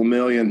couple of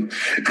million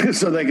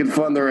so they can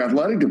fund their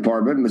athletic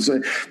department.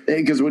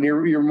 Because when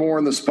you're more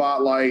in the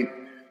spotlight,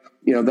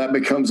 that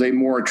becomes a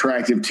more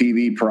attractive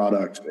TV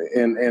product.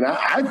 And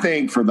I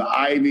think for the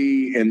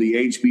Ivy and the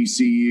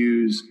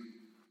HBCUs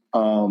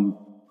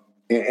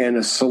and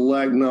a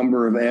select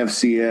number of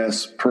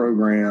FCS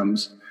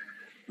programs,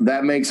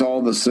 that makes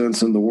all the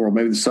sense in the world,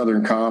 maybe the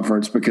Southern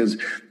Conference,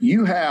 because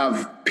you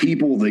have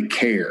people that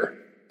care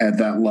at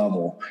that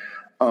level.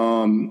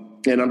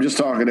 And I'm just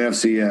talking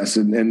FCS,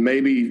 and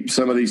maybe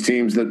some of these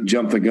teams that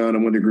jumped the gun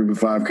and went to Group of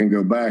 5 can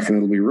go back, and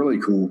it'll be really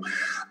cool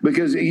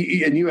because,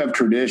 and you have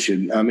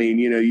tradition. I mean,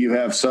 you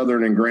have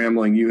Southern and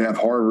Grambling, you have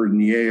Harvard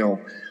and Yale,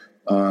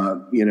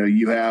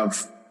 you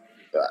have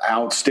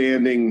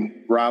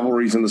outstanding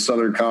rivalries in the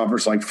Southern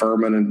Conference like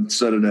Furman and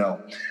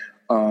Citadel.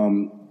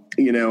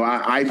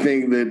 I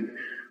think that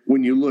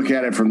when you look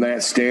at it from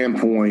that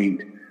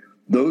standpoint,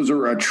 those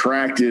are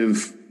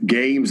attractive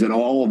games that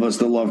all of us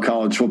that love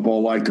college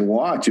football like to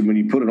watch. And when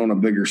you put it on a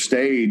bigger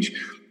stage,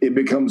 it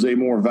becomes a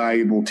more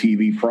valuable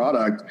TV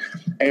product,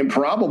 and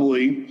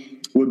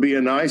probably would be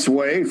a nice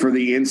way for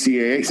the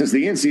NCAA, since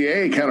the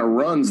NCAA kind of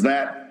runs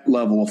that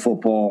level of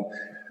football,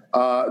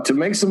 to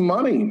make some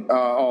money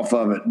off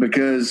of it.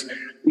 Because,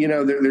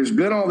 there's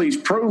been all these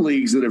pro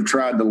leagues that have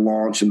tried to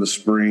launch in the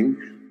spring,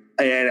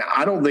 and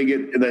I don't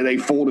think they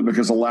folded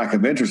because of lack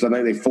of interest. I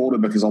think they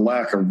folded because of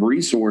lack of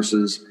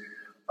resources.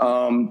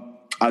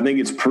 I think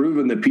it's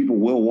proven that people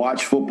will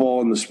watch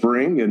football in the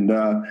spring, and,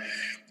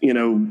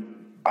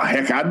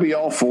 heck, I'd be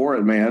all for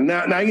it, man.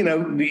 Now,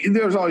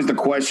 there's always the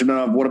question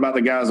of what about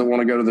the guys that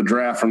want to go to the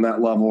draft from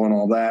that level and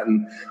all that,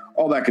 and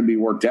all that can be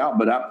worked out.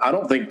 But I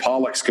don't think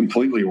Pollock's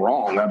completely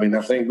wrong. I mean,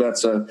 I think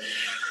that's a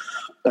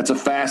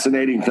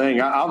fascinating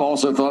thing. I've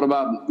also thought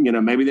about,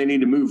 maybe they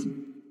need to move.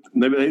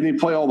 Maybe they need to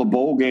play all the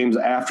bowl games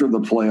after the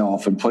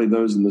playoff and play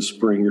those in the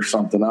spring or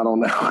something. I don't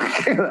know.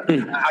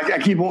 I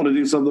keep wanting to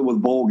do something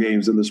with bowl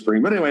games in the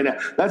spring. But anyway,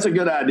 that's a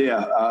good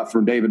idea for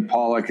David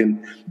Pollock.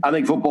 And I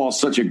think football is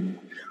such a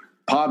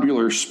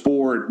popular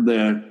sport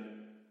that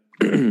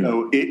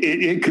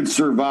it could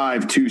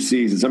survive 2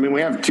 seasons. I mean,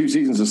 we have 2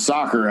 seasons of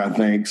soccer, I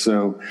think.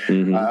 So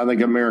I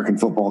think American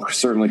football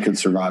certainly could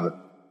survive it.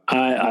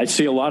 I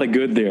see a lot of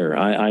good there.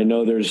 I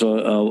know there's a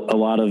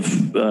lot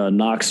of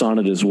knocks on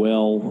it as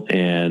well,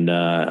 and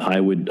I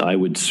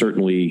would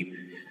certainly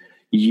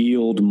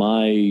yield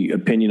my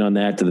opinion on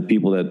that to the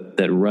people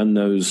that run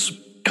those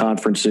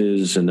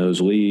conferences and those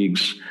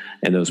leagues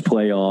and those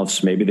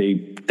playoffs. Maybe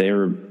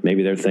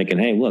they're thinking,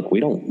 hey, look, we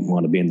don't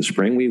want to be in the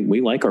spring. We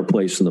like our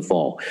place in the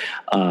fall.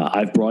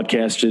 I've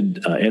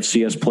broadcasted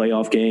FCS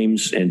playoff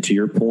games, and to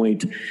your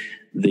point,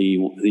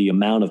 the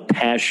amount of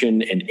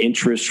passion and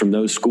interest from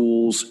those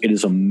schools, it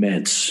is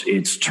immense.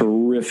 It's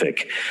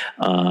terrific.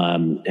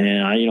 And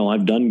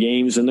I've done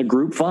games in the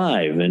Group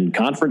 5 and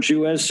Conference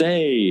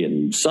USA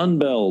and Sun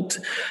Belt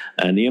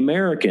and the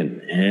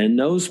American, and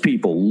those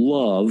people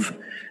love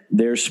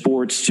their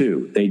sports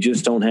too. They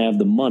just don't have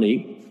the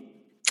money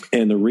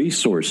and the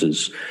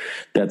resources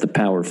that the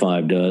Power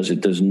 5 does. It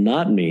does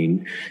not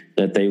mean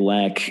that they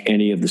lack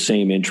any of the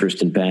same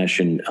interest and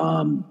passion.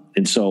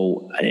 And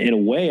so in a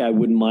way, I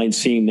wouldn't mind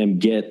seeing them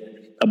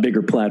get a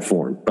bigger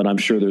platform, but I'm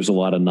sure there's a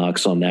lot of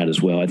knocks on that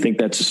as well. I think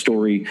that's a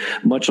story,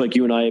 much like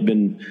you and I have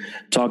been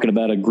talking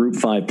about a Group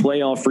 5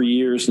 playoff for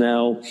years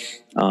now.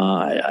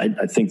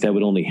 I think that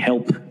would only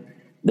help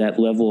that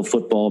level of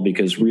football,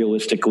 because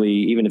realistically,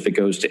 even if it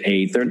goes to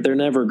 8, they're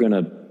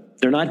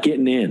not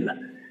getting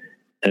in.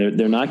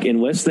 They're not,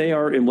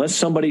 unless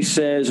somebody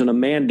says in a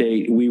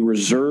mandate, we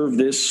reserve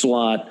this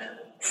slot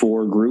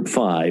for Group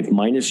 5,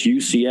 minus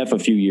UCF a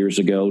few years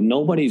ago.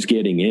 Nobody's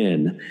getting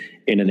in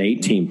an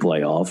 8-team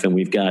playoff, and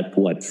we've got,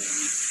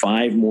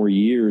 5 more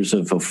years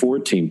of a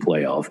 4-team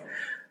playoff.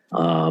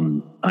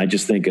 I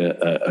just think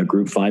a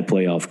Group 5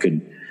 playoff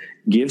could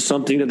give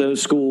something to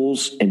those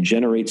schools and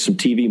generate some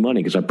TV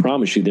money, because I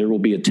promise you there will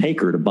be a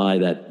taker to buy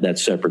that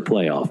separate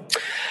playoff.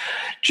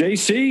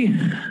 JC,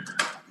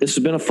 this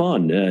has been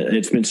fun.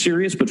 It's been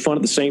serious but fun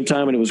at the same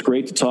time, and it was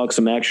great to talk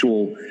some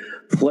actual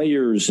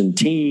players and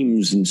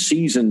teams and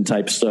season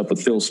type stuff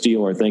with Phil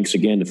Steele. Our thanks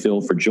again to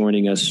Phil for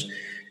joining us.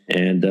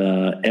 And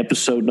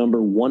episode number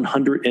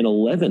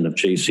 111 of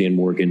JC and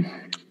Morgan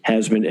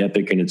has been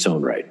epic in its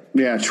own right.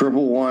 Yeah,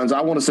 triple ones. I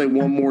want to say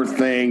one more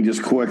thing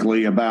just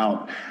quickly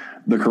about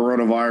the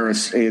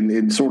coronavirus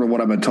and sort of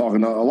what I've been talking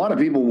about. A lot of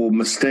people will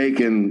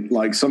mistaken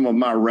like some of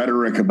my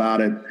rhetoric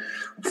about it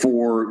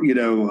for,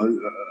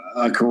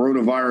 a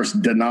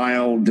coronavirus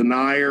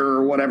denier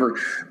or whatever.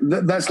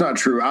 That's not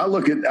true. I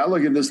look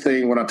at this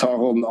thing when I talk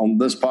on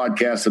this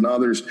podcast and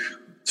others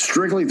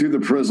strictly through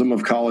the prism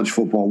of college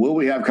football. Will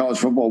we have college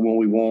football when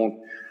we won't?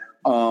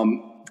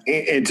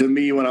 And to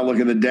me, when I look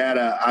at the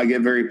data, I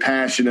get very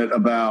passionate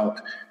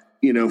about,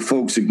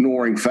 folks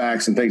ignoring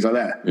facts and things like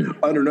that. Yeah.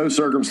 Under no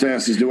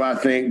circumstances do I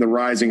think the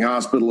rising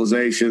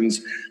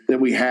hospitalizations that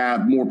we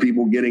have, more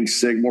people getting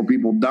sick, more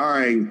people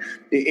dying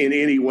in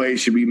any way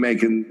should be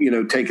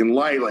taken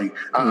lightly.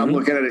 Mm-hmm. I'm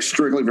looking at it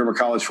strictly from a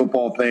college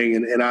football thing.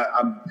 And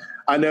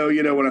I know,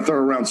 when I throw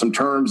around some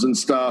terms and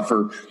stuff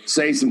or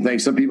say some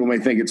things, some people may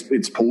think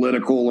it's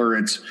political or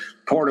it's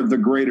part of the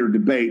greater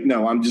debate.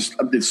 No,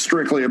 it's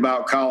strictly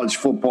about college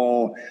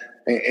football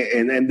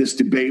and this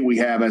debate we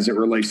have as it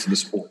relates to the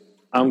sport.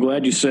 I'm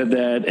glad you said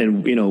that.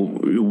 And,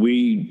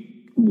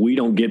 we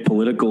don't get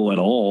political at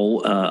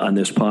all on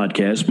this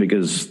podcast,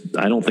 because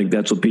I don't think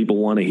that's what people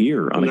want to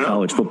hear on a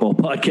college football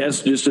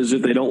podcast, just as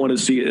if they don't want to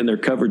see it in their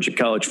coverage of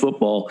college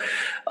football.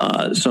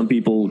 Some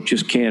people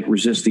just can't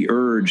resist the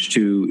urge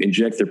to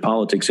inject their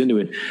politics into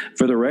it.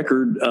 For the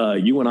record,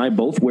 you and I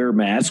both wear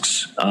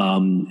masks.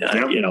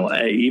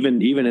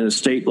 Even in a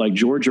state like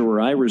Georgia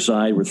where I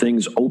reside, where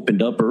things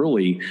opened up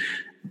early,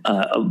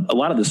 a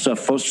lot of the stuff,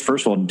 first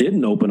of all,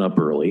 didn't open up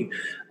early.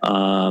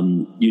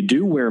 You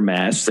do wear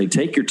masks. They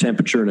take your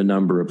temperature in a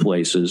number of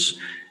places.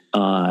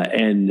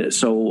 And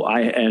so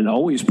I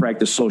always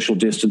practice social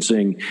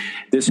distancing.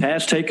 This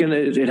has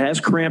it has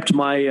cramped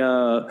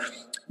my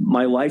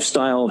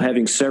lifestyle of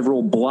having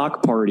several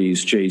block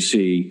parties,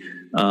 JC,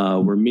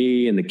 where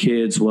me and the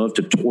kids love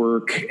to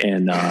twerk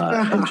and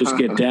just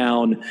get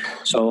down.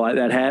 So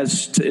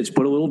it's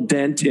put a little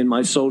dent in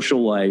my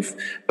social life.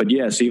 But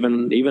yes,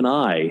 even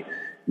I,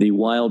 the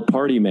wild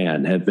party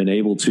man, have been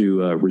able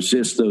to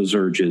resist those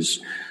urges.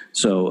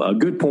 So a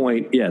good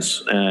point.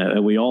 Yes.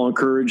 We all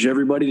encourage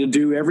everybody to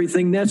do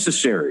everything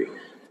necessary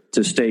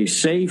to stay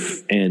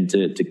safe and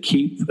to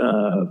keep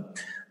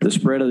the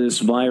spread of this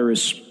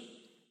virus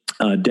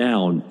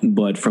down.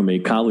 But from a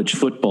college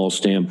football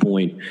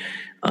standpoint,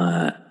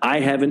 I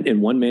haven't,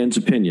 in one man's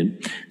opinion,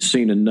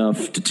 seen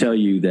enough to tell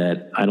you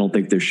that I don't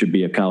think there should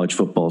be a college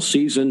football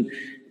season,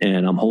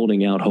 and I'm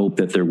holding out hope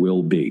that there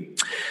will be.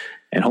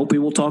 And hopefully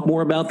we'll talk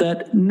more about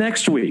that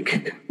next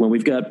week when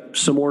we've got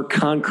some more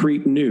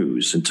concrete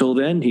news. Until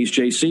then, he's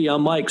JC.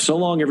 I'm Mike. So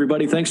long,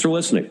 everybody. Thanks for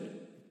listening.